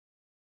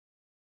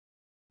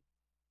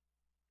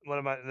what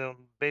am I?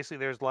 Basically,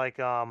 there's like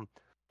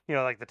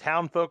like the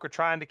town folk are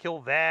trying to kill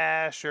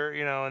Vash, or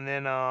and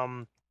then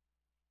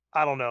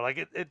I don't know,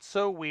 like it's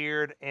so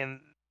weird, and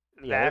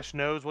Yeah, Vash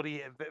knows what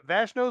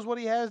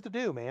he has to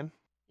do, man.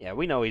 yeah,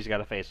 we know he's got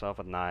to face off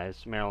with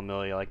Knives. Meryl and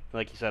Millie, like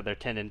you said, they're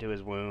tending to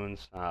his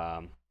wounds.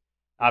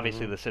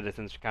 Obviously, Mm-hmm. the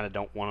citizens kind of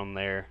don't want him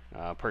there,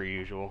 per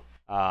usual.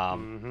 Um,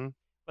 Mm-hmm.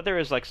 but there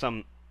is like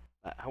some,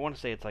 I want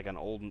to say it's like an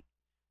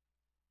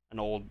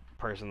old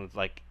person that's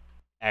like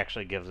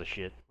actually gives a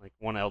shit. Like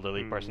one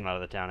elderly Mm-hmm. person out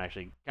of the town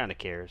actually kind of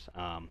cares.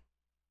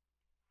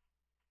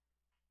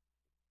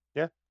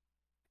 Yeah.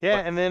 Yeah,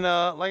 But and then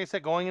like I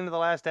said, going into the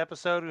last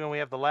episode, we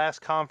have the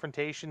last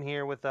confrontation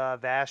here with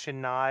Vash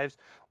and Knives.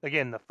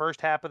 Again, the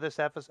first half of this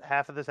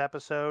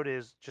episode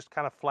is just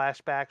kind of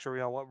flashbacks,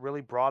 or what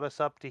really brought us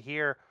up to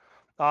here.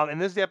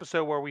 And this is the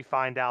episode where we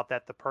find out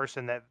that the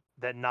person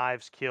that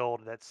Knives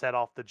killed, that set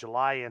off the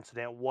July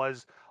incident,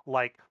 was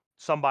like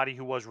somebody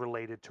who was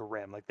related to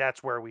Rim. Like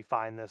that's where we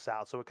find this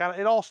out. So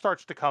it all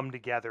starts to come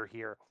together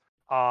here.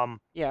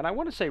 Um, yeah, and I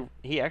want to say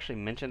he actually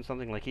mentioned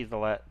something like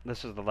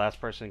this is the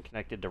last person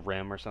connected to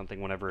Rim or something.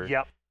 Whenever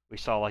yep. we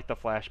saw like the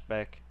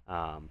flashback.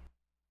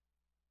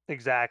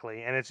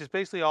 Exactly, and it's just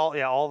basically all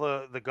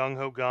the gung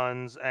ho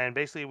guns, and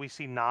basically we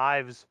see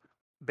Knives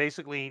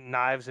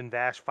and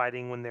Vash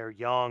fighting when they're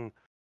young,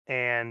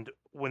 and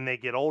when they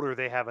get older,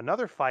 they have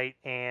another fight,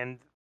 and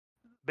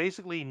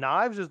basically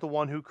Knives is the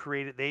one who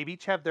created. They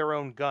each have their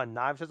own gun.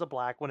 Knives has a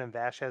black one, and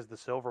Vash has the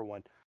silver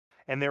one,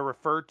 and they're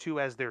referred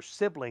to as their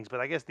siblings. But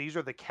I guess these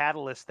are the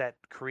catalysts that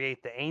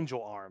create the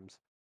angel arms.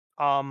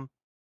 Um,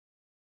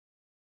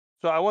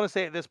 so I want to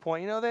say at this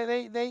point,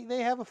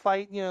 they have a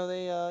fight.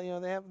 They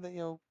have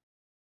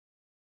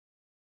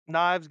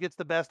Knives gets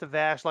the best of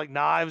Vash. Like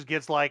Knives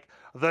gets like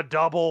the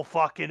double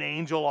fucking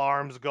angel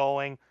arms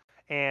going,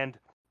 and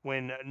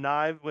when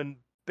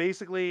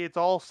basically it's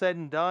all said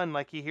and done,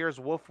 like he hears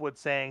Wolfwood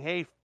saying,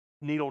 "Hey,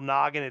 Needle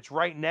Noggin, it's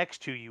right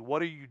next to you.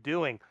 What are you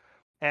doing?"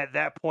 At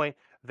that point,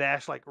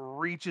 Vash like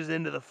reaches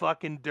into the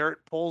fucking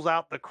dirt, pulls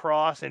out the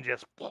cross, and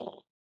just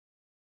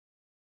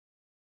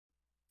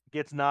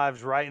gets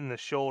Knives right in the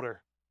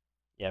shoulder.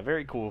 Yeah,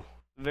 very cool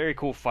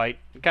fight.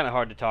 Kind of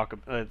hard to talk.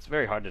 It's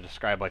very hard to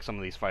describe like some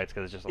of these fights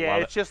because it's just Yeah,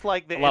 it's just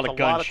like a lot it's a of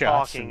lot of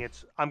gunshots talking. and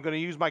It's I'm going to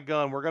use my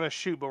gun. We're going to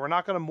shoot, but we're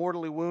not going to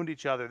mortally wound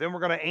each other. Then we're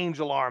going to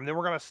angel arm. Then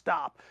we're going to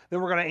stop.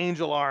 Then we're going to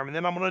angel arm, and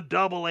then I'm going to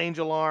double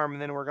angel arm,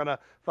 and then we're going to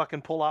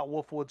fucking pull out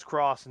Wolfwood's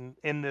cross and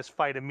end this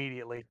fight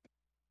immediately.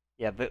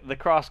 yeah, the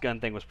cross gun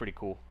thing was pretty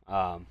cool.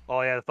 Oh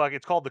yeah,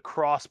 it's called the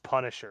Cross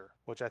Punisher,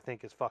 which I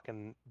think is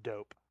fucking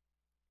dope.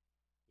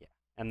 Yeah,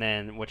 and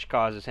then which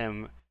causes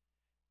him.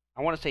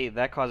 I want to say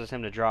that causes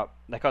him to drop.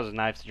 That causes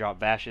Knives to drop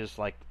Vash's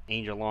like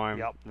angel arm.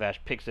 Yep. Vash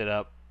picks it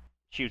up,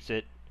 shoots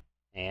it,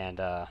 and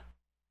Well,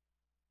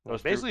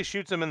 goes through. basically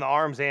shoots him in the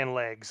arms and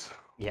legs.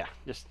 Yeah,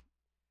 just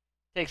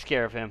takes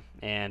care of him,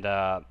 and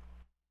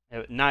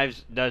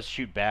Knives does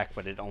shoot back,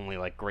 but it only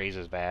like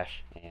grazes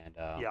Vash, and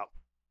Yeah. yeah,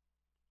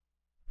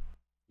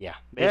 Yeah,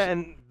 basically,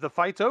 and the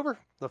fight's over.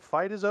 The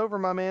fight is over,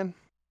 my man.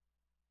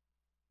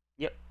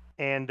 yep.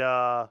 And Kind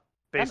of.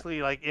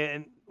 basically, like,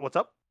 and what's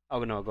up?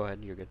 Oh no, go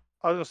ahead. You're good.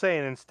 I was gonna say,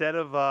 and instead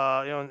of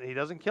he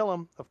doesn't kill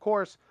him, of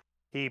course.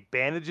 He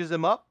bandages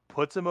him up,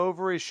 puts him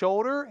over his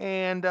shoulder,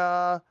 and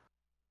the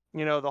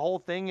whole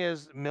thing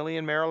is Millie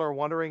and Meryl are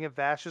wondering if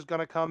Vash is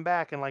gonna come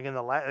back. And like in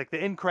like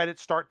the end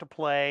credits start to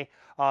play.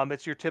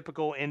 It's your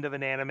typical end of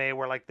an anime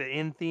where like the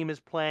end theme is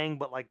playing,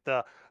 but like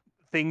the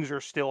things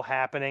are still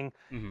happening.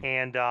 Hmm.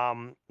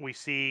 And we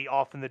see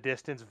off in the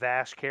distance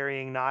Vash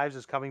carrying knives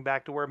is coming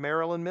back to where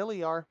Meryl and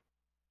Millie are.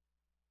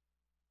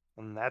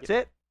 And that's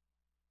Yep. it.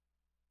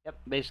 Yep.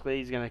 Basically,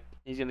 he's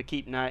gonna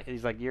keep Knives.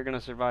 He's like, you're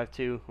gonna survive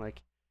too.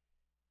 Like,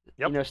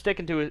 Yep.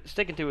 sticking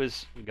to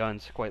his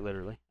guns, quite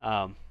literally.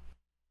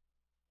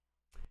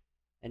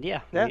 And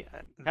yeah, Yeah.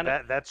 kind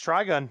of That's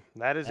Trigun.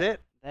 That is that,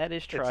 it. that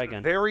is It's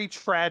Trigun. very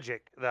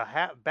tragic. The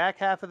back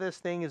half of this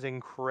thing is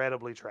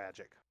incredibly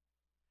tragic.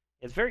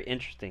 It's very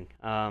interesting.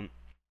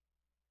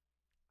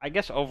 I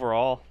guess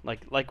overall,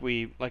 like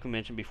we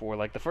mentioned before,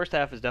 like the first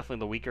half is definitely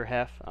the weaker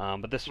half.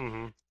 But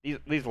Mm-hmm.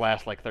 these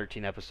last like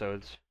 13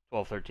 episodes,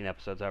 12, 13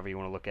 episodes, however you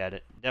want to look at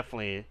it,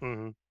 definitely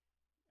Mm-hmm.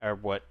 are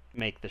what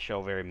make the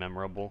show very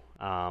memorable.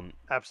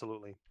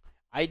 Absolutely.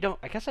 I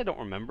guess I don't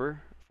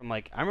remember from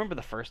like I remember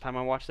the first time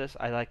I watched this,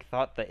 I like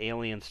thought the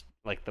aliens,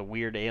 like the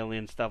weird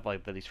alien stuff,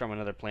 like that he's from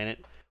another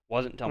planet,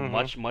 wasn't until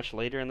Mm-hmm. much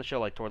later in the show,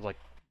 like towards like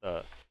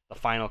the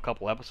final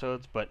couple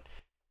episodes. But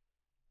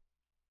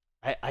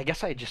I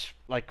guess I just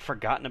like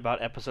forgotten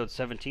about episode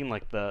 17,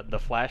 like the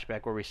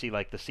flashback where we see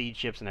like the seed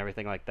ships and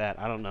everything like that.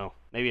 I don't know.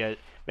 Maybe I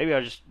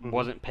just Mm-hmm.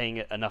 wasn't paying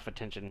it enough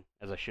attention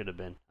as I should have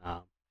been.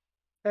 Hey,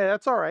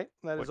 that's all right.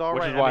 That is all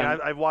Which is right. I why mean, I'm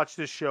I've watched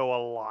this show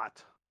a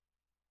lot,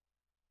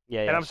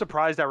 yeah and I'm yes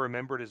surprised I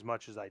remembered as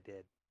much as I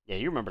did. yeah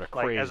you remember a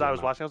Like as crazy I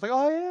was amount. watching, I was like,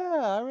 "Oh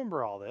yeah, I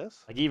remember all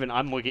this." Like even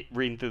I'm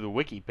reading through the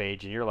wiki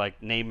page and you're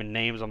like naming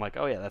names. I'm like,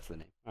 oh yeah, that's the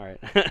name. All right.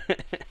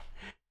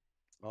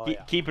 Oh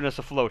yeah. Keeping us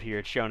afloat here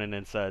at Shonen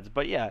Insides.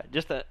 But yeah,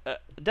 just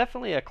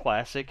definitely a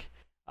classic.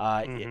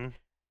 Uh, it, Mm-hmm.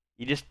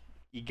 you just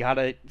you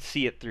gotta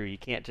see it through. You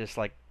can't just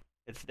like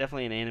it's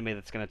definitely an anime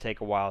that's gonna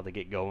take a while to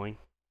get going.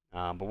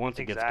 But once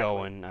it gets Exactly.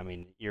 going, I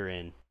mean, you're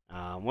in.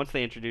 Once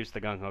they introduce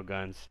the gung ho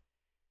guns,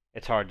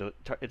 it's hard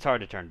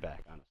to turn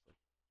back, honestly.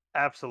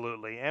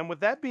 Absolutely. And with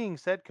that being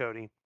said,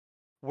 Cody,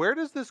 where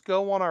does this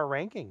go on our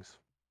rankings?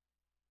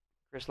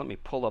 Chris, let me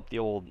pull up the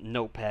old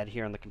notepad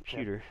here on the Yep.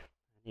 computer.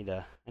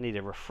 I need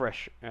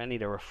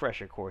a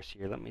refresher course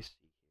here. Let me see.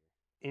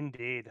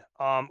 Indeed.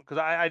 Because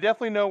I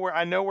definitely know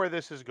where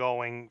this is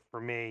going for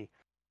me.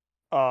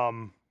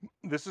 Um,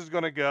 this is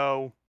gonna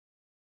go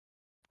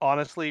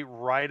honestly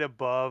right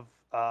above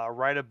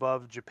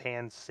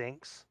Japan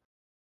Sinks,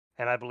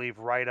 and I believe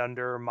right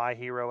under My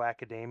Hero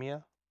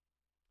Academia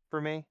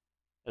for me.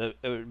 It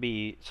would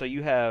be so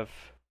you have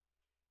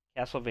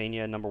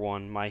Castlevania number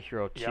one, My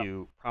Hero Yep.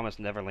 2, Promise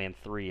Neverland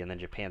 3, and then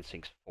Japan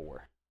Sinks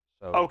 4.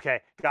 So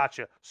Okay,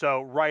 gotcha.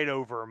 So right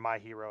over My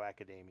Hero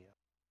Academia,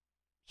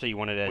 so you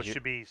want it as which your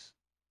should be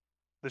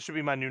this should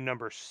be my new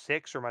number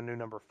 6 or my new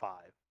number 5.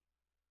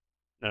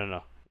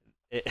 no.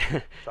 It,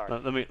 Sorry.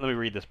 let me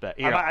read this back.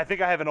 Here, I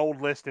think I have an old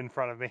list in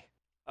front of me.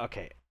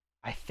 okay.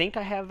 I think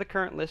I have the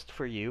current list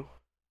for you.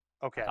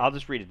 Okay. I'll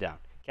just read it down.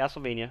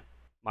 Castlevania,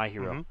 My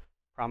Hero, Mm-hmm.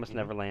 Promise Mm-hmm.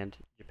 Neverland,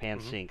 Japan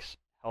Mm-hmm. Sinks,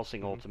 Hellsing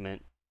Mm-hmm.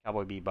 Ultimate,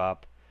 Cowboy Bebop.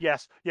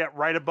 Yes. Yeah.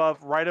 Right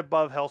above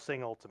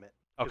Hellsing Ultimate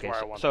is Okay, where I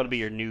so, want so it'll be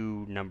this. your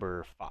new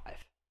number 5.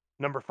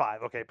 Number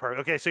 5. Okay.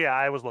 Perfect. Okay. So yeah,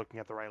 I was looking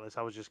at the right list.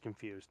 I was just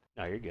confused.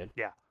 No, you're good.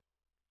 Yeah.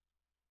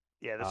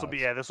 Yeah. Let's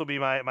This will be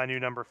my new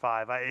number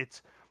 5.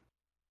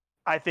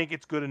 I think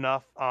it's good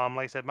enough. Like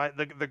I said,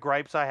 the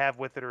gripes I have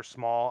with it are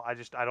small.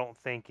 I don't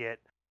think it.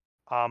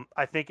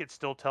 I think it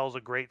still tells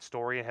a great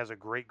story. It has a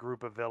great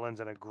group of villains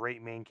and a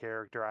great main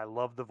character. I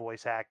love the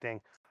voice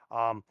acting.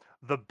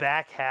 The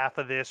back half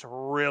of this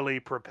really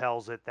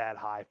propels it that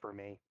high for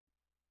me.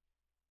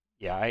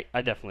 Yeah,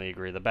 I definitely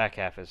agree. The back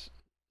half is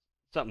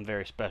something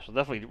very special.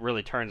 Definitely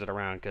really turns it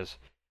around because,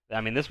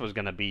 I mean, this was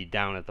gonna be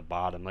down at the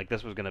bottom. Like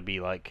this was gonna be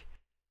like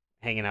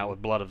hanging out Mm-hmm.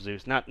 with Blood of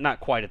Zeus. Not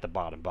quite at the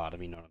bottom.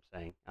 You know what I'm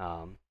saying?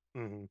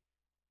 Mm-hmm.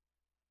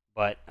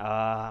 But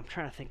I'm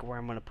trying to think where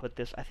I'm gonna put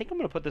this. I think I'm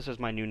gonna put this as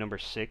my new number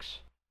 6.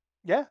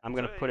 Yeah, I'm so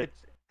gonna put it.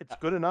 it's uh,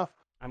 good enough.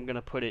 I'm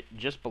gonna put it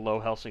just below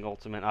Helsing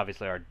Ultimate.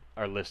 Obviously,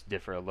 our lists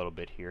differ a little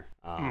bit here.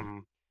 Mm-hmm.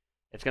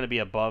 It's gonna be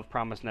above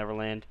Promise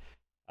Neverland.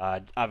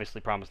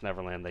 Obviously, Promise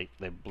Neverland they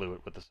blew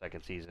it with the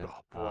second season.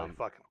 Oh boy,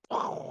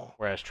 fucking.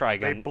 Whereas They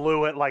Trigun,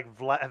 blew it like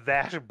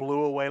Vash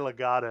blew away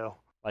Legato.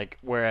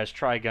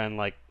 Trigun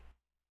like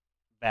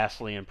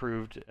vastly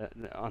improved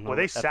on Well,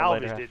 they at the later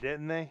salvaged half. it,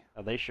 didn't they?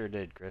 Oh, they sure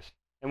did, Chris.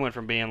 It went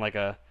from being like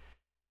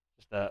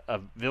just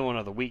a villain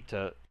of the week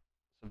to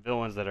some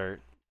villains that are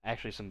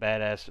actually some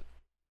badass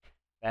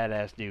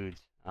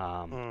dudes.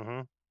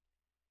 Mm-hmm.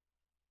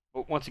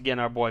 But once again,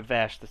 our boy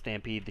Vash the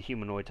Stampede, the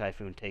humanoid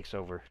typhoon, takes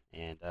over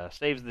and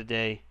saves the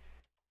day.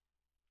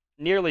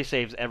 nearly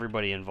saves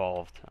everybody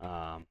involved.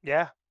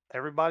 Yeah,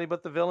 everybody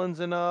but the villains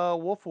in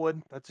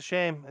Wolfwood. That's a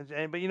shame.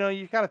 But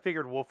you kind of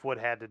figured Wolfwood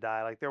had to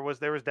die. Like there was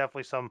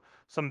definitely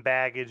some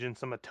baggage and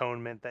some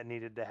atonement that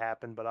needed to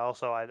happen. But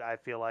also I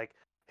feel like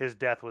his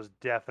death was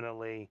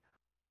definitely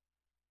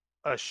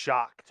a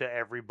shock to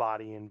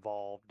everybody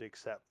involved,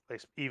 except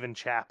even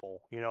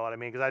Chapel. You know what I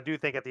mean? Because I do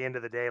think at the end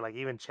of the day, like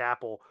even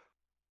Chapel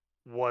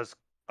was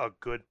a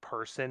good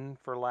person,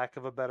 for lack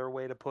of a better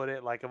way to put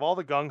it. Like of all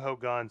the gung ho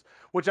guns,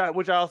 which I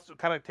also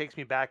kind of takes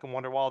me back and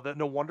wonder, well,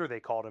 no wonder they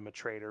called him a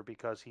traitor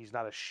because he's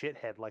not a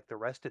shithead like the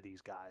rest of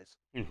these guys.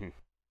 hmm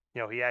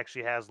He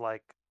actually has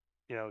like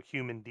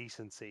human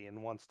decency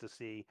and wants to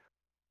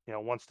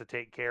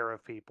take care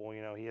of people.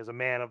 He is a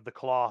man of the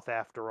cloth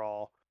after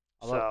all.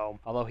 Although So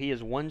although he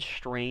is one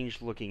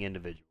strange looking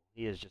individual.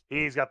 He is just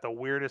he's got the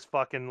weirdest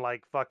fucking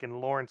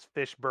Lawrence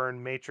Fishburne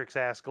Matrix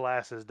ass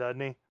glasses,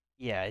 doesn't he?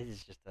 yeah,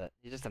 he's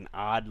just an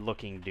odd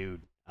looking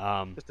dude.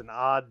 Just an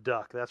odd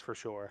duck, that's for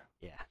sure.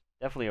 Yeah,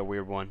 definitely a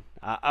weird one.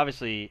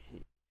 Obviously,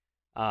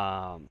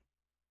 oh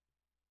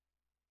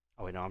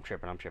wait, no, I'm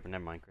tripping. I'm tripping.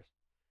 Never mind, Chris.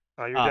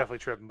 Oh, you're Uh, definitely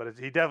tripping, but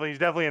he's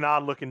definitely an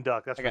odd looking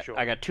duck, that's I for got I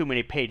sure. got too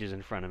many pages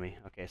in front of me.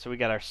 Okay, so we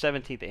got our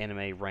 17th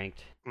anime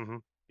ranked. Hmm.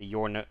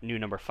 Your new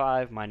number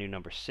 5, my new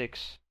number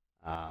 6.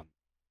 Um,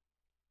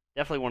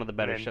 definitely one of the And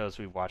better then shows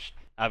we've watched.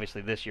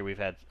 Obviously, this year we've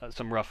had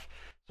some rough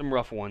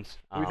ones.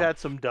 we've had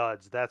some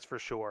duds, that's for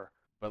sure.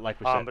 But like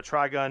we said, But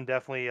Trigun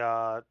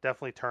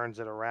definitely turns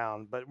it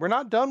around. But we're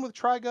not done with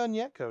Trigun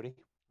yet, Cody.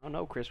 oh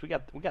no, Chris, we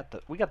got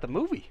the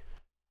movie.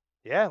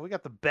 Yeah, we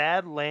got the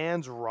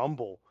Badlands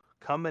Rumble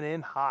coming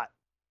in hot.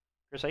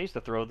 Chris, I used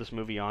to throw this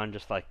movie on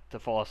just like to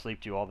fall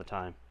asleep to all the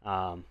time.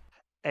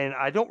 And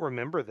I don't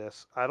remember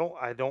this. I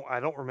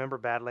don't remember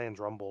Badlands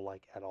Rumble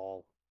like at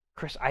all.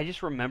 Chris, I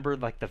just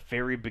remembered like the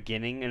very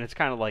beginning, and it's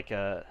kind of like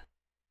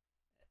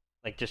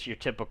just your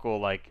typical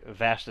like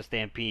Vasta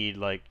Stampede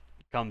like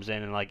comes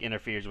in and like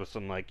interferes with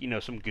some like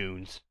some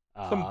goons.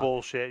 Some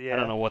bullshit, I don't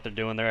yeah. know what they're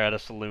doing. They're at a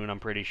saloon. I'm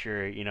pretty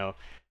sure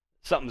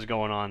something's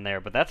going on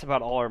there. But that's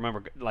about all I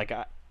remember. Like,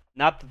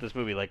 not that this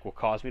movie like will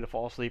cause me to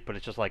fall asleep, but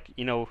it's just like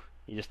you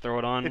just throw it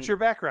It's on. your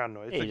background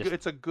noise. Yeah, you just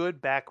It's a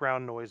good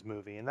background noise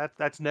movie, and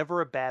that's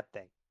never a bad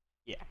thing.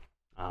 yeah.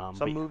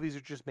 Some movies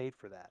are just made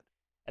for that.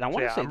 And I So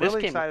want to yeah, say I'm this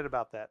really came excited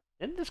about that.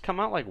 didn't this come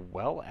out like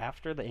well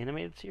after the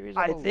animated series?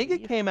 I I think it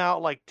believe. came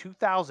out like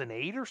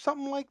 2008 or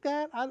something like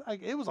that.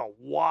 It was a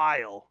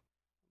while.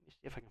 Let me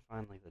see if I can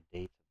find like the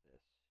dates of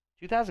this.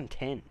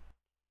 2010.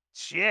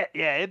 Shit,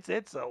 yeah,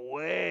 it's a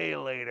way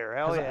later.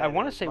 Hell Because yeah, I it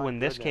want to is. say My when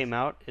this goodness. came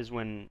out is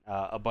when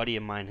a buddy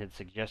of mine had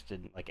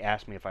suggested, like,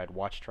 asked me if I'd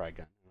watched Trigun.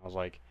 And I was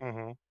like,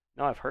 Hmm.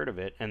 no, I've heard of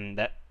it. And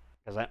that,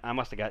 because I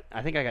must have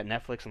I think I got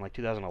Netflix in like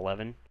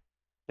 2011.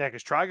 Yeah,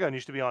 because Trigun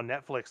used to be on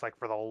Netflix like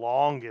for the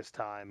longest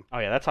time. Oh,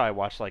 yeah, that's how I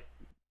watched like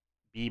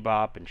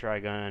Bebop and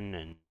Trigun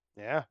and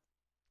Yeah,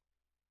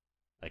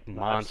 like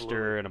no, absolutely.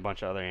 Monster and a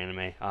bunch of other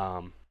anime.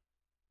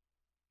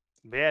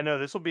 But yeah, no,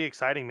 this will be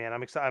exciting, man.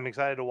 I'm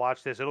excited to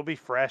watch this. It'll be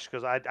fresh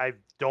because I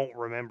don't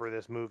remember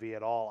this movie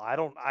at all.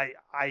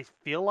 I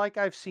feel like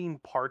I've seen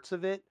parts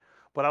of it,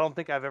 but I don't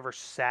think I've ever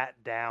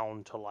sat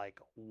down to like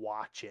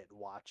watch it.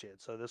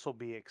 So this will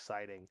be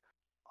exciting.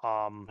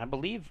 Um, I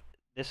believe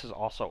this is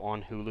also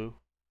on Hulu, if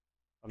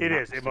I'm it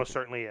not is. It most mistaken.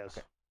 certainly is.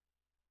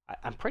 Okay.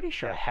 I'm pretty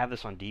sure I Yeah. have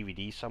this on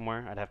DVD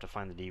somewhere. I'd have to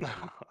find the DVD.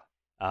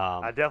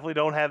 I definitely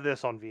don't have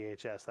this on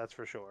VHS. That's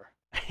for sure.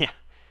 Yeah.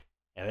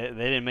 Yeah,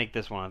 they didn't make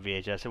this one on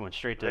VHS. It went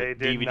straight to They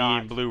did DVD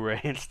and not. Blu-ray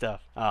and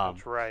stuff.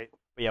 That's right.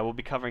 But yeah, we'll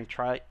be covering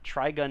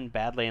Trigun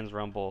Badlands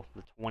Rumble,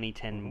 the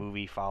 2010 Hmm.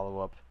 movie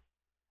follow-up.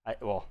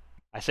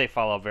 I say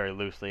follow-up very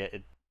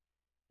loosely.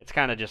 It's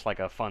kind of just like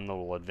a fun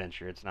little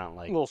adventure. It's not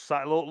like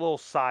Little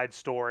side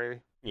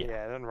story. yeah.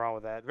 Yeah, nothing wrong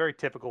with that. Very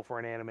typical for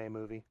an anime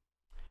movie.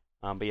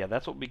 But yeah,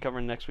 that's what we'll be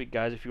covering next week,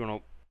 guys. If you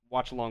want to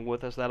watch along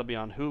with us, that'll be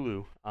on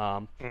Hulu.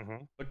 Hmm.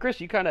 But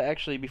Chris, you kind of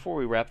actually before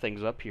we wrap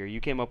things up here,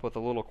 you came up with a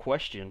little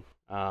question.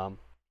 I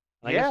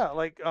guess Yeah,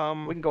 like we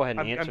can go ahead and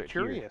I'm answer it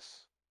here.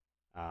 curious.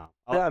 Uh,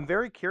 Yeah, I'll, I'm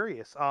very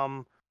curious.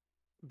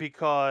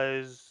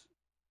 Because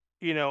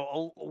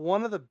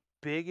one of the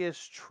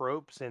biggest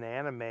tropes in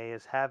anime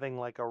is having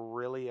like a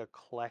really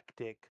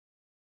eclectic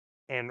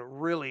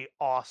and really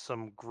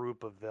awesome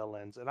group of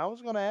villains. And I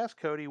was going to ask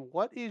Cody,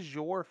 what is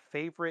your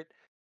favorite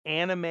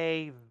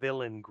anime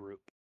villain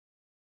group?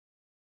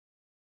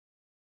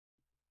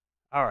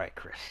 all right,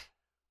 Chris.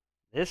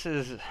 This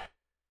is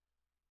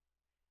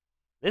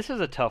This is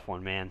a tough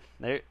one, man.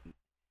 There's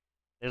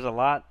a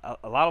lot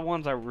of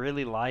ones I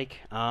really like.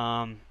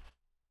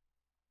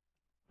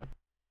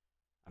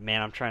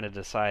 Man, I'm trying to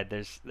decide.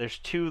 There's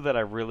two that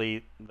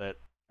that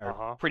Uh are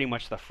huh. pretty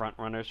much the front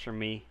runners for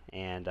me,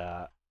 and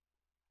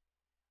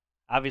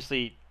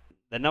obviously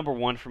the number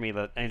one for me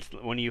that and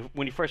when you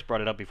first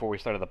brought it up before we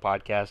started the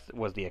podcast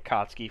was the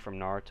Akatsuki from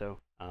Naruto.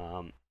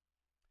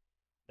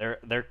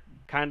 They're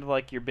kind of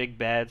like your big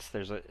bads.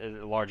 There's a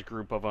large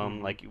group of them.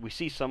 Hmm. Like we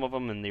see some of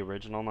them in the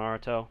original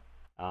Naruto.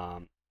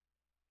 Um,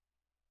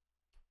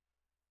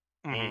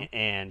 Hmm.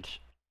 and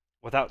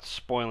without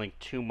spoiling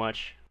too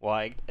much,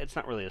 well, it's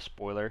not really a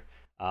spoiler.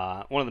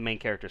 One of the main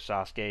characters,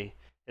 Sasuke,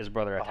 his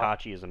brother Uh huh.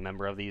 Itachi is a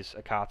member of these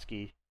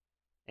Akatsuki,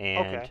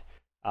 and Okay.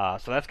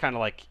 so that's kind of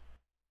like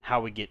how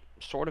we get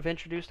sort of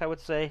introduced, I would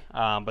say.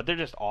 But they're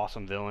just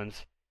awesome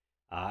villains.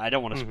 I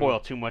don't want to Mm-hmm. spoil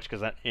too much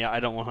because I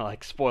don't want to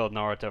like spoil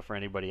Naruto for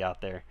anybody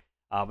out there.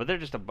 But they're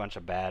just a bunch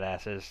of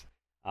badasses,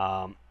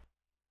 um,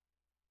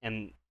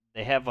 and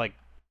they have like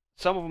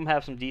some of them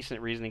have some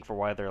decent reasoning for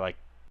why they're like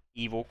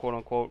evil, quote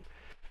unquote.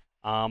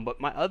 But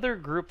my other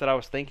group that I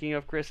was thinking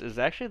of, Chris, is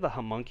actually the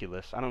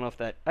homunculus. I don't know if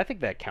that. I think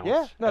that Yeah.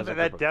 counts No, as a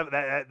that group that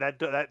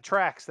of. that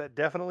tracks. That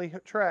definitely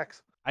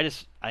tracks.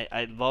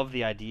 I love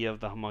the idea of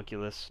the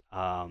homunculus.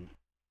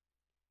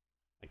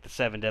 Like the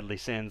seven deadly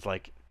sins,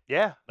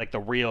 Yeah. like the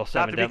real Not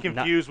seven to be deadly. Not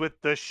confused with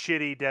the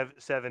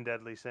shitty seven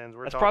deadly sins.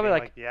 We're that's probably talking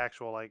like like the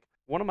actual like.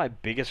 one of my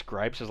biggest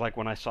gripes is like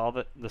when I saw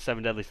the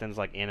seven deadly sins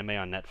like anime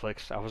on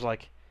Netflix. I was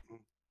like,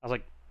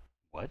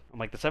 what? I'm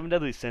like the seven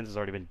deadly sins has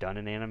already been done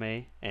in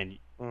anime, and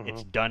Mm-hmm.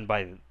 it's done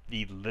by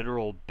the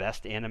literal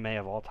best anime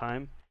of all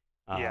time.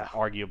 Yeah.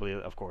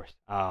 Arguably, of course.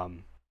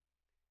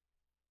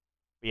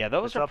 Yeah,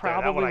 It's up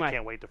there. That one I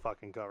can't wait to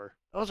fucking cover.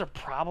 those are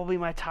probably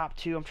my top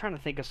two. I'm trying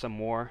to think of some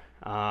more.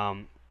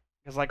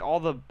 Because like all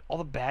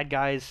the bad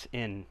guys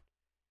in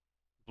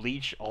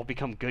Bleach all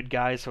become good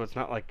guys, so it's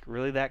not like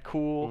really that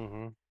cool.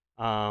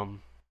 Mm-hmm.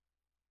 Um,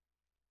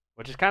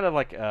 which is kind of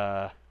like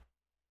a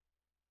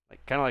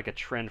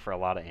trend for a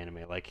lot of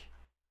anime. Like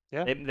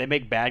Yeah. they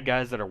make bad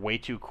guys that are way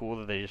too cool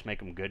that they just make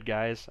them good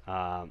guys.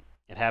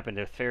 It happened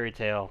to Fairy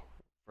Tail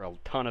for a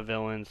ton of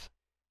villains.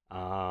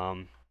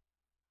 Um,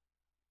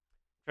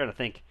 trying to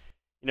think.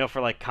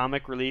 For like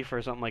comic relief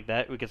or something like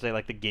that, we could say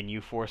like the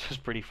Ginyu Force was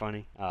pretty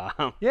funny.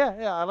 Yeah.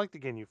 Yeah. I like the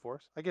Ginyu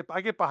Force. I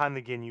get behind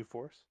the Ginyu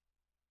Force.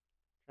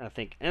 I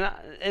think,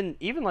 and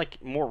even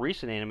like more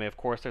recent anime, of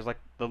course, there's like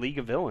the League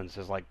of Villains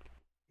is like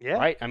Yeah.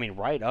 right. I mean,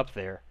 right up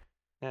there.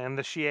 And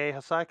the Shie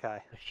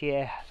Hasaikai.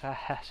 Yeah,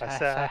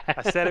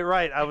 I said it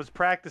right. I was you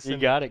practicing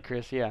got it,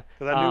 Chris. Yeah.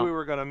 because I knew we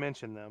were going to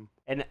mention them.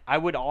 And I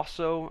would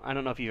also, I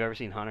don't know if you've ever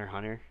seen Hunter x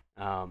Hunter,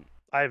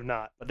 I have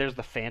not. but there's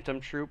the Phantom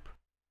Troop,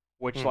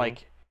 which Mm-hmm.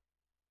 like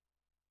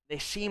they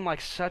seem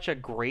like such a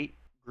great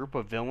group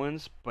of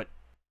villains, but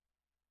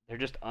they're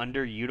just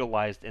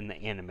underutilized in the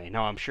anime.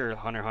 Now I'm sure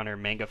Hunter x Hunter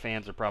manga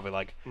fans are probably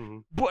like,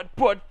 Mm-hmm.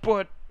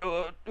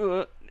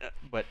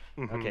 but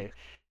Mm-hmm. okay.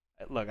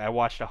 Look, I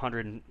watched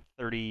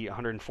 130,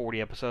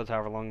 140 episodes,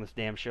 however long this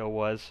damn show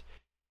was,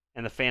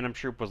 and the Phantom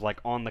Troop was like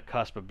on the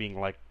cusp of being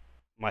like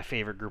my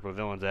favorite group of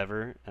villains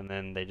ever, and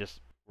then they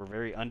just were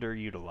very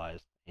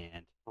underutilized.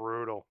 And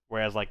Brutal.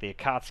 whereas like the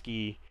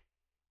Akatsuki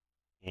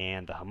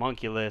and the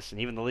Homunculus and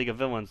even the League of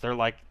Villains, they're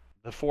like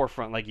the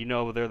forefront. Like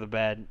they're the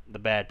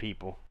bad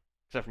people,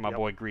 except for my Yep.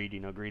 boy Greed.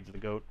 Greed's the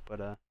goat.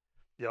 But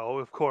Yo,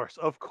 of course.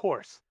 Of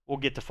course. we'll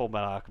get to Full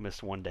Metal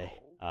Alchemist one day.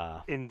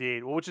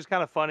 Indeed. Well, which is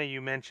kind of funny you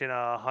mentioned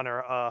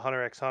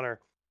Hunter x Hunter.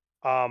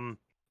 Um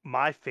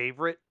my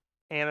favorite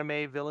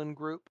anime villain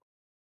group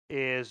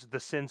is the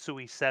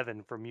Sensui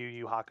 7 from Yu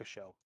Yu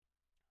Hakusho.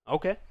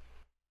 Okay.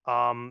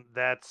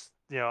 That's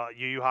Yu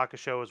Yu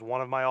Hakusho is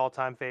one of my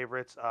all-time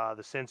favorites.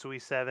 The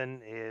Sensui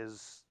 7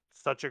 is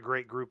such a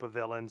great group of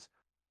villains.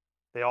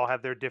 They all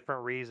have their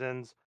different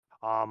reasons.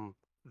 Um,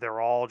 they're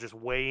all just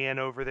way in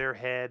over their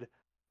head,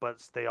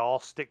 but they all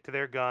stick to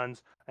their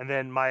guns. And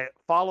then my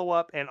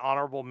follow-up and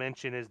honorable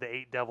mention is the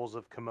Eight Devils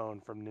of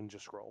Kimon from Ninja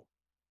Scroll.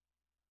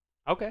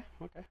 Okay.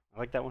 Okay. I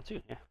like that one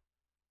too. Yeah.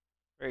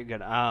 Very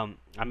good. I'm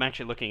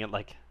actually looking at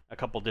like a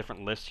couple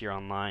different lists here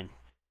online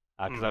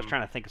because I was Hmm.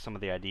 trying to think of some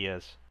of the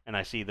ideas, and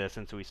I see the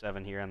Sensui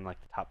Seven here in like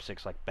the top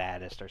six, like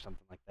baddest or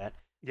something like that.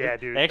 Yeah, They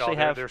dude. Oh, actually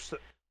have they're so,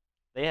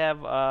 they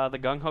have the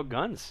Gung Ho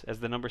Guns as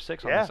the number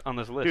six on yeah,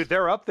 this dude. list.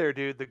 They're up there,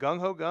 dude. The Gung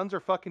Ho Guns are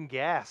fucking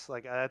gas.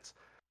 Like that's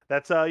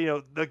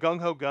the Gung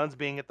Ho Guns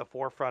being at the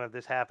forefront of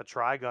this half a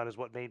Trigun is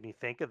what made me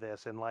think of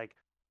this. And like,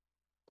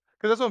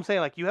 because that's what I'm saying.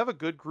 Like, you have a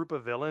good group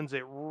of villains,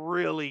 it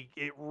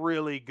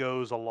really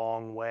goes a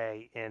long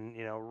way. And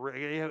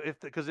if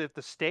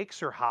the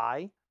stakes are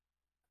high,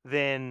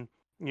 then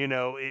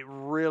it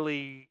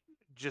really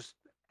just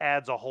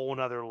adds a whole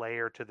nother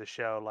layer to the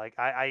show. Like,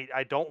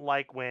 I don't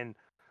like when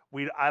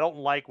I don't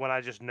like when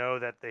I just know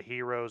that the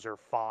heroes are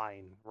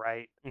fine,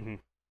 right? Hmm.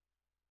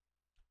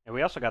 And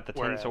we also got the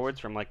Ten Whereas, Swords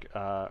from like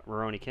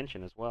Rurouni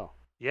Kenshin as well.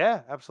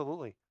 yeah,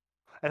 absolutely.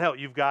 And hell,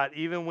 you've got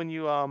even when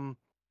you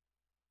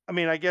I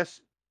mean, I guess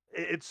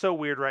it's so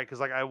weird, right? Because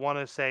like I want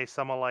to say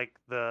someone like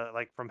the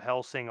like from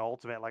Hellsing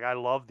Ultimate, like I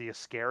love the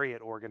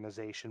Iscariot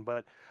organization,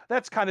 but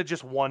that's kind of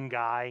just one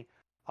guy.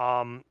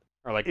 Um,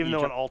 Or like even each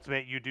though in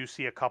Ultimate you do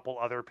see a couple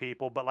other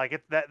people, but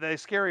like that the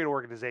Iscariot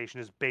organization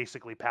is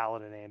basically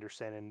Paladin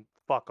Anderson and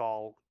fuck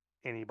all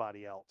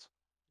anybody else.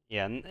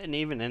 yeah, and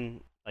even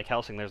in like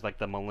Helsing, there's like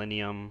the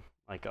Millennium,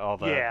 like all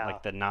the Yeah.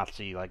 like the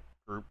Nazi like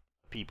group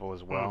people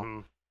as well. Mm-hmm.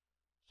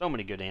 So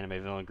many good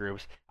anime villain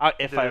groups.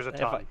 There's a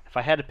ton. If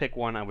I had to pick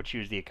one, I would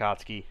choose the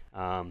Akatsuki.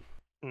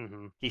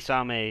 Mm-hmm.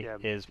 Kisame Yeah.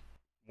 is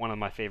one of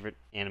my favorite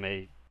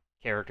anime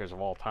characters of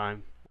all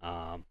time.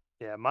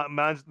 Yeah,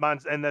 mine's,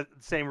 and the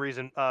same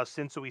reason.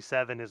 Sensui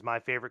 7 is my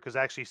favorite because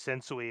actually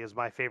Sensui is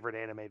my favorite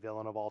anime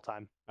villain of all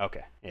time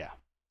Okay, yeah.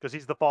 because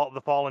he's the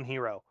fallen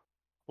hero.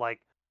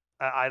 Like,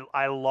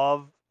 I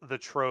love the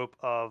trope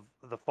of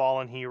the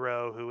fallen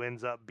hero who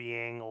ends up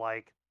being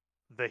like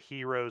the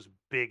hero's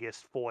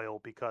biggest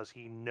foil because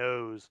he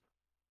knows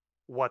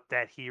what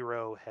that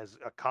hero has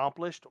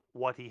accomplished,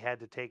 what he had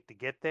to take to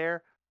get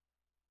there,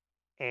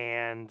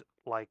 and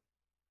like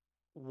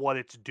what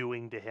it's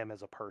doing to him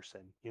as a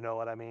person. You know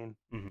what I mean?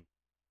 Mhm.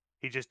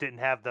 He just didn't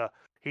have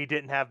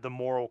the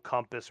moral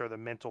compass or the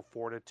mental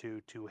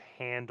fortitude to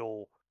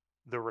handle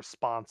the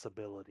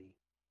responsibility.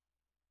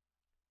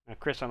 Now,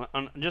 Chris,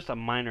 on just a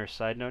minor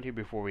side note here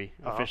before we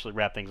Uh-huh. officially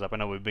wrap things up. I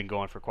know we've been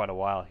going for quite a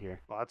while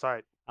here. Well, that's all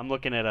right. I'm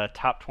looking at a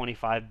top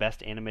 25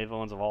 best anime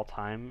villains of all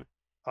time,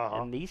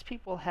 Uh-huh. and these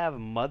people have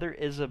Mother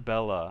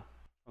Isabella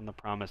from The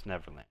Promised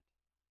Neverland.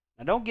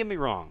 Now, don't get me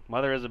wrong,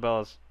 Mother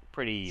Isabella's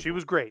pretty She evil.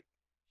 was great.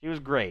 She was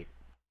great,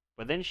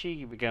 but then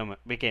she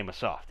became a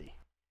softie.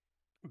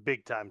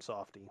 Big time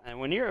softy. And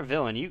when you're a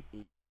villain, you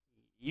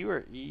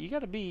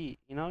gotta be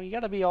you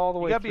gotta be all the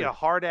You way gotta be through. a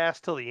hard ass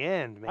till the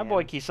end, My boy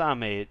man.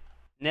 Kisame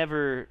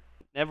never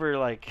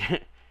like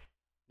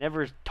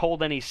never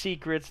told any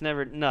secrets,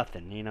 never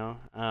nothing.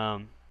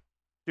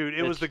 Dude,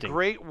 it was the Interesting.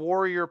 great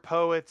warrior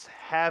poets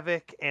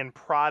Havoc and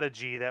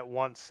Prodigy that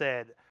once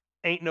said,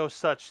 "Ain't no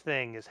such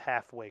thing as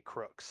halfway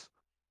crooks."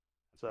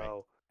 Right.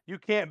 So you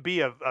can't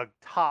be a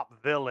top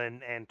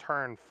villain and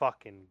turn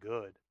fucking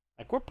good.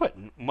 Like we're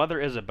putting Mother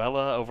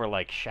Isabella over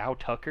like Shao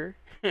Tucker.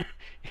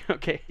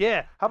 Okay.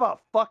 Yeah, how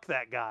about fuck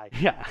that guy?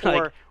 Yeah,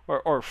 like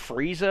Or or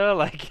Frieza,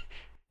 like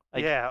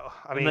yeah,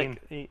 I and, mean,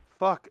 like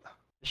fuck.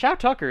 Shao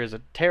Tucker is a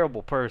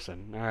terrible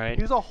person, all right?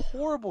 He's a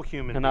horrible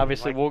human And being.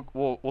 obviously Like,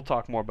 we'll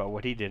talk more about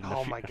what he did in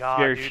oh my a god,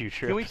 very dude.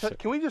 future Can we episode.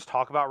 can we just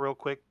talk about real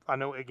quick? I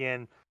know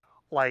again,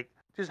 like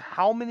just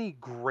how many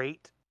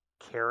great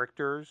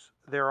characters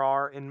there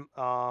are in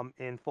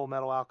Full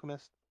Metal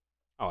Alchemist.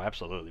 Oh,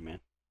 absolutely, man.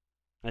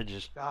 I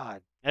just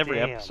God every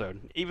damn.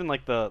 episode, even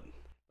like the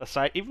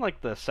side, even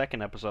like the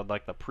second episode,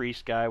 like the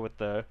priest guy with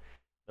the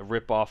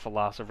rip off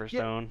Philosopher's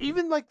Yeah, Stone.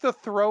 even like the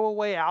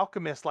throwaway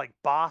alchemists like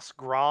Boss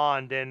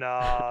Grand and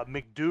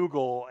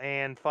McDougal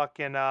and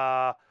fucking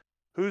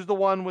who's the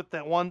one with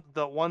the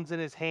ones in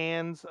his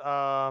hands?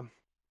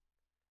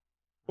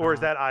 Or is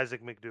Uh, that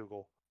Isaac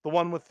McDougal? The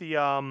one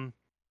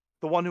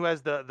who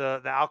has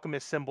the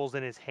alchemist symbols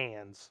in his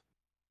hands.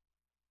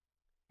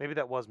 Maybe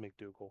that was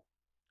McDougal.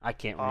 I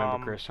can't remember,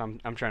 Um, Chris. I'm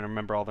trying to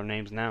remember all their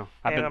names now.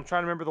 I've and been I'm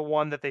trying to remember the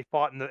one that they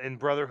fought in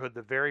Brotherhood,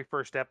 the very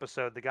first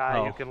episode, the guy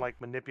who oh can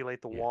like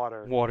manipulate the yeah.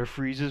 water. Water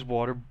freezes,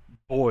 water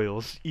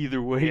boils.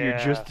 Either way, you're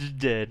Yeah. just as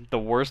dead. The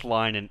worst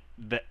line in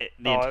the Oh, it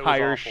was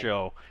entire awful.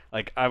 show.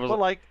 Like I was, But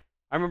like,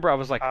 I remember I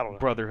was like, I don't know.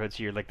 Brotherhood's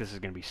here. Like this is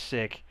gonna be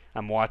sick.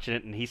 I'm watching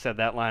it, and he said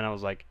that line. I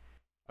was like,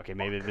 okay,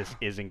 maybe Fuck. this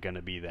isn't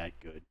gonna be that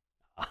good.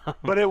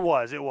 But it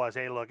was.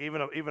 Hey, look,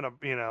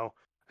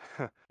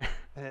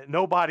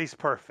 nobody's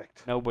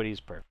perfect. Nobody's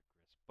perfect,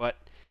 Chris. But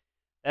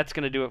that's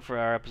gonna do it for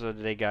our episode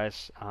today,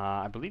 guys.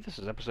 I believe this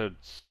is episode.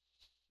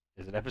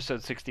 Is it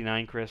episode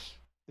 69, Chris?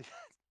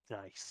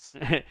 Nice.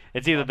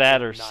 It's either that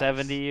Fucking or nice.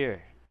 70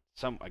 or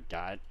some.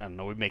 God, I don't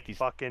know. We make these.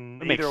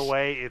 Fucking It makes- either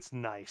way, it's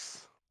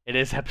nice. It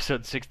is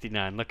episode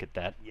 69. Look at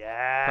that.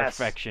 Yes.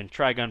 Perfection.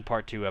 Trigun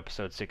Part 2,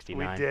 episode We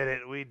 69. did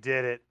it. We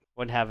did it.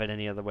 Wouldn't have it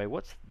any other way.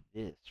 What's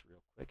this, real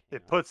quick? Hang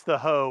It on. puts the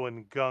hoe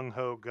in gung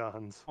ho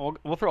guns.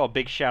 We'll throw a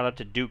big shout out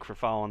to Duke for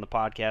following the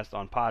podcast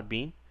on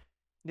Podbean.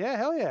 Yeah,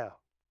 hell yeah.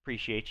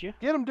 Appreciate you.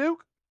 Get him,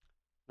 Duke.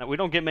 Now, we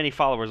don't get many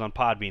followers on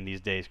Podbean these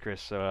days, Chris,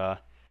 so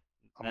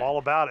I'm all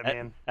about it, that-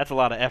 man. that's a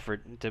lot of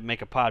effort to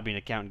make a Podbean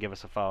account and give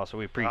us a follow, so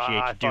we appreciate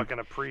I you, Duke. fucking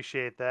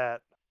appreciate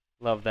that.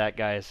 Love that,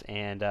 guys.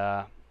 And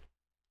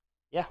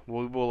yeah,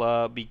 we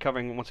will be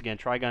covering once again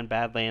Trigun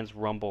Badlands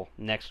Rumble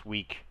next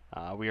week.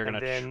 We are And gonna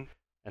then,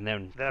 and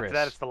then then after Chris,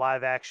 that, it's the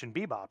live action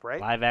Bebop,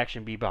 right? live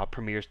action Bebop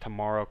premieres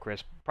tomorrow,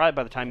 Chris. Probably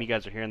by the time you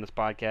guys are hearing this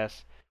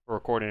podcast, we're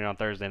recording it on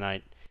Thursday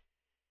night.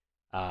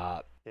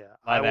 Yeah,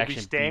 I live will be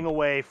action staying Bebop.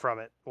 away from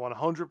it.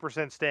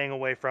 100% staying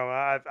away from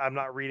it. I'm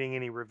not reading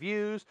any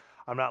reviews.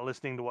 I'm not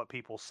listening to what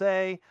people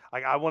say.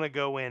 Like, I want to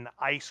go in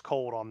ice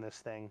cold on this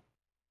thing.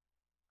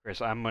 Chris,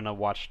 I'm gonna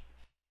watch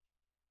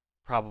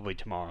probably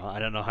tomorrow. I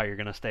don't know how you're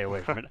gonna stay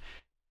away from it.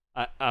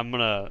 I'm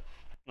gonna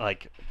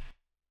like.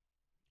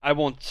 I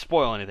won't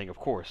spoil anything, of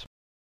course.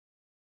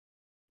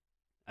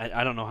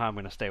 I don't know how I'm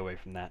gonna stay away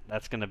from that.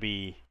 That's gonna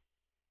be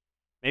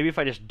maybe if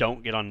I just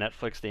don't get on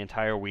Netflix the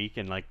entire week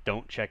and like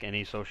don't check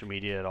any social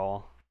media at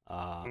all.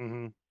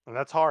 And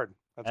that's hard.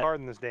 That's that- hard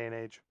in this day and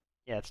age.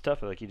 Yeah, it's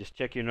tough. Like you just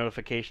check your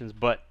notifications,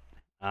 but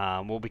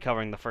we'll be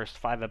covering the first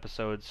 5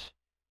 episodes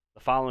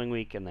the following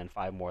week, and then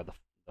 5 more the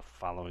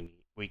following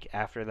week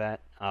after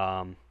that.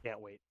 Can't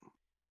wait.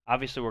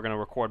 Obviously, we're gonna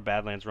record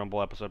Badlands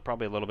Rumble episode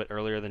probably a little bit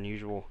earlier than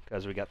usual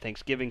because we got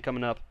Thanksgiving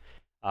coming up.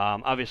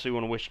 Obviously, we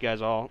want to wish you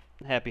guys all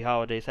happy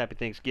holidays, happy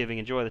Thanksgiving.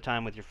 Enjoy the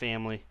time with your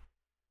family.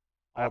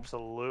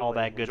 Absolutely.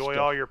 that good Enjoy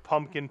stuff. all your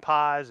pumpkin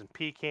pies and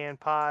pecan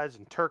pies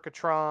and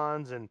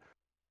turkitrons and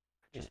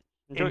just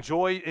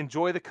Enjoy.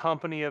 enjoy the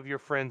company of your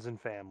friends and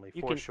family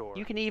You for can you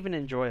sure. can even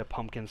enjoy a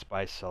pumpkin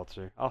spice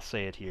seltzer. I'll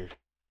say it here.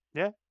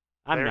 Yeah,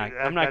 I'm not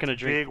I'm not that's gonna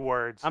drink big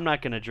words. I'm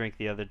not gonna drink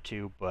the other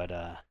two, but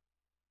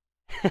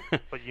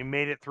But you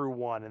made it through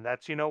one, and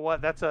that's, you know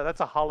what? That's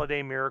a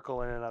holiday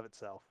miracle in and of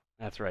itself.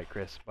 that's right,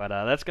 Chris. But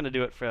that's gonna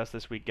do it for us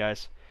this week,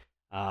 guys.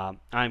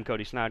 I'm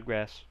Cody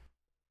Snodgrass.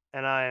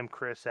 And I am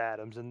Chris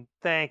Adams, and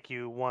thank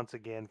you once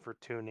again for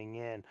tuning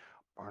in.